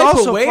some And she type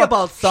also of way fucked-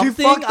 about she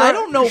something. fucked I her-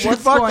 don't know she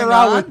what's fucked going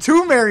around on. with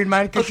 2 married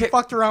men because she Okay.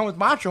 fucked around with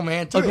Macho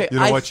Man too. Okay. You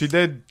know I- what she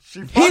did?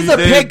 He's She a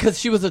did- pig because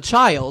she was a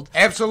child.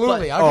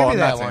 Absolutely, But- I'll Oh, give I'm you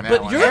not that saying one. that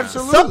But one. you're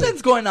Absolutely.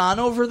 something's going on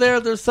over there.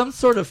 There's some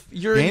sort of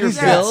you're in your Danny's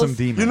got bills. some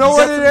demons. You know You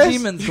what got it some is?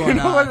 demons You going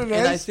know on, what it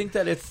and I is? think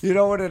that it's You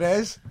know what it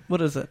is?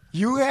 what is it?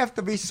 You have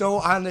to be so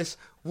on this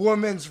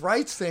women's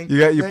rights thing. You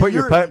that put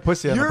your you're-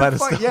 pussy on the you're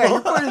pedestal. Yeah, you're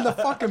putting the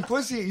fucking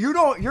pussy.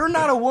 You're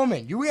not a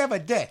woman. You have a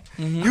dick.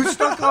 Mm-hmm. You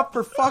stuck up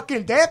for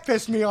fucking. That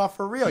pissed me off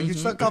for real. You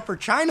stuck up for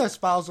China's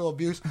spousal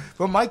abuse,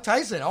 but Mike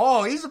Tyson.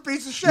 Oh, he's a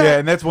piece of shit. Yeah,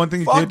 and that's one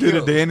thing you Fuck can't do to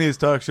you. Danny is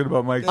talk shit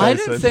about Mike Tyson. I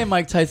didn't say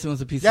Mike Tyson was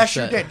a piece Yes,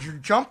 of you shit. did. You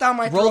jumped down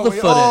my Roll throat. the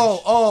footage.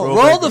 Oh,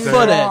 Roll the he's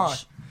footage. wrong.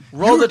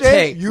 Roll You the did.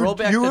 tape. You, Roll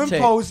back you the tape.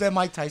 imposed that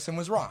Mike Tyson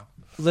was wrong.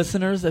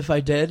 Listeners, if I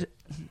did,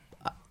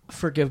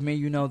 forgive me.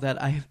 You know that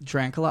I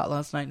drank a lot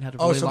last night and had a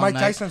really Oh, so long Mike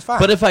night. Tyson's fine.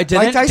 But if I Mike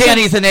didn't, Tyson-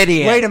 Danny's an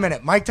idiot. Wait a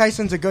minute. Mike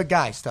Tyson's a good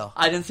guy still.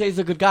 I didn't say he's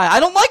a good guy. I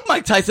don't like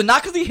Mike Tyson.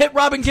 Not because he hit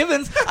Robin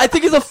Givens. I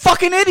think he's a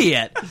fucking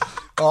idiot.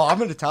 Oh, I'm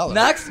going to tell him.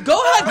 Next, go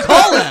ahead,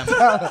 call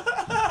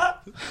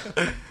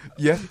him.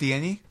 Yes,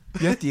 Danny.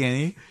 Yes,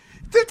 Danny.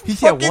 He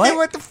said what?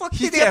 What the fuck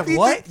He did said that pizza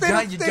what? sit John-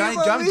 and John- say John-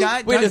 about John-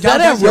 me? Wait, is John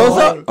that Johnson.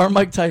 Rosa or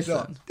Mike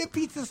Tyson? The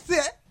pizza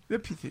sit.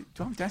 I'm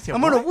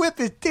I'm going to whip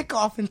his dick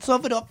off and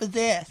shove it up his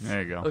ass.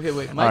 There you go. Okay,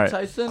 wait, All Mike right.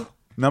 Tyson.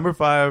 Number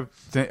 5,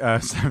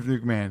 Stephanie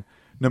McMahon.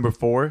 Number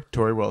 4,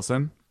 Tori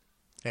Wilson.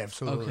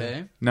 Absolutely.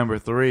 Okay. Number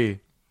 3,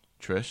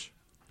 Trish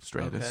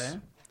Stratus. Okay.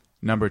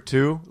 Number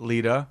 2,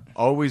 Lita.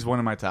 Always one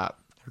of my top.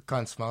 Her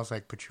cunt smells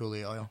like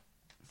patchouli oil.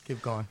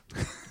 Keep going.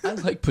 I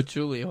like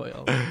patchouli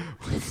oil.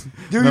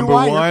 Do Number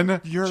why?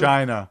 1, You're-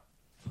 China.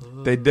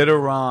 They did her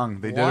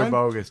wrong. They did her One?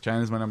 bogus.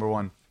 China's my number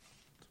 1.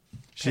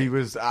 She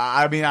was,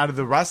 I mean, out of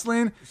the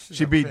wrestling,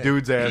 she a beat pig.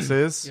 dudes'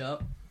 asses.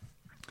 Yep.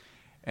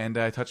 And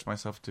I touched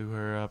myself to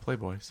her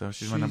Playboy, so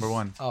she's my number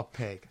 1. A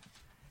pig.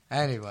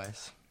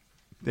 Anyways.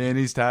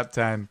 Danny's top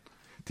 10.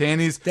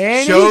 Danny's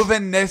Danny?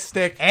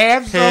 chauvinistic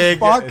pig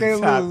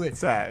Abso-fucking-lutely.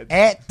 top 10.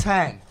 At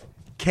 10,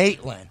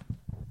 Caitlyn.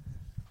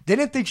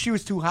 Didn't think she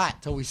was too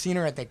hot till we seen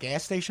her at the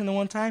gas station the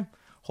one time.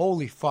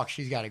 Holy fuck,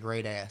 she's got a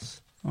great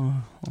ass.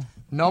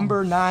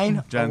 Number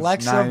 9, John's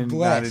Alexa not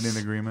Bliss.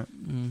 in agreement.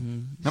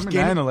 Number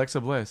Skinny- 9,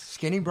 Alexa Bliss.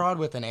 Skinny broad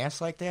with an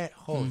ass like that.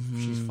 Holy,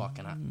 she's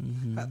fucking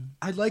hot.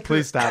 I'd like her.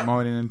 Please stop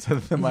moaning into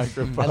the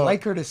microphone. I'd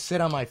like her to sit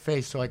on my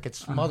face so I could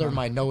smother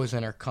my nose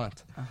in her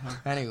cunt.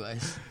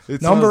 Anyways,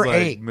 It number sounds like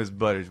 8, Miss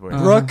Buttersworth.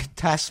 Brooke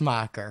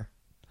Tessmacher.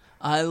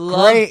 I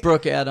love Great-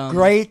 Brooke Adams.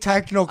 Great I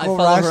technical follow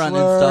her on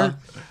wrestler.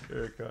 Insta.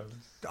 Here it comes.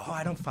 Oh,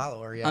 I don't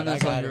follow her yet. I'm I not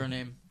got telling her. her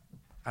name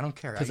I don't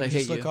care. because I I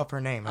just hate look you. up her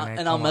name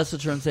And I'll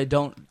message her and say,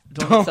 don't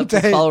Don't accept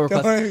this take- follow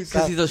don't request because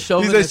accept- he's a He's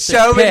chauvinistic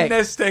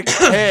a pig. chauvinistic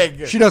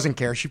pig. She doesn't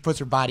care. She puts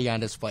her body on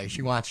display.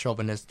 She wants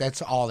chauvinist.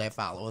 That's all that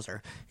follows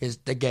her is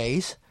the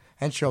gays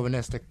and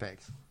chauvinistic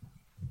pigs.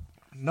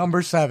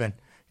 Number 7,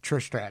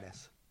 Trish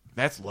Stratus.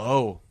 That's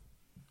low.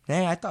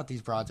 Dang, I thought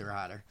these broads were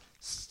hotter.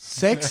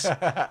 6,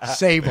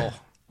 Sable.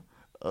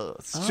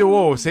 So,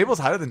 whoa, Sable's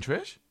hotter than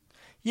Trish?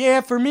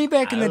 Yeah, for me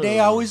back in the day,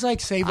 I always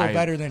liked Sable I-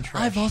 better than Trish.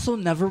 I've also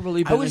never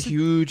really been a was-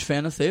 huge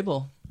fan of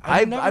Sable.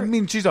 I've I never-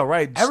 mean, she's all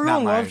right. just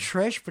Everyone not loved my-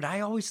 Trish, but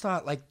I always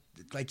thought like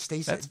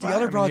Stacey. That's The fine.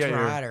 other I mean, broads yeah, were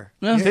you're- hotter.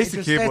 Yeah. Stacey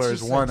That's Keibler is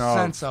just one a of-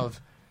 sense of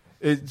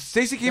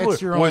Stacey That's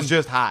Keibler your was own-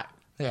 just hot.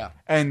 yeah.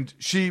 And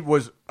she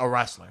was a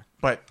wrestler.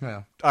 But,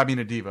 Yeah. I mean,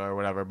 a diva or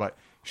whatever. But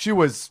she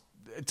was,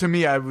 to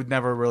me, I would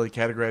never really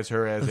categorize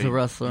her as As a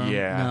wrestler,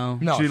 Yeah.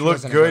 No, she she looked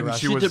wasn't a good. good And wrestler.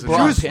 she She was did a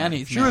bra wrestler.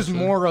 panties. She was matches.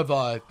 more of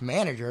a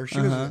manager. She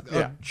was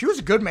Yeah. she was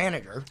a good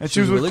manager. And she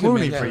was with really good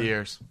Clooney manager. for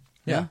years.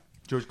 Yeah.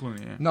 George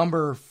Clooney, yeah.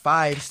 Number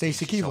 5,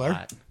 Stacey She's so Keibler.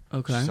 hot.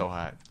 Okay. She's so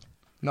hot.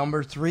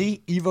 Number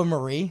 3, Eva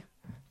Marie.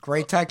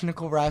 Great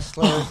technical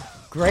wrestler.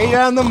 Great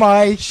on the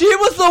mic. She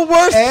was the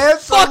worst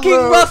Absolute-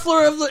 fucking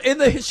wrestler in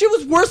the. She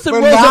was worse than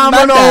Rosa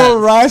Phenomenal Mendez.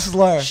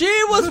 wrestler.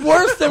 She was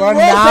worse than Rosa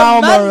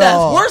Phenomenal.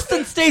 Mendez. Worse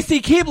than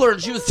Stacey Keibler,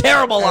 and she was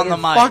terrible on And the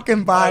her mic.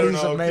 fucking body's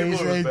I don't know. Keibler was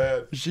amazing.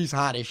 bad. She's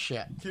hot as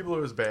shit. Keibler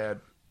was bad.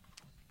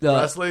 Uh,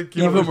 Wrestling,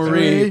 Eva Keibler was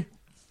Marie.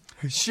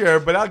 bad. Sure,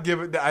 but I'll give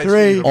it. I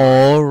 3. see-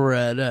 All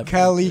red.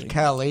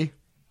 Kelly.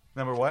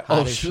 Number what? Oh,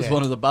 Hot as she was shit.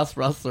 one of the best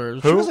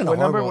wrestlers. Who? She wasn't a What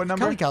number? horrible. What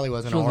number? Kelly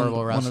wasn't She a was horrible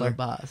one of wrestler. the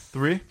best.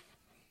 3?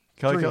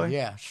 Kelly 3, Kelly?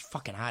 yeah, she's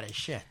fucking hot as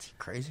shit.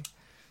 Crazy.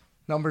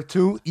 Number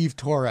 2, Eve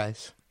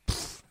Torres.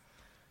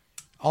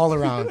 All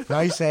around,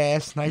 nice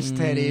ass, nice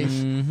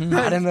titties,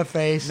 hot in the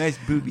face. Nice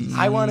boobies.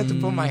 I wanted to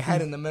put my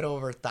head in the middle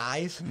of her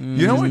thighs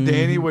You know what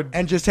Danny would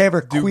and just have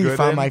her Do queef good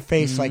on in? my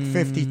face like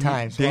 50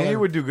 times. while Danny her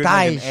would do good in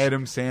like thighs, an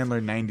Adam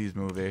Sandler 90s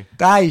movie.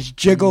 thighs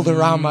jiggled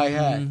around my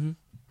head.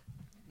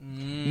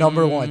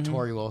 Number 1,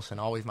 Tori Wilson,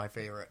 always my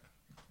favorite.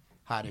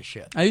 Hot as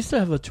shit. I used to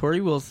have a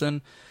Tori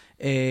Wilson,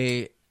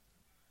 a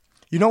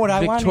You know what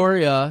I wanted?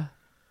 Victoria,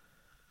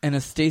 and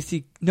a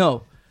Stacy.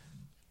 No,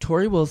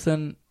 Tori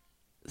Wilson,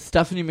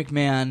 Stephanie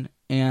McMahon,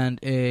 and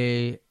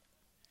a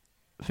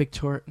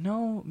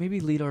maybe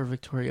Lita or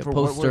Victoria For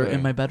what were poster they?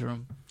 in my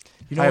bedroom.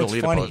 You know I had a what's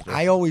Lita funny? poster.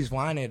 I always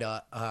wanted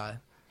a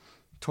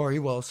Tori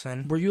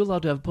Wilson. Were you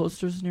allowed to have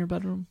posters in your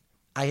bedroom?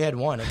 I had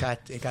one.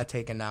 It got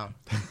taken down.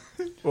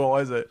 What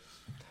was it?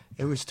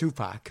 It was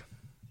Tupac.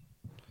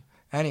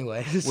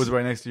 Anyways, Was it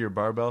right next to your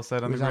barbell set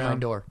it on the was on my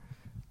ground? door.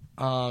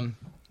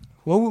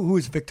 Who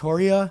was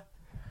Victoria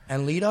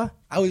and Lita?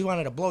 I always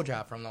wanted a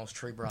blowjob from those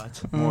tree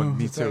broads. Well,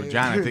 me So- too.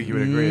 John, I think you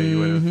would agree. You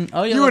would have.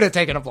 Oh yeah, You would have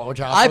taken a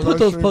blowjob. I from put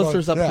those tree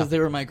posters broads. up Yeah. because they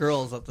were my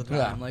girls at the time.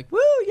 Yeah. Like, woo,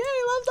 yay,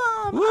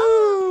 love them.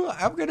 Woo!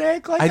 I'm gonna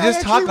act like I just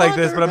actually talk like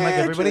want this, their but I'm like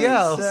everybody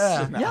matches.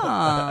 else.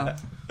 Yeah.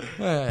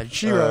 Yeah,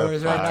 Shiro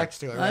was right fuck. next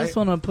to it, I right? just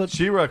want to put.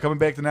 She-Ra coming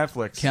back to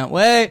Netflix. Can't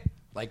wait.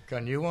 Like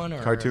a new one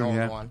or Cartoon, an old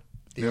yeah. one?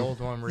 The New. old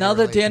one. Now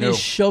that re-released. Danny's No.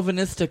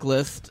 chauvinistic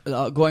list,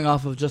 going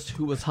off of just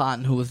who was hot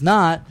and who was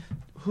not,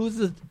 who's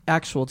the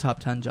actual top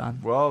 10, John?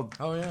 Well,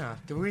 Oh yeah.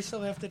 Do we still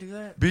have to do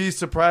that? be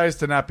surprised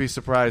to not be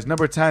surprised.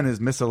 Number 10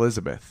 is Miss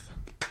Elizabeth.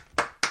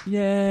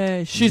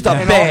 Yay. She's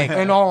the In big.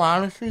 in all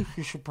honesty,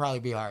 she should probably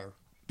be higher.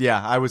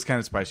 Yeah, I was kind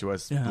of surprised she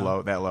was Yeah.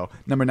 that low.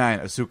 Number 9,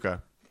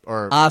 Asuka.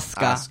 Or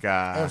Asuka.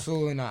 Asuka.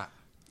 Absolutely not.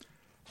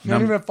 She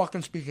Num- don't even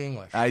fucking speak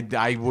English.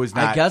 I was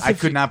not. I guess I if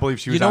could you- not believe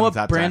she was You know on what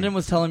the top Brandon 10.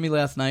 was telling me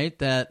last night?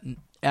 That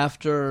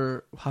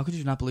after. How could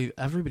you not believe?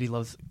 Everybody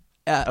loves.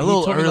 A he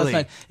little told me last early.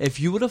 night, if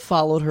you would have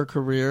followed her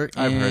career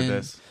I've in heard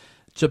this.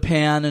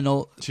 Japan and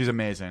all. She's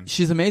amazing.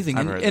 She's amazing.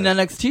 I've In, heard in this.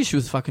 NXT, she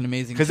was fucking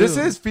amazing. Because too. this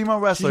is female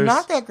She's wrestlers.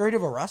 not that great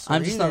of a wrestler.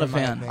 I'm just not either, a in my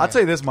fan. opinion. I'll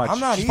tell you this much. I'm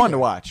not She's fun either. to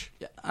watch.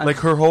 I'm- Like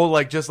her whole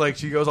like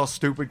she goes all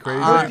stupid crazy.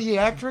 The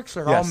theatrics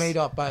are all Yes. made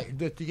up by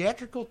the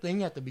theatrical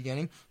thing at the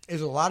beginning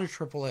is a lot of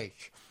Triple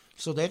H.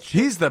 So that's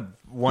He's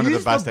one of the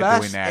he's best at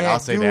doing that. I'll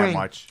say that doing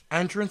much.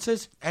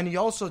 Entrances, and he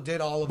also did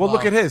all of. Well,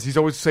 look at his. He's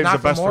always saved the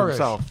best for Nakamura's-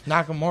 himself.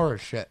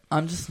 Nakamura's shit.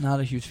 I'm just not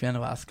a huge fan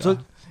of Asuka. So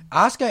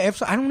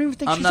Asuka, I don't even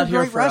think I'm she's not a here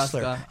great for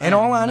wrestler. Asuka. In I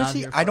all am not honesty,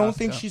 here for I don't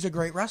think Asuka. she's a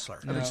great wrestler.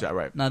 I think so,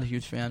 right. Not a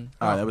huge fan.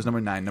 That was number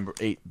 9. Number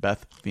 8,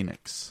 Beth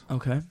Phoenix.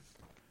 Okay.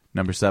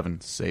 Number 7,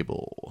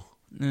 Sable.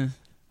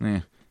 Eh.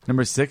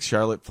 Number 6,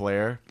 Charlotte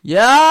Flair.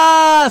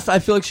 Yes, I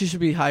feel like she should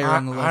be higher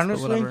on the list.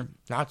 Honestly, but whatever.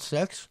 not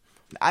 6.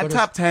 I But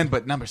top 10,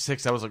 but number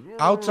 6, I was like,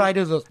 Outside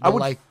of the I would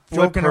like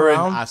flip joking her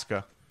around, and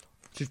Asuka.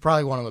 she's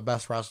probably one of the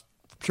best wrestlers.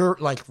 Pure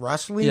like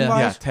wrestling Yeah. wise,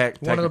 Yeah, one of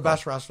technical. the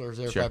best wrestlers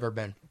there's Sure. ever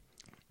been.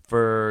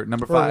 For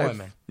number For 5.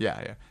 women.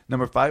 Yeah.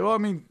 Number 5. Well, I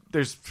mean,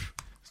 there's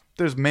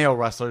male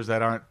wrestlers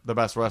that aren't the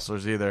best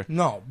wrestlers either.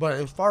 No, but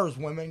as far as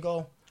women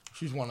go,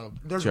 she's one of them.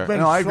 There's Sure. been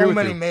No, I agree so with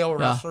many you. male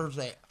Yeah. wrestlers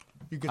that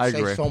you could I say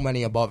agree. so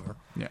many above her.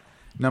 Yeah.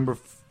 Number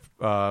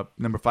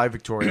 5,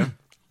 Victoria.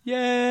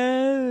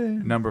 Yay.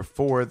 Number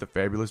 4, the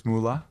Fabulous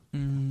Moolah.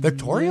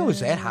 Victoria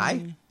was that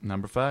high?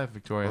 Number 5,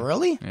 Victoria.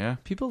 Really? Yeah.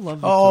 People love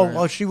Oh, Victoria.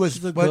 well, she was.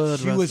 She's a But good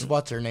she was. wrestler.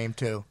 What's her name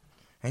too?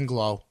 And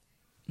Glow.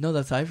 No,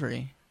 that's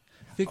Ivory.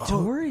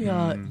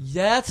 Victoria.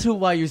 That's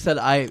why you said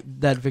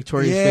that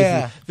Victoria's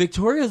Yeah. face.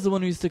 Victoria's the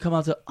one who used to come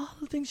out to all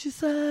the things she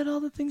said, all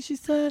the things she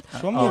said.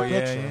 Show me Oh, a yeah,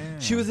 picture. yeah.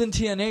 She was in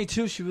TNA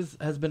too. She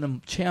has been a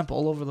champ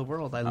all over the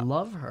world. I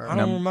love her. I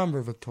don't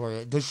remember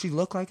Victoria. Does she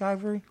look like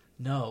Ivory?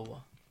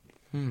 No.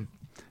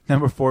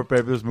 Number 4,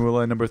 Fabulous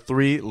Moolah. Number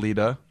 3,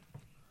 Lita.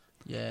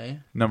 Yay.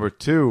 Number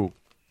 2,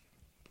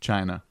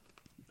 China.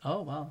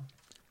 Oh wow.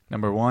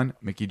 Number 1,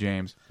 Mickey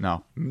James.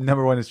 No.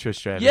 Number 1 is Trish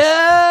Stratus. Yay!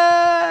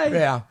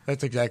 Yeah,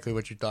 that's exactly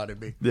what you thought it'd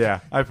be. Yeah,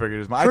 I figured it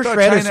was my. I Trish thought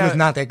Stratus China was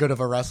not that good of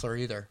a wrestler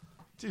either.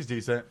 She's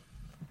decent.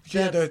 She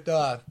had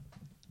the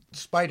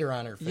spider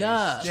on her face.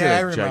 Yeah. She yeah, I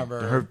had a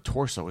remember. her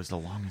torso is the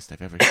longest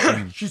I've ever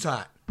seen. She's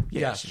hot. Yeah,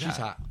 Yeah, she's she's hot.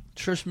 hot.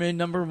 Trish made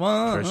number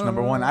 1. Trish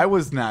number 1. I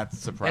was not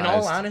surprised. In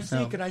all honesty,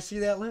 No. can I see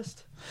that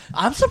list?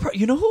 I'm surprised.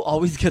 You know who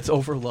always gets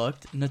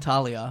overlooked?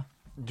 Natalia.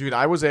 Dude,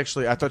 I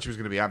thought she was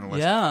going to be on the list.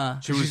 Yeah.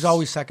 was She's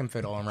always second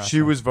fiddle in wrestling.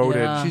 She was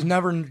voted. Yeah. She's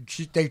never.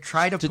 They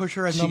try to push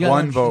her as she number got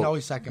one. one vote. She's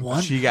always second.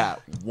 One? She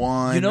got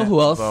one. You know who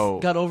else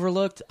vote. got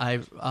overlooked?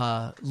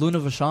 Luna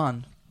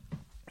Vachon.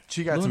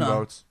 She got Luna. some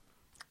votes.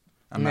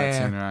 I'm not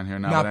seeing her on here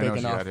now, Not but I big know she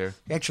enough. got here.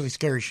 Actually,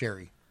 Scary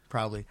Sherry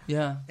probably.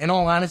 Yeah. In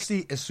all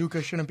honesty,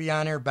 Asuka shouldn't be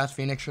on here. Beth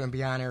Phoenix shouldn't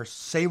be on here.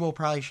 Sable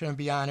probably shouldn't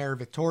be on here.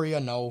 Victoria,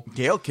 no.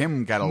 Gail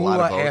Kim got a lot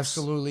Moolah, of votes.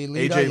 absolutely.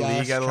 Lita, AJ yes.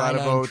 Lee got a lot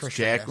of China, and votes. Trish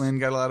Jacqueline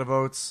got a lot of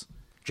votes.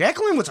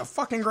 Jacqueline was a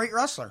fucking great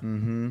wrestler.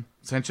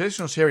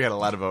 Sensational Sherry got a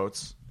lot of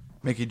votes.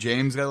 Mickey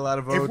James got a lot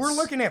of votes. If we're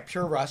looking at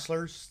pure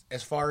wrestlers,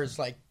 as far as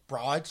like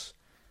broads,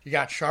 you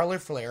got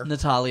Charlotte Flair.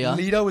 Natalia.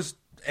 Lita was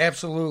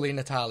absolutely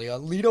Natalia.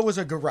 Lita was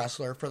a good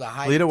wrestler for the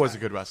high. Lita was a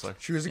good wrestler.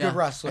 She was a Yeah. good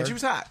wrestler. And she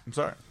was hot. I'm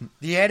sorry.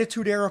 The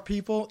Attitude Era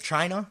people,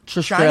 China.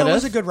 Trish China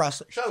was Stratus? a good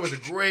wrestler. Charlotte was a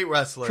great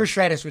wrestler. Trish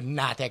Stratus was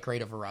not that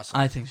great of a wrestler.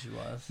 I think she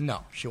was.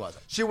 No, she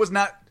wasn't. She was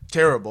not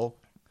terrible,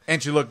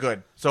 and she looked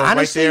good. So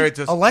Honestly, right there, it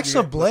just Alexa you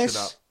lift it Bliss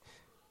up.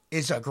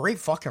 is a great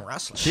fucking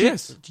wrestler. She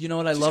is. Do you know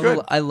what I She's love? good.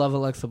 I love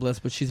Alexa Bliss,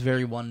 but she's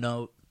very one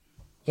note.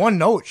 One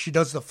note, she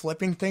does the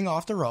flipping thing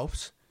off the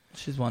ropes.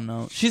 She's one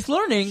note. She's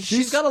learning. She's-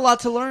 She's got a lot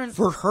to learn.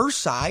 For her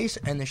size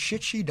and the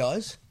shit she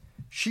does,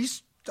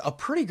 she's a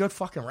pretty good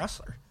fucking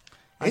wrestler.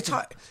 It's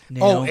hot.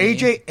 Naomi.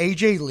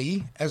 AJ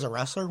Lee as a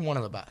wrestler, one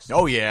of the best.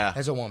 Oh yeah,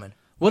 As a woman.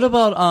 What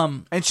about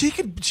and she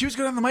was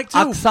good on the mic too.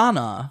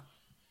 Oksana?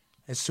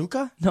 Is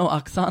Suka? No,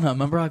 Oksana.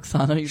 Remember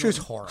Oksana? She was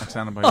horrible.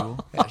 Sounded by you.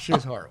 Yeah, she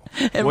was horrible.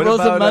 And What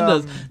Rosa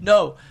about, Mendes.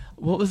 No,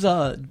 what was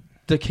the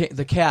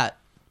cat?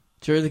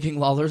 Jerry the King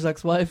Lawler's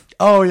ex-wife,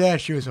 Oh yeah,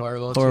 she was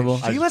horrible. too. Horrible.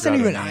 She I wasn't forgot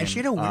even. her name. She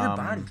had a weird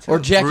body. Too. or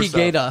Jackie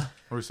Rusev. Gata?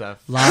 Rusev.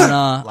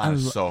 Lana.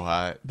 Lana's so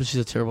hot. But she's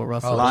a terrible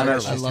wrestler. Lana, I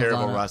she's love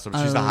terrible Lana. wrestler.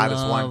 She's the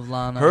hottest one. love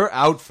Lana. Her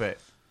outfit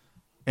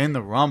in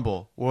the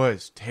Rumble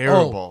was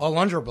terrible.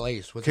 Alundra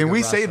Blaze. Was a Can good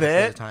we say wrestler for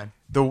that the time.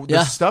 the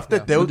Yeah. stuff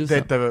that Yeah, we'll do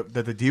that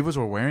the Divas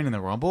were wearing in the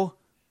Rumble,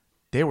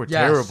 they were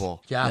Yes.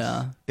 terrible. Yes.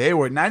 Yeah. They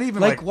were not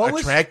even Like, like, what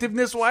was-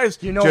 attractiveness wise.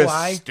 You know just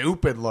why?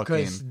 stupid looking.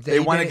 Because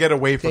They want to get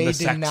away from the They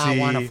sexy. did not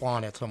want to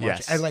flaunt it so much.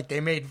 Yes. And like they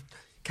made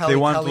Kelly They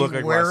wanted Kelly to look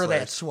like wear wrestlers.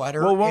 that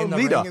sweater. Well, in the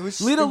Lita. ring. It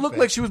was Lita looked stupid.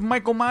 like she was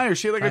Michael Myers.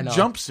 She had like I a know.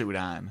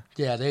 jumpsuit on,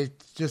 Yeah, they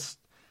just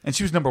and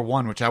she was number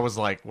one, which I was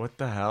like, "What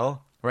the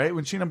hell?" Right?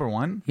 When she number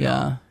one?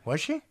 Yeah. was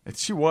she?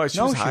 She was. She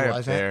No, was she high up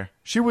wasn't. there.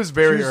 She was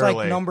very She was early.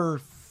 like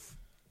number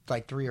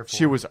like 3 or 4.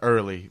 She was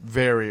early,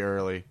 very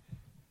early.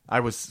 I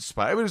was.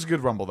 It was a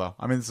good Rumble though.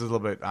 I mean, this is a little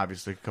bit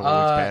obviously a couple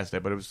weeks past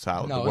it, but it was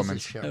solid. no, the it was a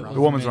women's, shit the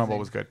Rumble. women's amazing. Rumble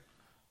was good.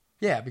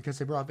 Yeah, because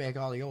they brought back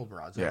all the old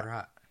broads. That Yeah. were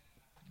hot.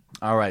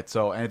 All right.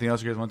 So, anything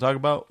else you guys want to talk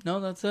about? No,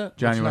 that's it.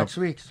 John, What's you want next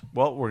week's?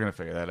 Well, we're gonna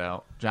figure that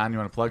out. John, you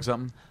want to plug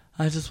something?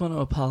 I just want to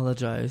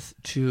apologize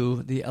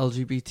to the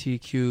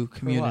LGBTQ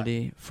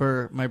community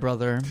for my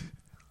brother.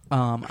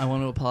 I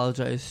want to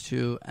apologize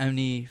to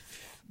any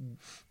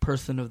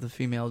person of the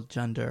female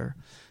gender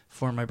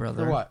for my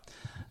brother. For what?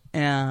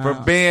 And For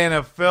being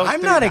a filthy.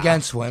 I'm not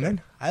against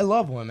women. I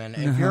love women.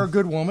 If you're a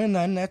good woman,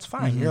 then that's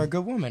fine. You're a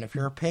good woman. If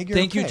you're a pig, you're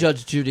Thank a you, pig.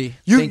 Judge Judy.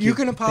 You Thank can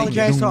Thank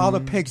apologize to all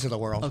the pigs of the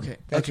world. Okay.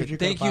 That's okay. what you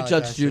can Thank you,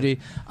 apologize Judge to. Judy.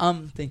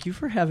 Thank you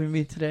for having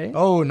me today.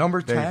 Oh, number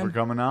Thank you 10, for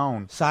coming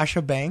on.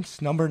 Sasha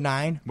Banks. Number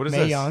 9, What is Mae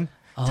this? Young.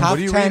 Oh. Top What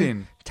are you 10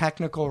 reading?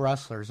 technical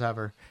wrestlers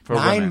ever. For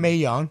 9, women. Mae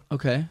Young.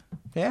 Okay.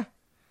 Yeah.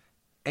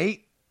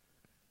 8,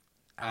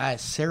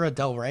 Sarah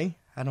Del Rey.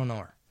 I don't know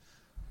her.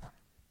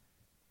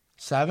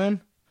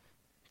 7,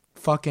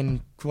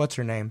 fucking, what's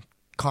her name?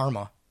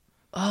 Karma.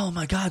 Oh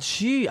my God,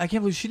 I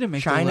can't believe she didn't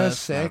make the China,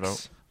 list.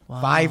 6.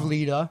 Wow. 5,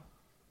 Lita.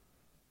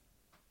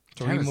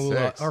 3, China, Moolah.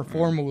 6. Or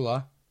 4,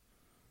 Moolah.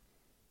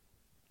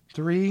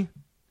 3,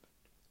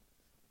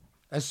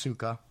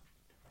 Asuka.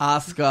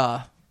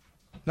 Asuka.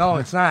 No,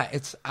 it's not.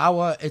 It's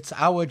Awa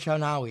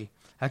Janawi.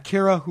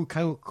 Akira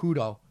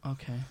Kudo.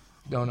 Okay.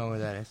 Don't know who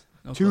that is.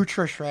 No 2, clue.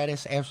 Trish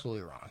Stratus.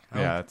 Absolutely wrong.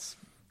 Yeah, it's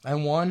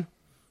And 1,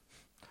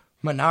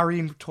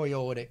 Minari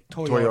Toyota.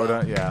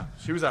 Toyota. Yeah,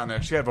 she was on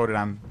there. She got voted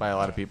on by a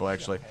lot of people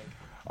actually.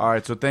 All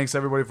right, so thanks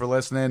everybody for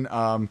listening.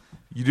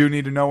 You do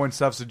need to know when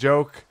stuff's a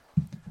joke.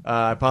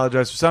 I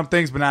apologize for some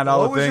things, but not all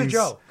What the was things. a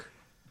joke?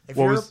 If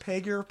What you're was- a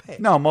pig, you're a pig.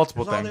 No,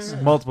 multiple That's all things. there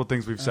is. Multiple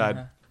things we've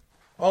said.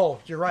 Oh,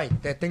 you're right.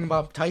 That thing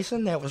about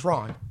Tyson, that was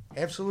wrong.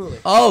 Absolutely.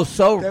 Oh,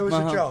 so That was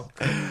a joke.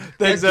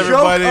 Thanks The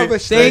joke everybody. of a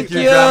Thank snake.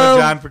 you, John and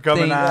John, for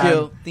coming Thank on.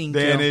 you. Thank you.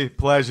 Danny,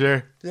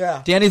 pleasure.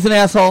 Yeah. Danny's an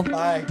asshole.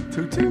 Bye.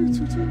 Toot, toot, toot,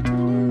 toot, toot.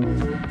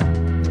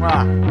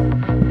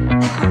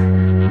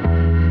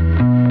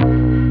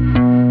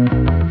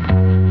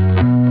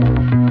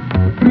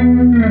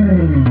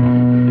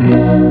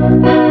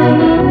 Mwah.